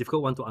it might be a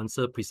difficult one to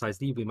answer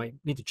precisely. We might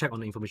need to check on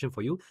the information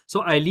for you.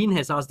 So Eileen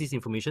has asked this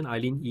information,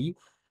 Eileen E.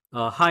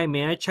 Hi,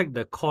 may I check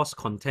the course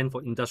content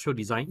for industrial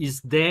design? Is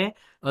there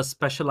a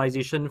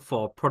specialization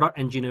for product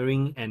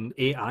engineering and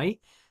AI?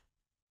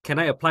 Can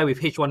I apply with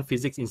H1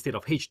 physics instead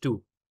of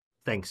H2?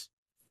 Thanks.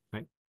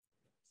 Right.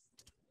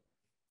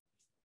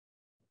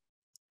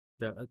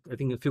 I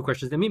think a few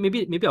questions.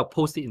 Maybe I'll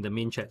post it in the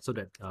main chat so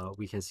that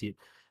we can see it.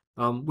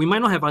 We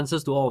might not have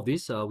answers to all of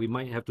this. We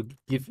might have to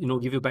give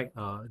you back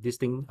this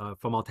thing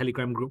from our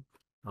Telegram group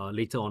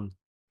later on.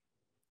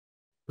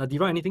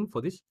 Nadira, anything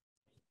for this?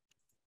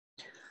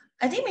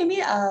 I think maybe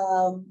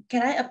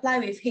can I apply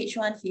with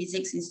H1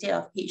 physics instead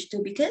of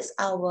H2 because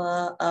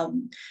our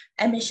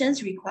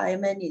admissions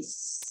requirement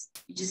is,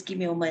 just give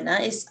me a moment,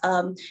 is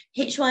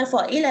H1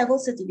 for A-level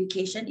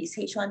certification is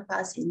H1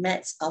 pass in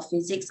maths or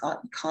physics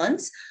or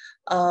econs.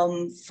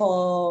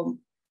 For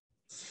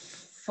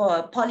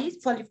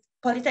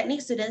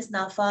Polytechnic students,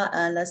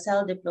 NAFA,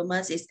 LaSalle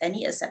diplomas is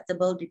any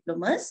acceptable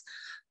diplomas.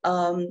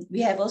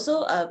 We have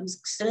also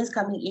students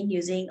coming in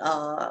using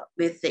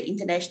with the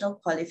international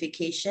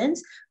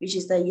qualifications, which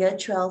is the year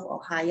 12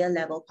 or higher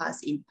level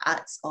pass in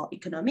arts or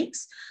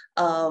economics.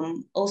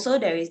 Also,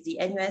 there is the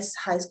NUS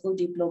high school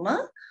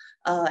diploma,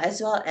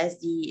 as well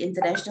as the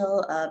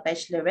international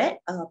bachelorette.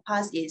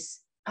 Pass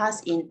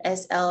in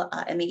SL,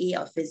 MAE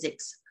of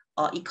physics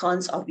or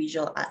econs or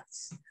visual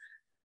arts.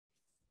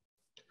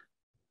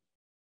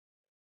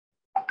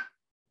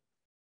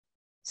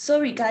 So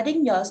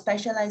regarding your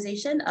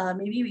specialization,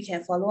 maybe we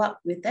can follow up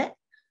with that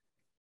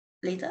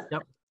later.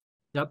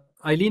 Yep.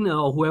 Eileen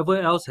or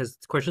whoever else has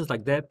questions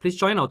like that, please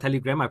join our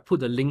Telegram. I put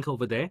the link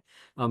over there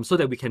so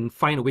that we can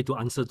find a way to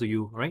answer to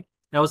you, all right?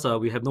 Else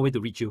we have no way to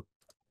reach you.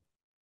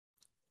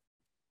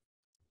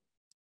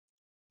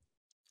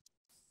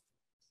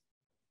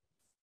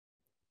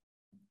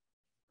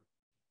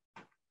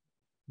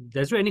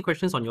 Desiree, any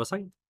questions on your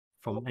side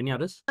from any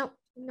others?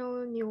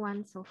 No new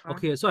ones so far.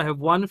 Okay, so I have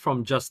one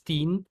from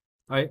Justine.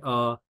 Right,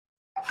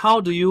 how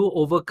do you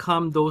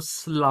overcome those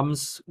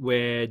slumps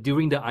where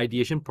during the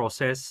ideation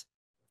process,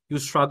 you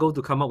struggle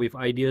to come up with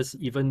ideas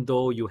even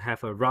though you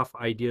have a rough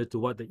idea to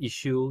what the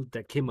issue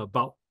that came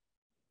about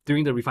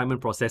during the refinement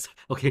process?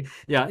 Okay,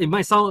 yeah, it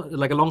might sound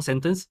like a long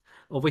sentence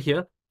over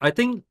here. I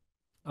think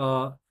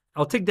I'll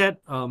take that.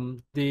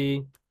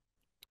 The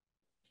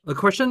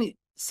question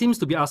seems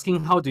to be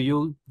asking, how do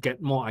you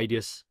get more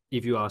ideas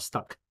if you are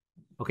stuck?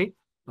 Okay,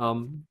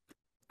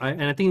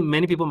 I think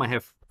many people might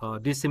have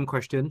this same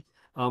question.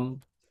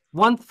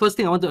 First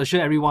thing I want to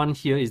assure everyone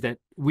here is that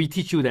we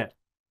teach you that.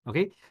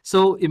 Okay,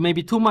 so it may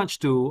be too much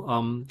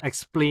to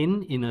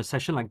explain in a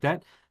session like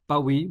that,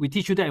 but we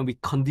teach you that and we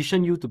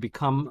condition you to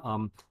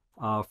become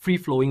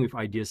free-flowing with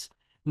ideas.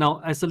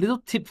 Now, as a little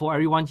tip for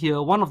everyone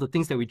here, one of the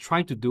things that we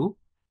try to do,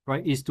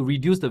 right, is to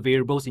reduce the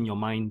variables in your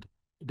mind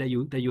that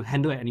you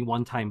handle at any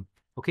one time.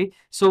 Okay,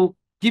 so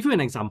give you an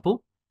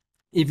example.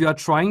 if you are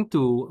trying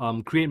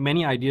to create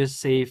many ideas,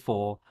 say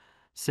for,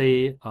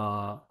 say,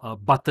 a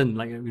button,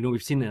 like,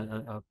 we've seen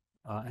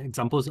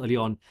examples early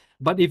on.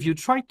 But if you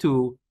try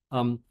to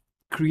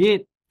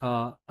create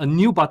a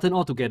new button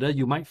altogether,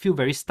 you might feel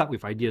very stuck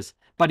with ideas.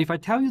 But if I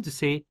tell you to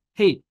say,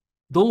 hey,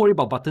 don't worry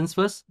about buttons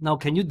first. Now,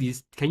 can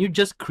you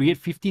just create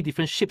 50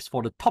 different shapes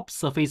for the top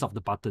surface of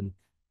the button,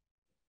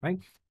 right?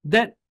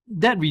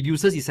 That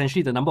reduces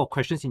essentially the number of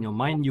questions in your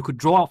mind. You could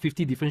draw out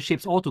 50 different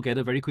shapes all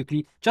together very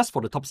quickly just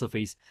for the top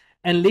surface.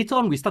 And later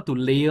on, we start to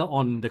layer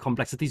on the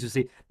complexities to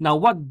say, now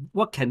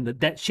what can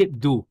that shape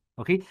do?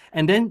 Okay.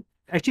 And then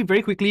actually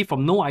very quickly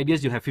from no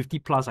ideas, you have 50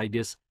 plus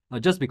ideas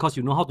just because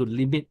you know how to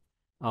limit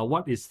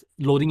what is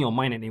loading your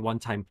mind at any one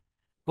time.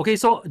 Okay.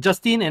 So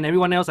Justine and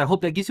everyone else, I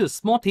hope that gives you a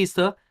small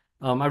taster.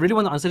 I really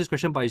want to answer this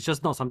question, but it's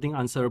just not something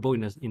answerable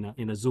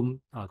in a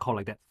Zoom call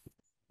like that.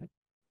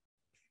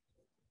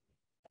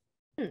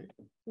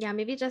 Yeah,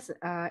 maybe just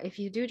if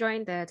you do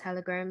join the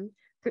Telegram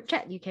group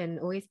chat, you can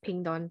always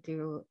ping Don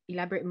to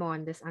elaborate more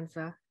on this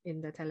answer in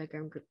the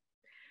Telegram group.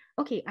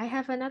 Okay, I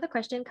have another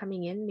question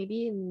coming in.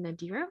 Maybe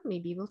Nadira may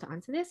be able to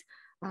answer this.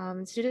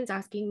 Students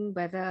asking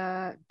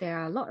whether there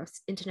are a lot of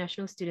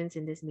international students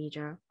in this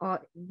major, or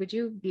would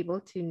you be able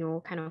to know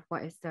kind of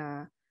what is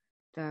the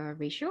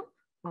ratio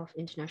of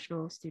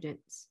international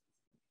students?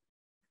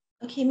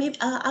 Okay, maybe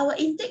our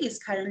intake is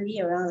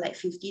currently around like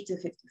 50 to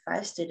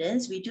 55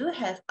 students. We do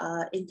have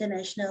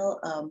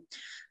international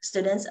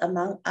students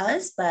among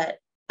us, but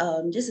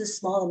just a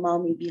small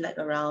amount, maybe like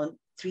around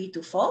 3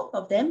 to 4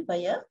 of them per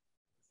year,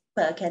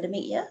 per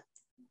academic year.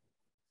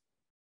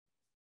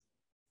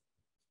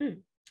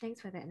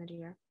 Thanks for that,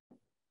 Nadira.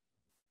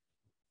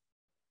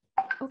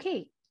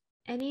 Okay,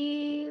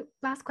 any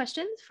last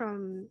questions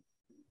from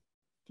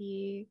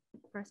the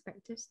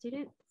prospective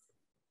students?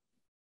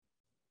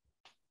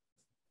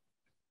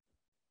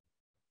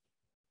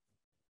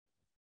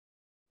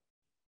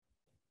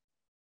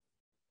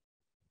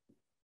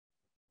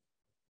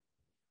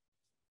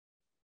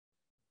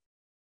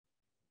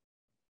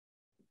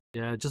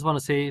 Yeah, I just want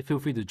to say, feel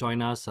free to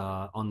join us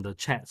on the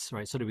chats,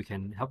 right, so that we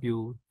can help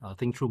you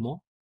think through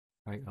more,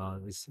 right?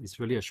 It's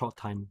really a short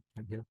time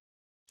right here.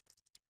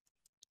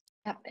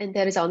 Yeah, and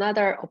there is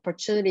another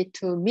opportunity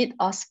to meet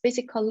us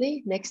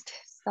physically next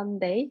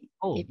Sunday.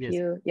 Oh, if yes.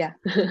 you, yeah,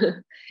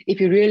 if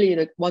you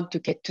really want to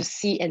get to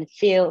see and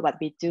feel what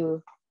we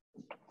do.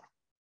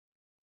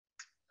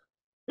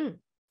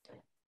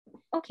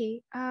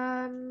 Okay,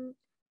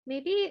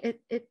 maybe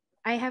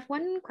I have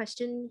one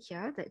question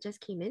here that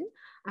just came in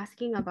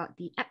asking about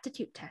the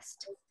aptitude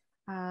test.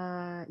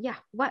 Yeah,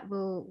 what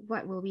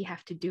will we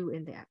have to do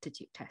in the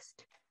aptitude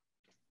test?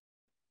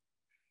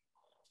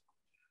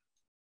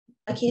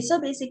 Okay, so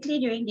basically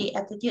during the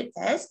aptitude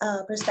test,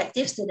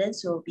 prospective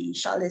students will be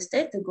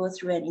shortlisted to go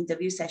through an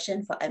interview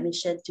session for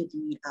admission to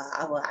the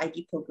our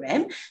ID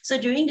program. So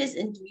during this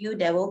interview,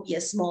 there will be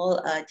a small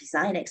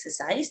design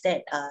exercise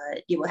that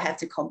they will have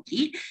to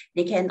complete.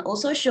 They can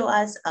also show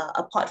us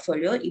a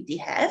portfolio if they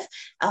have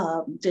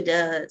to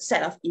the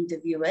set of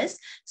interviewers.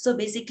 So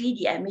basically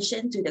the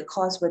admission to the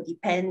course will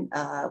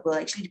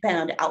actually depend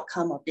on the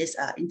outcome of this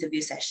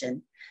interview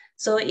session.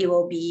 So it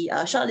will be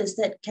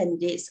shortlisted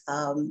candidates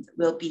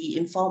will be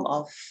informed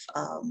of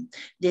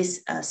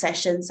this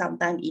session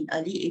sometime in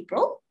early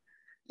April.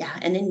 Yeah,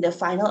 and then the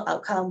final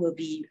outcome will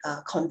be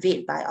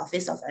conveyed by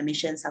Office of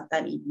Admission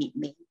sometime in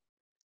mid-May.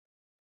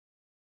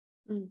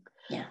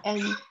 Yeah.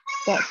 And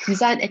the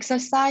design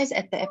exercise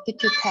at the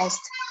aptitude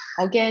test,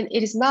 again,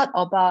 it is not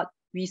about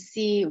we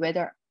see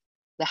whether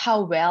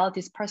how well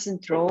this person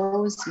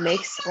draws,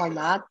 makes or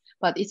not,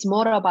 but it's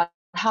more about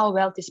how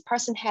well this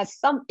person has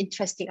some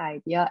interesting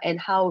idea and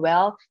how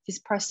well this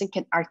person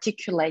can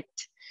articulate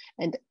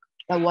and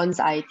one's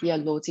idea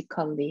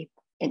logically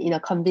and in a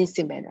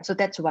convincing manner. So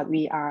that's what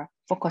we are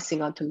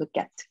focusing on to look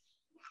at.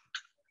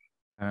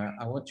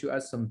 I want to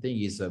add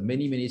something is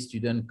many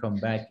students come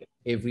back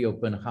every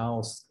open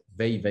house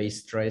very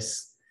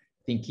stressed,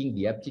 thinking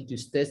the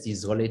aptitude test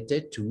is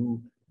related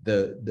to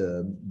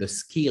the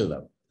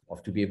skill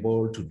of to be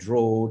able to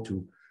draw,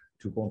 to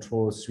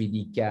control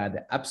 3D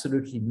CAD.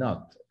 Absolutely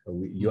not.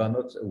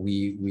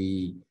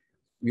 We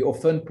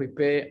often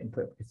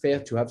prefer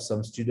to have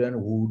some students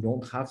who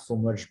don't have so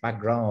much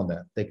background,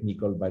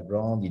 technical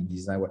background in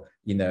design,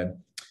 in a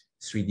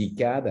 3D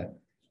CAD.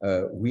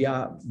 We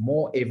are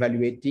more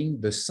evaluating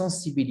the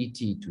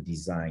sensibility to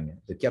design,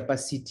 the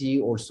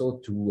capacity also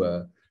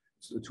to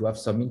have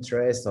some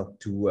interest or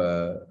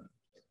to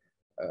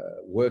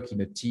work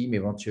in a team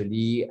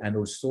eventually, and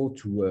also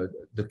to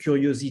the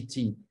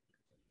curiosity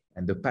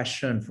and the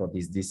passion for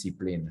this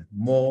discipline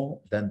more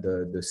than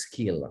the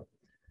skill.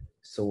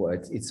 So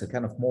it's a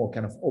kind of more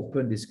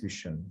open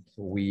discussion.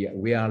 So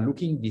we are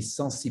looking this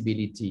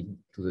sensibility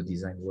to the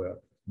design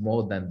work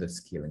more than the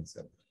skill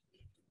itself.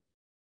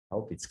 I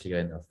hope it's clear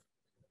enough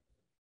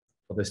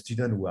for the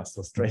students who are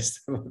so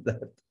stressed about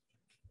that.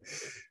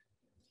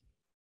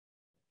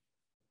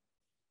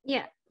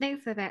 Yeah,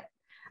 thanks for that.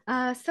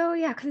 So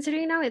yeah,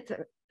 considering now it's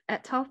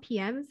at 12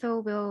 p.m. So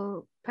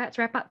we'll perhaps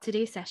wrap up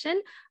today's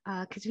session.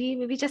 Could we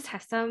maybe just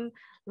have some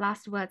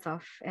last words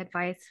of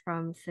advice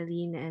from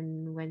Selene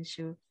and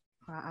Wenshu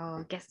for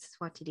our guests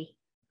for today?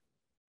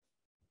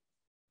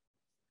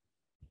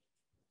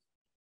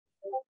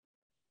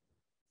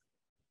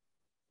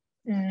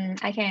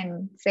 I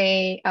can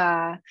say,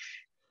 I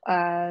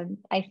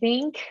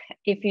think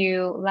if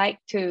you like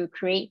to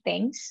create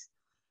things,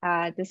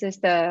 this is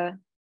the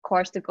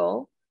course to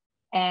go.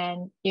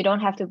 And you don't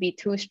have to be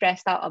too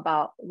stressed out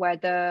about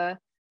whether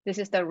this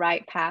is the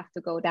right path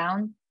to go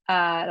down.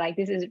 Like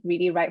this is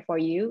really right for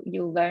you.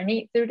 You learn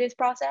it through this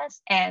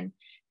process. And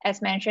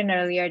as mentioned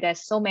earlier,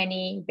 there's so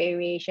many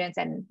variations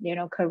and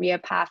career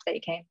paths that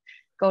you can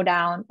go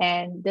down.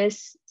 And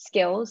this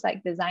skills,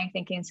 like design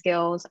thinking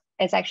skills,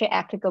 is actually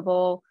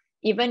applicable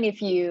even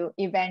if you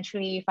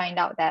eventually find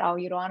out that, oh,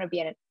 you don't want to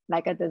be a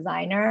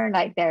designer.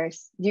 Like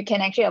you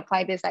can actually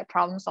apply this like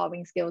problem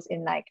solving skills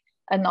in like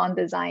a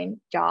non-design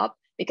job,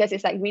 because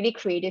it's like really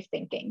creative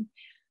thinking.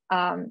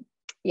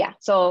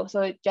 So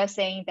just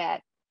saying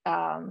that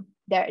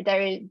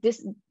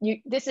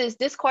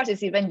this course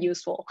is even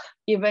useful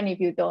even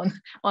if you don't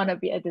want to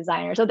be a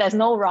designer. So there's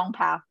no wrong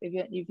path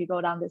if you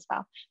go down this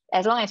path,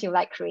 as long as you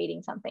like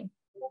creating something.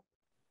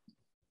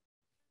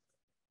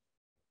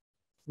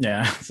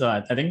 Yeah, so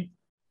I think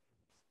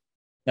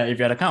that if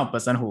you're the kind of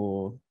person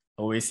who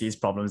always sees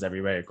problems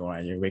everywhere you go,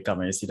 right? You wake up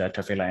and you see that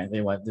traffic light,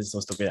 hey, what, this is so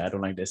stupid, I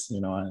don't like this,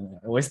 and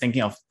always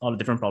thinking of all the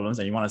different problems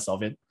and you want to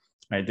solve it,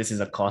 right? This is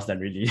a course that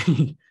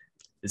really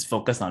is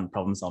focused on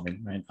problem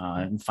solving, right?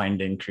 And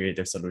finding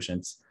creative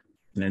solutions.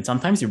 And then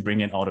sometimes you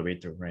bring it all the way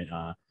through, right?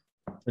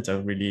 It's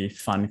a really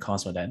fun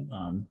course for that.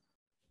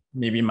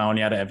 Maybe my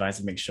only other advice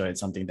is make sure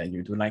it's something that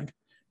you do like,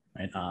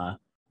 right?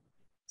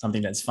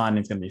 Something that's fun.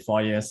 It's going to be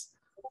 4 years.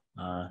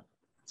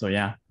 So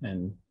yeah,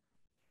 and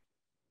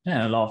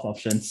a lot of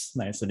options.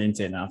 Like Selene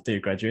said, after you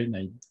graduate,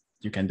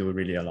 you can do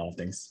really a lot of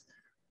things.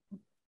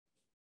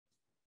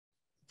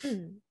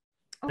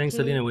 Thanks,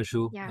 Selene and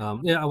Wenshu.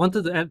 I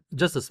wanted to add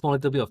just a small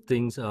little bit of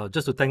things,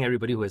 just to thank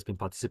everybody who has been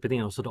participating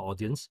and also the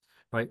audience,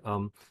 right?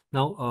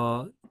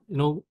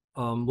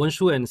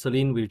 Wenshu and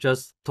Selene, we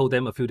just told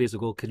them a few days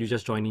ago, can you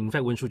just join in? In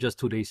fact, Wenshu just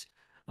 2 days.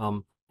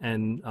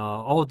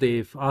 All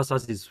they've asked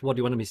us is, what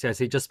do you want me to say? I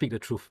say, just speak the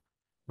truth,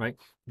 right?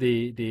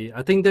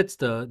 I think that's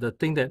the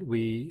thing that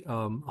we,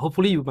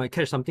 hopefully you might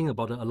catch something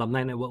about the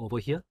alumni network over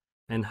here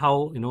and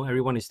how,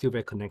 everyone is still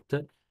very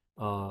connected.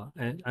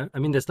 And I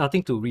mean, there's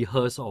nothing to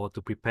rehearse or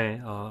to prepare.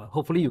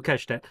 Hopefully you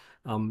catch that.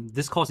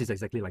 This course is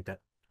exactly like that.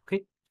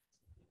 Okay.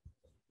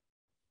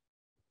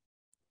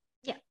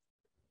 Yeah,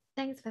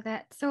 thanks for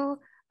that. So,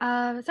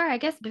 sorry, I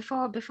guess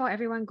before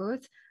everyone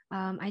goes,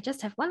 I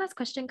just have one last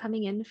question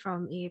coming in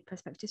from a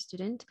prospective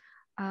student.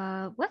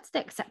 What's the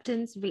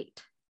acceptance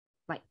rate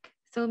like?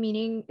 So,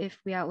 meaning if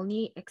we are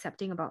only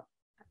accepting about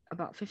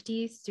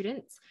 50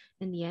 students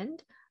in the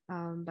end.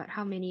 But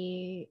how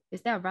many,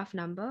 is there a rough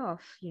number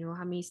of,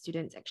 how many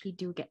students actually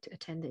do get to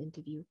attend the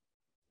interview?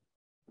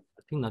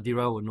 I think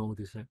Nadira will know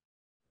this. Right?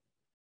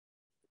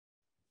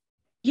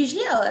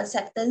 Usually our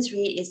acceptance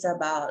rate is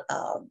about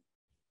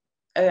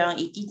around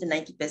 80 to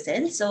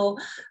 90%. So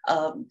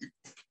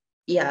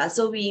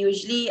so we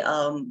usually,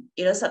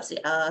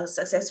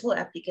 successful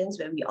applicants,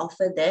 when we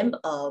offer them,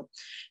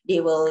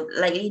 they will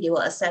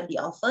accept the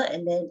offer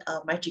and then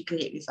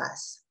matriculate with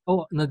us.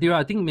 Oh, Nadira,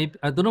 I think maybe,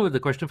 I don't know if the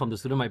question from the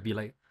student might be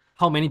like,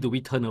 how many do we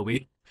turn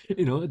away?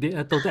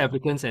 The total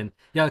applicants, and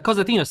because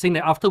I think you're saying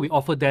that after we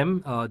offer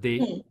them,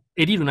 they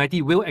 80 to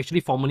 90 will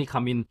actually formally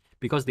come in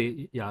because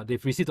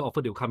they've received the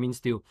offer, they'll come in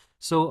still.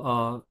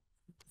 So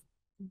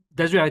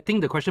Desiree, I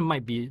think the question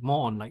might be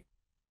more on like,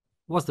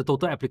 what's the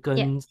total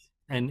applicants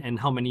and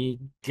how many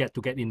get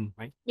in,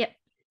 right? Yep.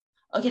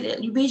 Okay,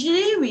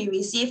 usually we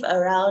receive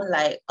around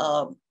like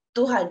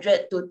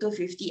 200 to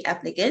 250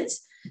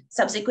 applicants.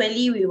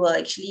 Subsequently, we will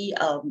actually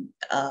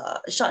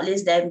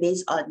shortlist them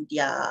based on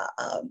their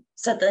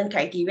certain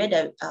criteria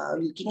that we're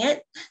looking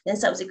at. Then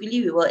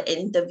subsequently, we will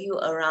interview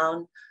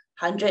around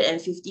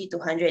 150 to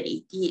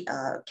 180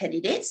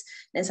 candidates.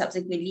 Then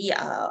subsequently,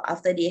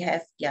 after they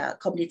have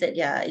completed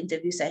their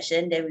interview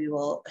session, then we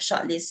will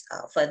shortlist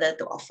further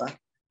to offer.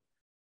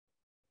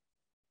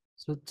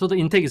 So the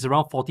intake is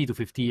around 40 to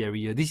 50 every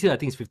year. This year, I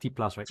think it's 50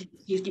 plus, right?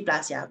 50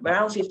 plus, yeah.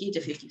 Around 50 to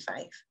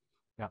 55.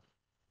 Yeah.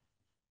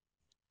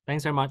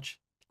 Thanks very much.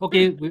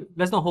 Okay,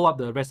 let's not hold up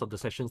the rest of the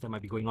sessions that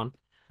might be going on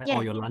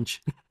or your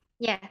lunch.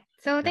 Yeah.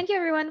 So thank you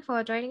everyone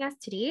for joining us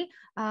today.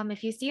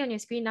 If you see on your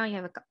screen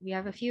now, we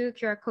have a few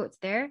QR codes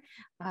there.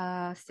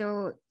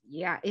 So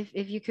yeah,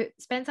 if you could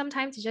spend some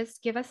time to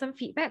just give us some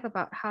feedback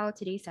about how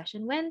today's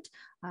session went,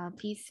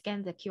 please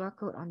scan the QR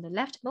code on the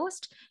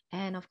leftmost.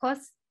 And of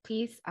course,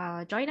 please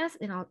join us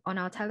on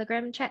our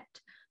Telegram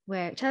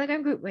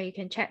Telegram group where you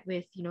can chat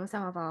with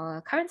some of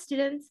our current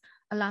students,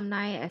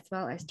 alumni, as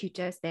well as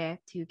tutors there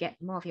to get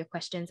more of your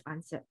questions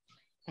answered.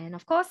 And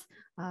of course,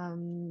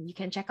 you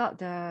can check out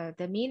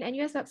the main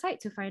NUS website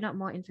to find out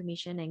more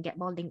information and get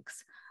more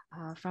links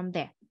from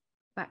there.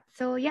 But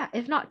so yeah,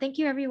 if not, thank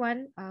you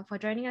everyone for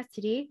joining us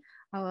today.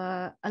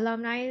 our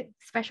alumni,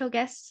 special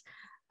guests,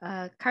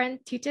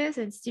 current tutors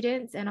and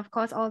students, and of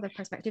course, all the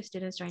prospective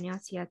students joining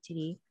us here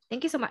today.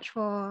 Thank you so much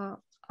for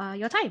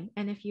your time.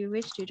 And if you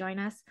wish to join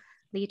us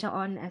later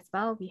on as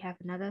well, we have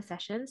another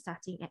session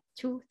starting at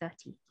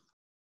 2:30.